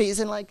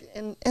minorities, and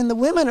the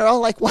women are all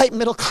like white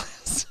middle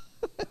class.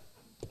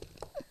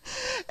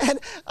 And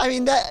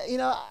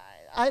that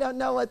I don't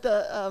know what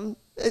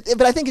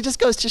but I think it just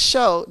goes to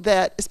show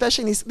that,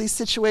 especially in these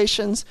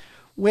situations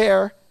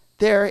where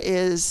there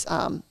is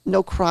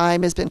no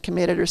crime has been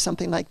committed or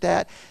something like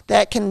that,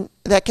 that can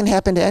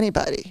happen to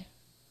anybody.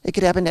 It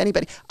could happen to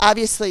anybody.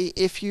 Obviously,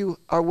 if you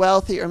are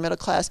wealthy or middle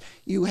class,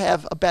 you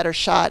have a better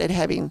shot at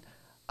having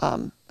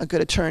a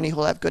good attorney who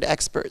will have good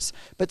experts.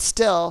 But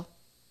still,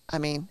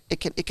 it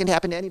can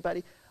happen to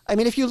anybody.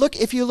 If you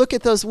look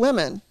at those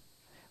women,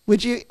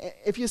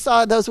 if you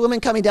saw those women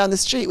coming down the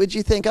street, would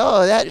you think,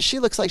 oh, she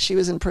looks like she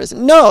was in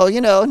prison? No,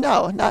 no,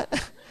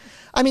 not.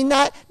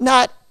 Not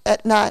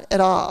at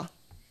all.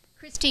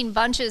 Christine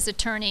Bunch's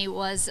attorney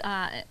was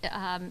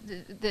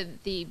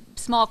the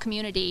small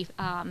community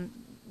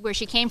where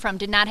she came from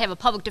did not have a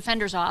public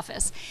defender's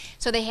office,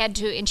 so they had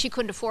to, and she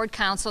couldn't afford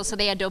counsel, so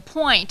they had to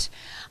appoint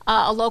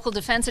a local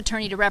defense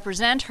attorney to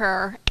represent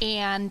her,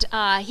 and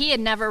he had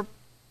never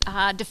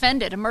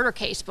defended a murder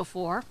case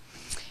before,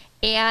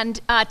 and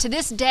to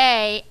this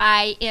day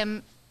I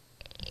am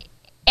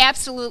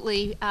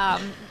absolutely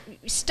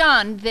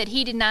stunned that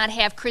he did not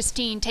have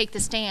Christine take the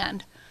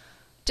stand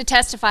to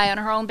testify on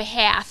her own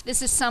behalf.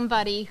 This is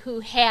somebody who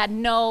had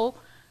no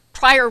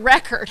prior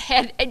record,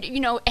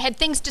 had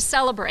things to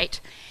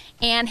celebrate,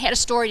 and had a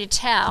story to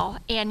tell,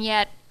 and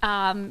yet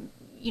the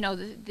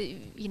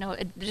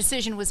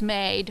decision was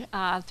made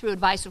through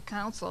advice of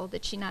counsel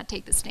that she not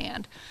take the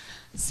stand.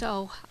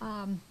 So.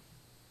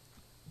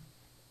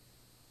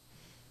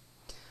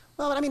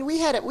 Well, we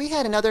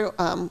had another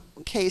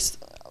case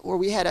where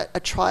we had a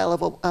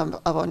trial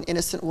of an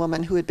innocent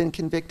woman who had been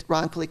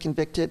wrongfully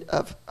convicted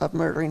of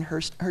murdering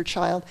her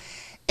child,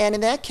 And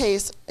in that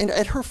case,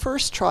 at her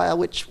first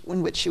trial,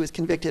 in which she was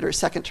convicted, or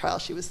second trial,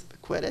 she was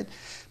acquitted.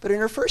 But in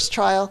her first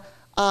trial,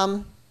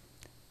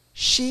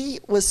 she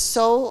was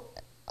so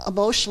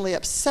emotionally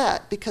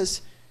upset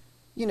because,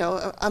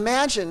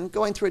 imagine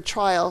going through a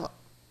trial,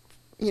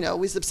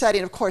 was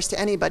upsetting, of course, to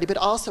anybody, but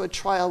also a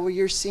trial where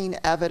you're seeing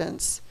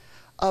evidence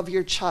of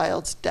your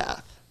child's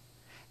death.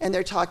 And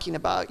they're talking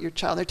about your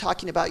child, they're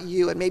talking about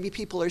you, and maybe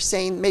people are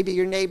saying, maybe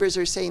your neighbors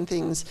are saying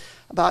things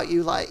about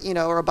you, like,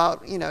 or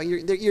about,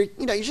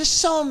 you're just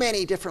so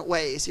many different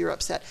ways you're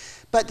upset.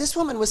 But this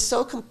woman was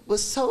so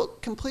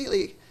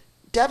completely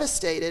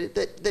devastated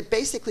that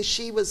basically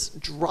she was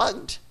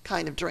drugged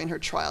kind of during her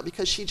trial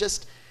because she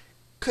just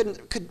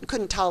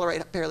couldn't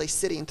tolerate barely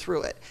sitting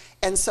through it.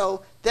 And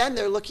so then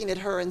they're looking at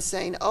her and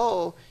saying,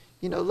 oh,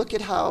 look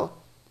at how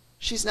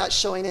she's not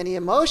showing any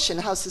emotion,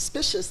 how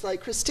suspicious, like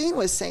Christine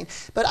was saying.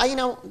 But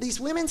these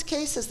women's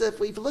cases that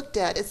we've looked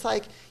at, it's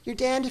like, you're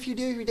damned if you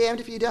do, you're damned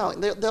if you don't.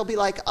 They'll be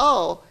like,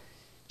 oh,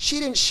 she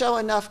didn't show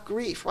enough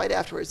grief right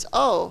afterwards.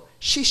 Oh,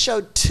 she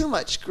showed too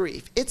much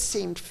grief. It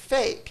seemed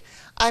fake.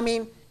 I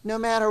mean, no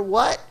matter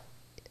what,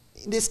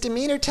 this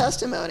demeanor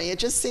testimony, it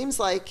just seems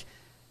like,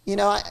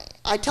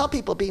 I tell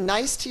people, be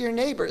nice to your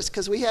neighbors,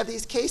 because we have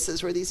these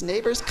cases where these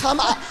neighbors come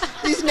out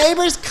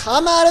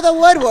of the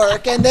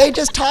woodwork and they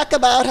just talk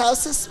about how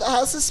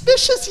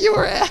suspicious you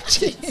were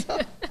acting. So.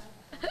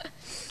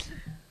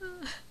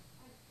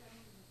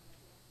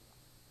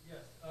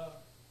 Yes.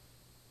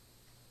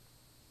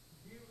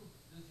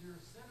 Does your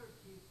center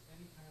keep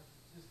any kind of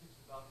statistics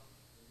about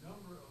the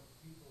number of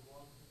people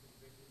wrongfully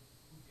convicted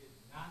who did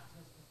not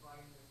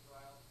testify in their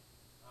trial?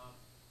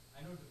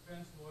 I know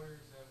defense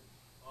lawyers have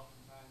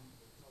oftentimes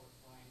tell a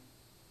client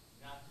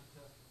not to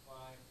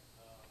testify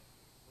for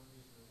one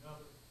reason or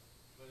another,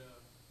 but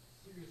a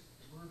serious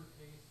murder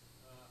case,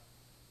 a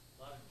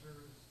lot of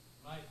jurors,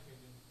 in my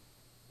opinion,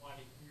 want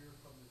to hear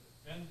from the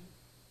defendant.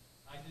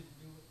 I didn't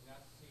do it,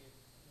 not say it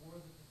for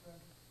the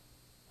defendant.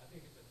 I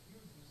think it's a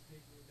huge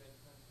mistake with that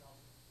defense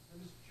counsel.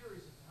 I'm just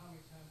curious as to how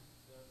many times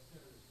the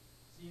center has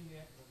seen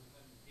that and whether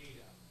there's any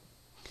data on that.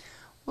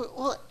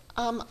 Well,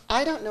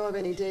 I don't know of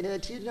any data.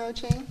 Do you know,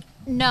 Jane?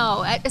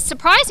 No.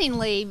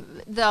 Surprisingly,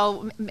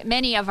 though,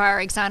 many of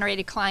our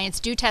exonerated clients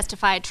do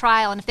testify at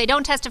trial, and if they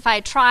don't testify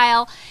at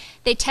trial,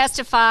 they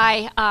testify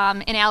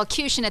in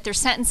allocution at their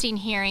sentencing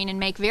hearing and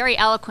make very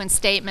eloquent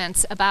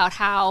statements about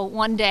how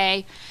one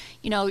day,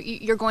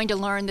 you're going to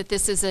learn that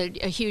this is a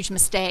huge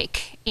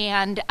mistake.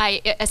 And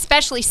I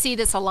especially see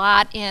this a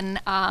lot in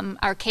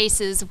our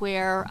cases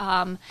where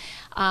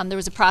there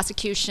was a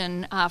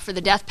prosecution for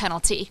the death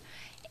penalty.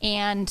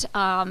 And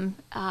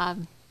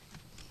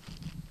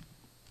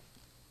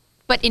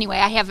but anyway,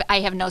 I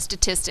have no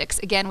statistics.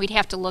 Again, we'd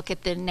have to look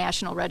at the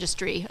National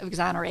Registry of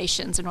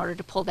Exonerations in order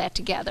to pull that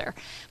together.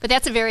 But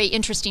that's a very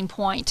interesting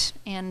point,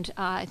 and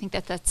I think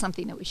that's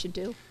something that we should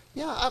do.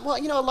 Yeah, well,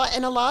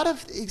 a lot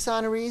of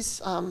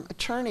exonerees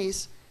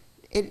attorneys,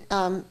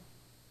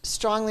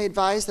 strongly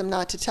advise them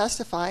not to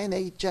testify, and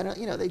they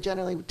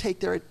generally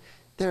take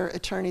their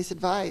attorney's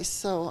advice.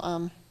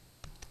 So,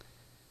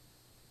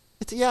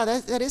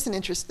 that is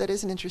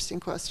an interesting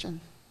question.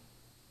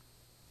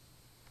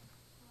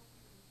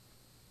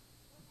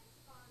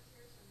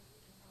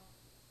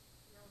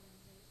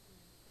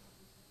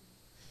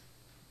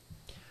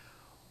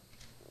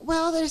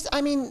 Well,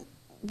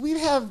 we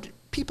have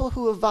people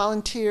who have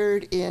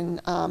volunteered in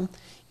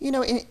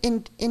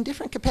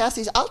different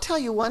capacities. I'll tell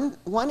you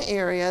one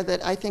area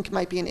that I think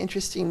might be an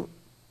interesting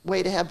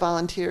way to have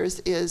volunteers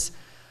is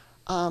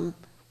when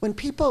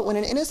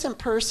an innocent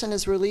person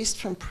is released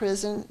from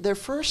prison, their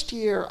first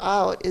year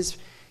out is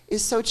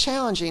so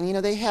challenging.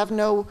 They have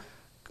no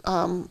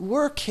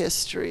work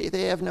history,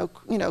 they have no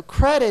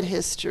credit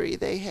history,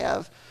 they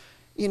have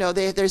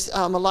there's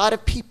a lot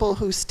of people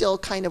who still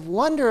kind of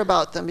wonder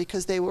about them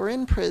because they were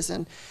in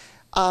prison.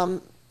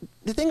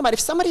 The thing about if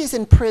somebody is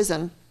in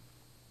prison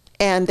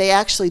and they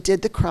actually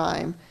did the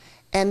crime,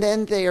 and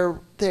then they're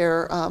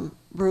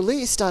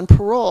released on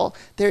parole,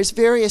 there's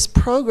various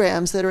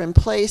programs that are in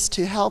place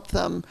to help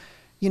them,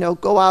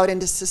 go out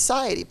into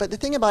society. But the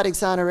thing about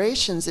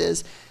exonerations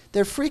is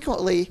they're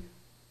frequently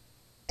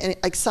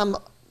like some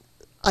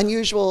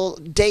unusual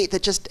date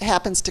that just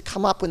happens to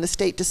come up when the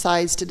state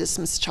decides to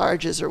dismiss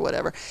charges or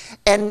whatever.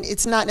 And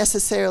it's not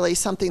necessarily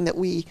something that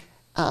we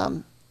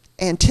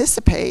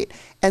anticipate.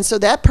 And so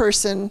that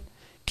person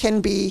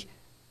can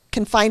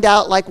find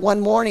out like one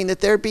morning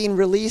that they're being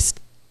released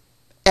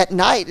at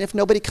night, and if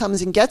nobody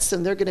comes and gets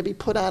them, they're going to be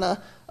put on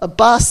a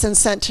bus and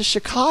sent to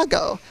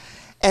Chicago.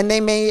 And they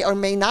may or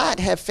may not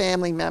have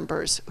family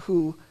members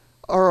who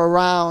are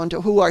around,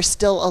 or who are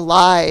still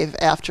alive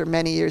after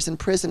many years in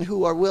prison,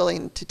 who are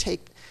willing to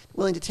take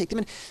them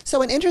in.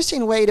 So an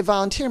interesting way to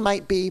volunteer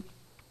might be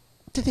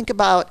to think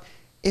about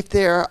if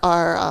there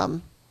are,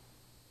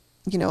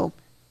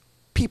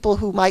 people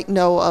who might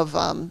know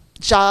of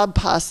job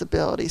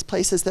possibilities,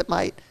 places that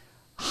might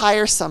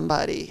hire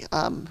somebody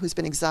who's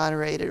been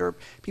exonerated, or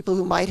people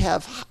who might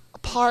have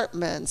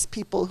apartments,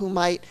 people who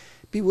might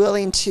be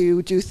willing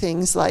to do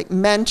things like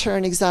mentor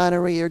an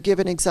exoneree or give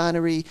an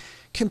exoneree,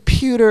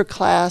 computer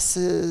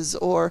classes,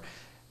 or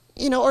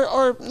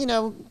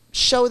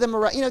show them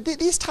around,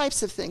 these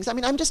types of things. I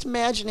mean, I'm just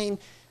imagining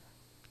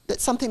that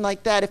something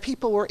like that, if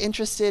people were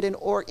interested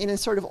in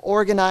sort of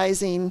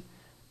organizing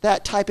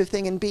that type of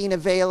thing and being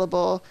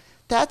available,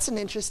 that's an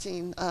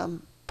interesting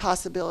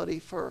possibility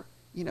for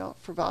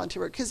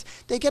volunteer work, because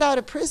they get out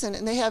of prison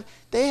and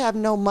they have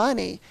no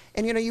money,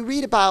 and you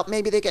read about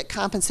maybe they get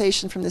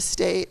compensation from the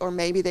state, or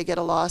maybe they get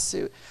a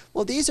lawsuit.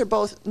 Well,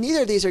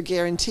 neither of these are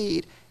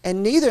guaranteed,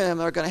 and neither of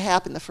them are going to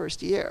happen the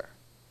first year.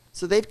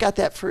 So they've got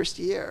that first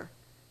year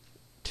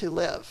to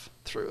live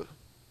through.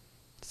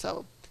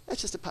 So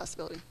that's just a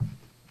possibility.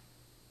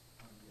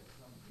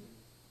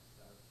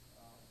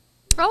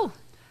 Oh.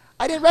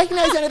 I didn't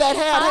recognize any of that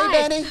hat. Hi.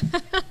 Hey, Benny. So is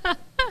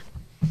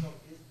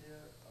there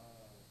a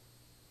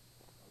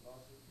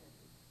lawsuit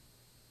pending?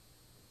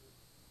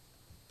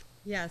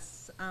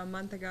 Yes, a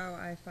month ago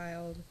I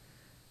filed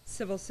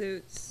civil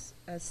suits,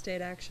 a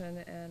state action,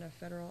 and a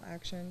federal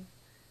action.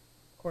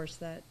 Of course,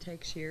 that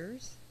takes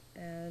years,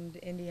 and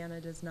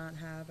Indiana does not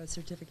have a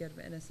certificate of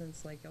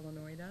innocence like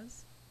Illinois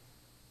does.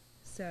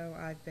 So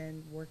I've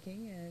been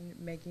working and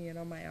making it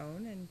on my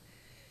own, and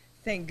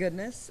thank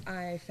goodness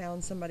I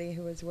found somebody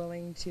who was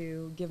willing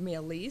to give me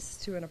a lease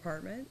to an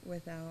apartment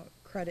without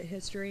credit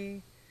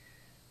history.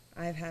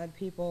 I've had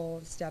people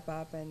step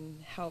up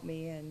and help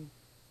me and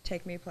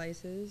take me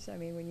places. I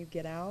mean, when you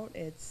get out,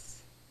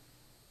 it's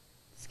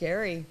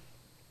scary.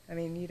 I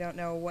mean, you don't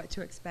know what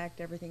to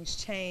expect. Everything's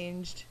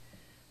changed.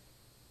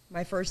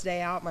 My first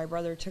day out, my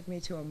brother took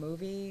me to a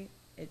movie.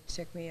 It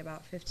took me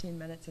about 15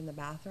 minutes in the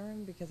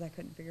bathroom because I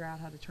couldn't figure out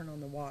how to turn on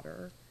the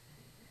water.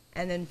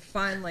 And then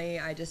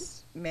finally, I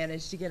just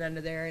managed to get under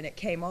there, and it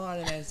came on,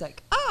 and I was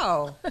like,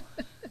 oh,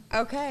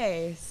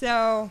 okay.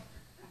 So,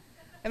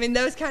 I mean,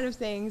 those kind of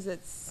things,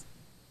 it's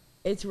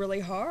really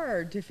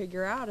hard to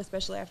figure out,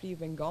 especially after you've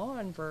been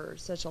gone for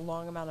such a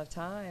long amount of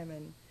time.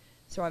 And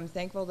so I'm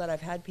thankful that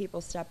I've had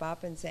people step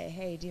up and say,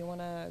 hey, do you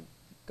want to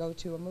go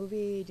to a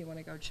movie? Do you want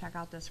to go check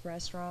out this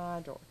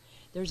restaurant? Or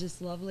there's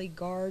this lovely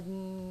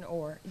garden.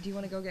 Or do you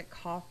want to go get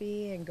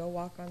coffee and go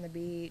walk on the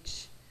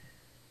beach?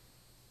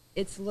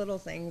 It's little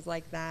things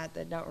like that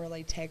that don't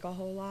really take a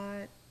whole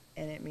lot,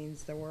 and it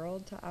means the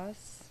world to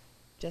us.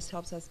 Just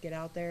helps us get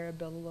out there and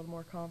build a little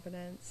more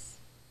confidence.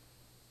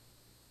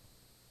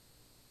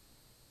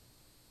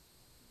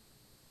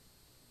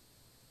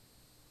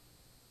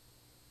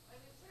 Well,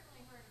 we've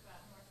certainly heard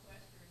about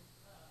Northwestern's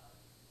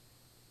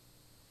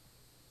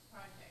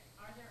project.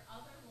 Are there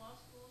other law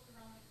schools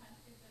around the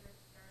country that are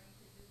starting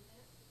to do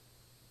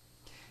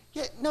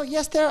this?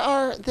 Yes, there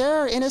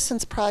are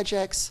innocence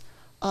projects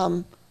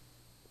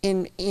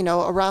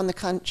around the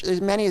country. There's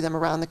many of them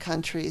around the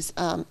countries.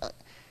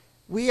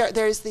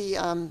 There's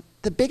the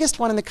biggest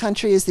one in the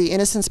country is the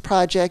Innocence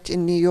Project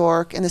in New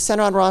York, and the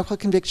Center on Wrongful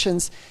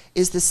Convictions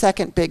is the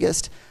second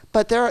biggest.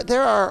 But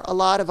there are a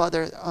lot of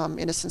other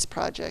innocence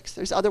projects.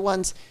 There's other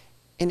ones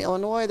in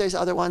Illinois. There's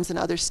other ones in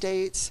other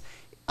states.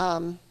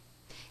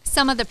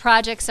 Some of the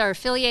projects are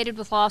affiliated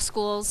with law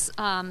schools.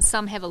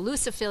 Some have a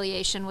loose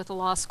affiliation with a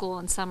law school,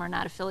 and some are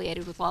not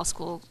affiliated with law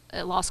school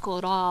at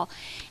all.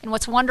 And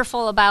what's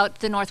wonderful about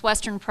the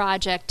Northwestern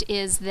Project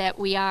is that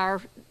we are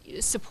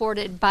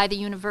supported by the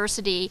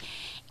university.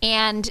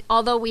 And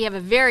although we have a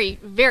very,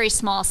 very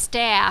small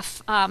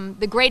staff,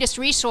 the greatest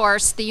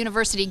resource the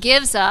university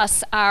gives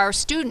us are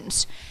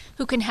students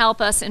who can help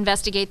us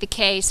investigate the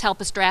case,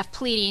 help us draft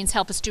pleadings,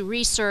 help us do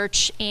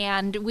research,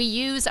 and we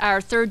use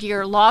our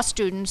third-year law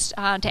students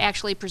to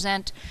actually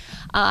present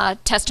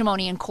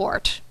testimony in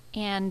court.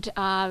 And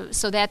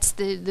so that's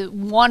the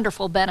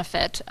wonderful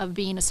benefit of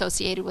being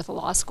associated with a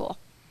law school.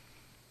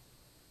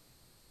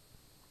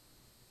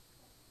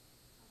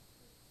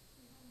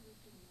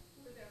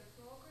 Were there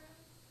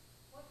programs?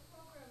 What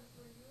programs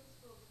were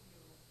useful to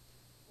you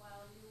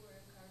while you were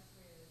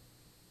incarcerated?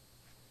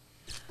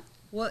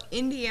 Well,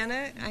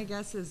 Indiana, I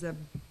guess, is a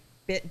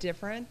bit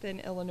different than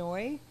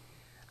Illinois.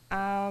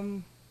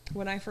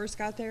 When I first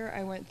got there,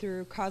 I went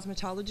through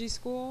cosmetology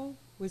school,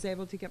 was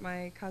able to get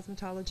my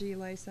cosmetology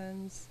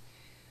license.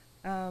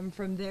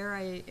 From there,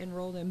 I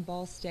enrolled in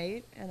Ball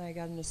State, and I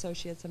got an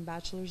associate's and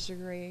bachelor's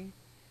degree.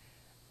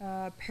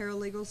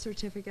 Paralegal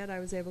certificate, I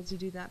was able to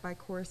do that by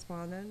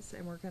correspondence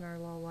and work in our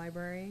law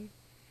library.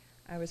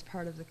 I was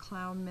part of the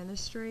clown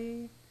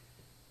ministry.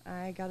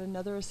 I got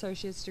another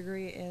associate's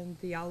degree in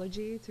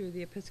theology through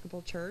the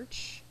Episcopal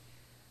Church.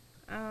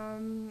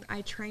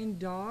 I trained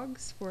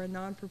dogs for a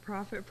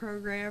non-for-profit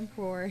program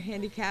for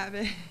handicapped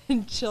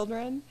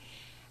children.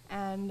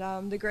 And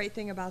the great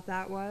thing about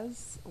that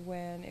was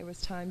when it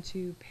was time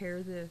to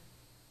pair the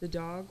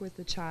dog with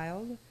the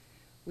child,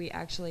 we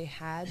actually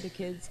had the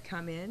kids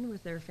come in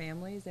with their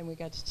families, and we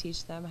got to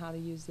teach them how to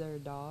use their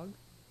dog,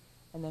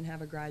 and then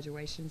have a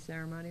graduation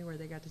ceremony where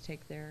they got to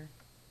take their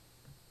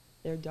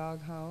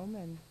dog home,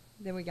 and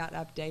then we got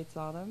updates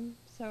on them.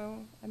 So,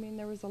 I mean,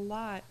 there was a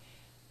lot.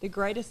 The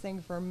greatest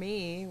thing for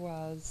me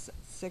was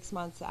 6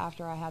 months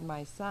after I had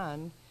my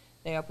son,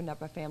 they opened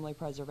up a family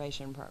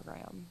preservation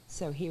program.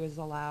 So he was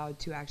allowed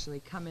to actually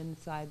come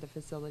inside the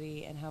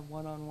facility and have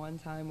one-on-one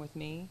time with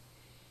me.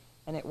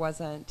 And it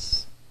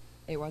wasn't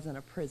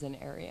a prison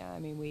area. I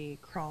mean, we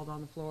crawled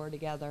on the floor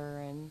together,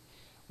 and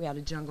we had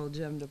a jungle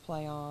gym to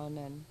play on,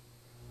 and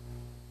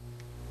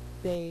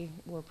they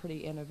were pretty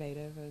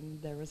innovative,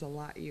 and there was a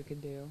lot you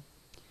could do.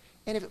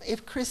 And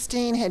if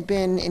Christine had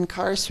been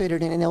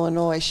incarcerated in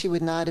Illinois, she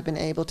would not have been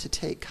able to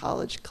take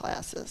college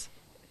classes.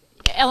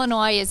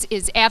 Illinois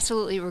is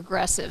absolutely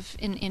regressive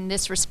in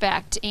this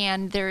respect,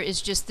 and there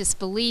is just this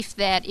belief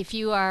that if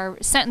you are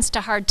sentenced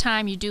to hard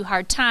time, you do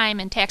hard time,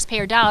 and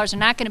taxpayer dollars are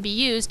not going to be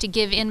used to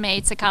give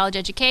inmates a college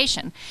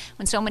education,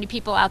 when so many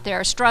people out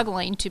there are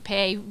struggling to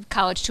pay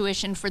college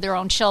tuition for their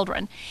own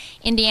children.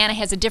 Indiana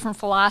has a different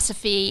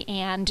philosophy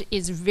and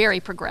is very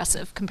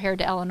progressive compared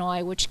to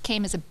Illinois, which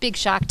came as a big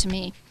shock to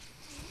me.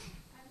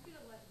 I'm going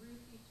to let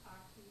Ruthie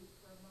talk to you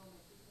for a moment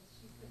because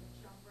she's going to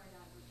jump right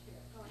on her chair.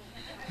 Go ahead.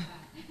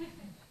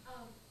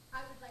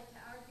 I would like to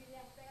argue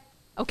that fact.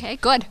 Okay,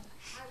 good. I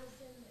was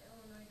in the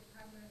Illinois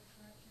Department of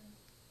Corrections,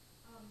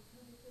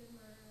 convicted of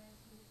murder as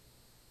me.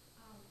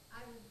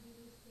 I was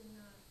released in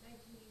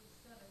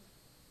 1987.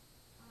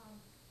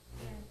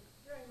 And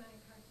during my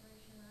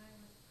incarceration, I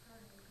was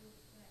part of a group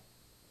that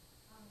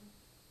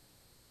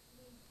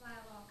we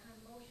filed all kind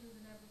of motions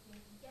and everything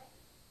to get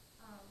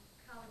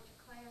college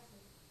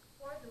classes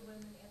for the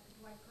women at the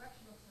Dwight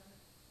Correctional Center.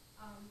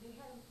 They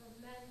had them for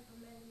men for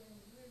many, many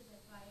years at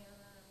Vienna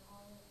and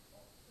all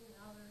in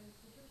other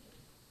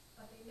institutions,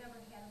 but they never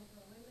had them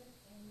for women,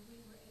 and we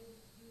were able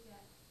to do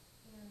that.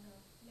 And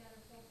matter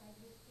of fact, I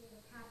just gave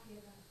a copy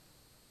of the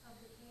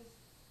case.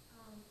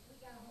 We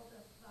got a hold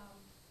of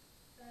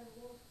Ben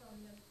Wolf from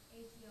the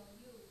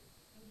ACLU,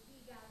 and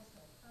he got us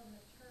an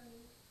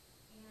attorney,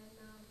 and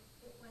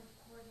it went to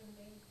court, and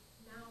they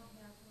now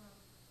have.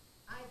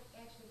 I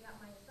actually got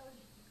my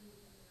associate's degree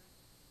from there,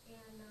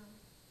 and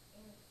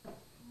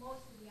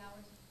most of the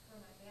hours for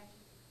my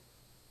bachelor's degree,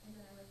 and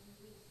then I was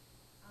released.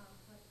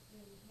 But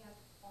they have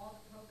all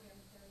the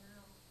programs there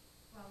now.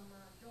 From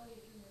Joliet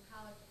Junior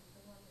College is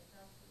the one that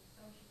does the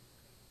associate's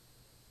degree.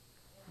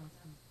 And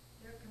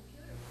their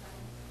computer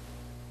science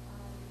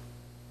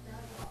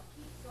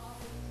keeps all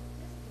the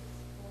statistics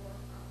for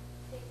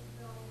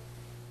Statesville,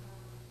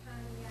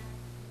 Pontiac,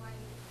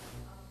 White,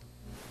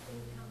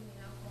 incoming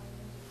and outgoing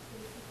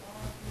industry,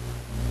 all of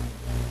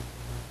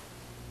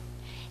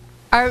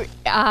Are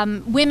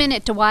women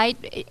at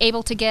Dwight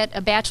able to get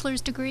a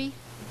bachelor's degree?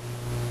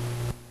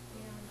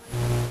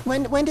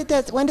 When did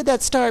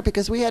that start?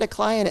 Because we had a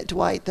client at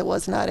Dwight that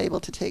was not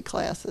able to take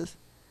classes.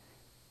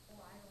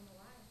 Well, I don't know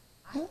why.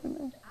 I took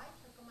them,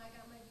 I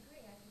got my degree,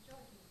 I could show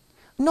it to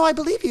you. No, I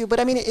believe you, but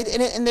I mean,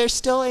 and they're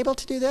still able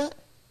to do that?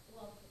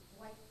 Well,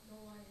 White no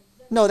longer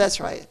exists. No, that's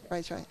right.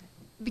 Right.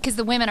 Because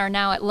the women are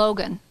now at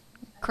Logan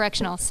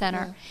Correctional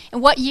Center.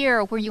 And what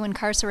year were you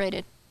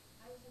incarcerated?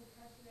 I was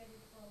incarcerated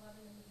for 11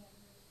 and a half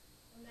years,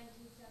 from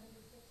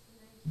 1976 to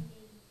 1987.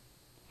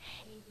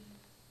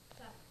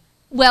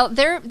 Well,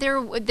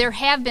 there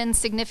have been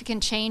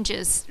significant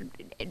changes,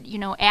 you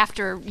know,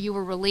 after you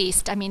were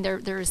released. I mean,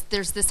 there's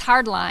this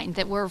hard line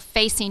that we're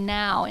facing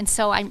now, and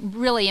so I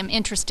really am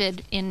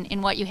interested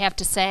in what you have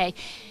to say.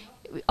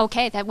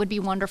 Okay, that would be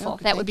wonderful.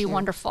 Okay, that would thank be you.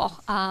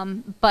 wonderful.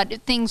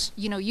 But things,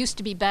 you know, used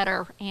to be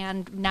better,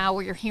 and now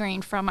we're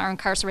hearing from our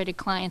incarcerated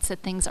clients that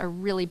things are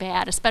really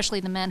bad,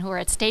 especially the men who are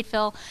at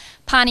Stateville,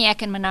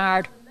 Pontiac, and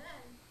Menard.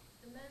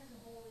 The men's a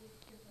wholly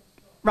different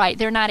story. Right,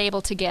 they're not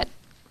able to get, And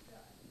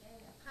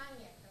at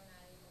Pontiac, they're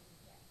not able to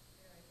get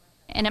very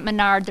much. and at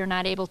Menard they're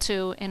not able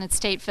to, and at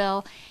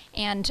Stateville.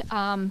 And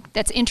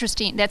that's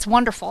interesting. That's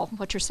wonderful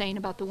what you're saying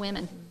about the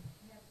women.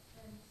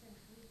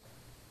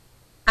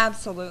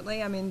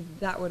 Absolutely. I mean,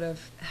 that would have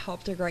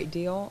helped a great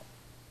deal.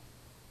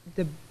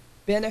 The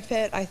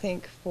benefit, I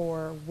think,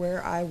 for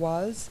where I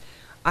was,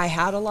 I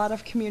had a lot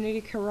of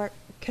community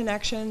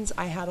connections.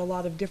 I had a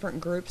lot of different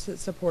groups that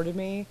supported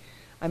me.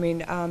 I mean,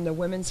 the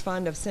Women's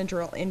Fund of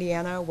Central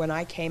Indiana, when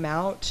I came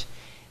out,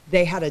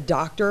 they had a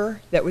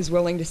doctor that was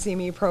willing to see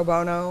me pro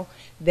bono.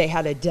 They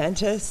had a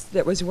dentist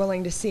that was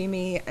willing to see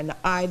me, an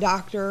eye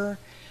doctor.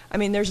 I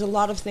mean, there's a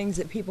lot of things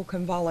that people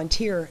can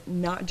volunteer,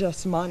 not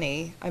just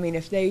money. I mean,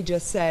 if they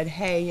just said,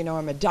 hey, you know,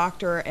 I'm a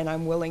doctor and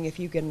I'm willing, if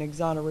you get an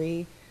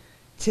exoneree,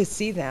 to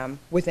see them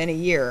within a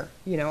year.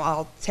 You know,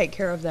 I'll take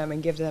care of them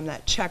and give them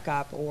that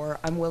checkup, or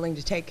I'm willing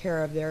to take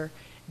care of their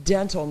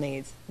dental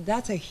needs.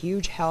 That's a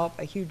huge help,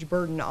 a huge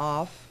burden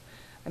off.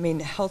 I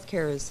mean,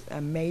 healthcare is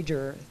a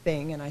major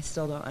thing, and I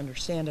still don't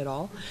understand it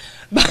all.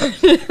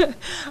 But,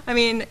 I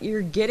mean,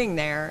 you're getting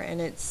there, and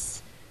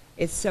it's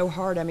so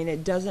hard. I mean,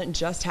 it doesn't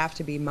just have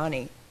to be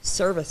money.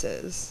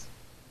 Services.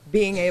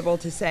 Being able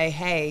to say,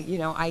 hey, you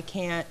know, I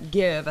can't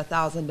give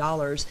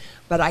 $1,000,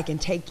 but I can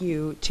take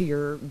you to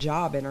your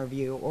job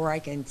interview, or I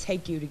can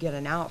take you to get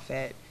an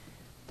outfit.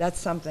 That's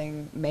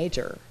something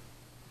major.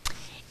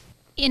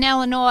 In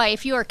Illinois,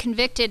 if you are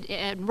convicted,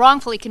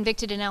 wrongfully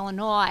convicted in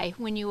Illinois,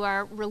 when you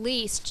are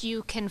released,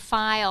 you can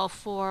file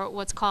for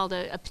what's called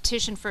a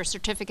petition for a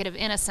certificate of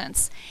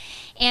innocence.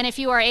 And if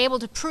you are able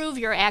to prove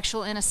your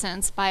actual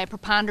innocence by a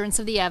preponderance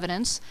of the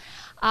evidence,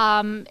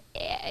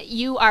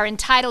 you are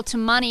entitled to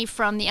money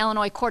from the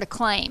Illinois Court of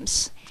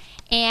Claims.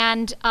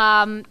 And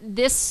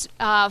this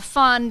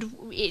fund,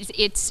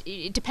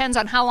 it depends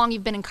on how long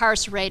you've been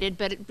incarcerated,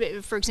 but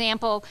for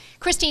example,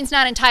 Christine's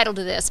not entitled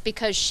to this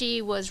because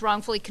she was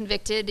wrongfully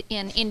convicted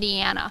in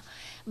Indiana.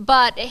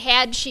 But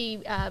had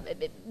she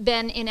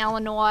been in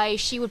Illinois,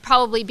 she would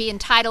probably be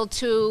entitled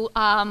to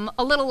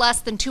a little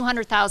less than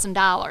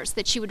 $200,000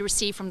 that she would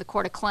receive from the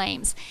Court of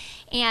Claims.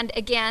 And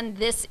again,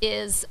 this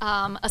is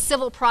a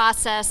civil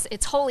process.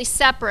 It's wholly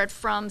separate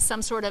from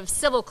some sort of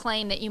civil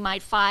claim that you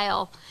might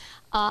file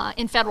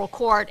in federal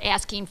court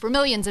asking for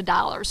millions of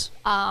dollars.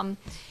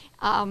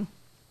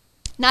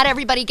 Not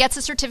everybody gets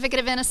a certificate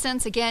of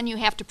innocence. Again, you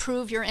have to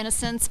prove your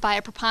innocence by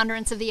a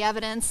preponderance of the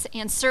evidence,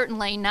 and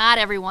certainly not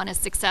everyone is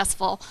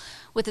successful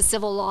with a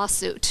civil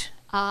lawsuit.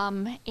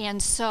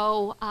 And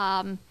so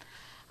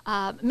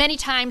many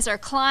times our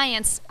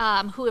clients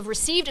who have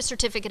received a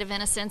certificate of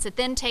innocence, it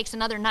then takes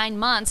another 9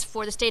 months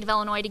for the state of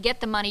Illinois to get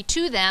the money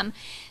to them.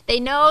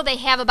 They know they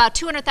have about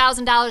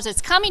 $200,000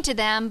 that's coming to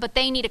them, but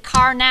they need a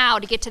car now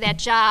to get to that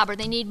job, or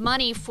they need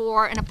money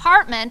for an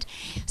apartment,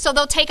 so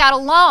they'll take out a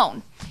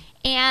loan.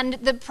 And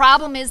the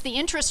problem is the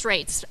interest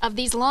rates of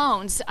these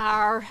loans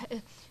are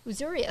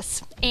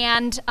usurious.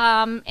 And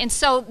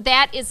so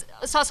that is,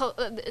 it's also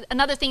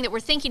another thing that we're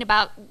thinking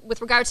about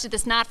with regards to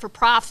this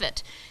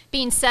not-for-profit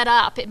being set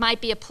up. It might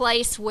be a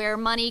place where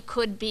money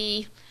could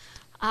be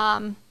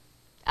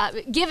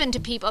given to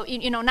people,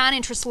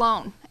 non-interest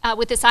loan,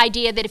 with this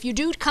idea that if you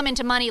do come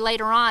into money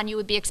later on, you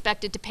would be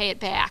expected to pay it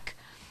back.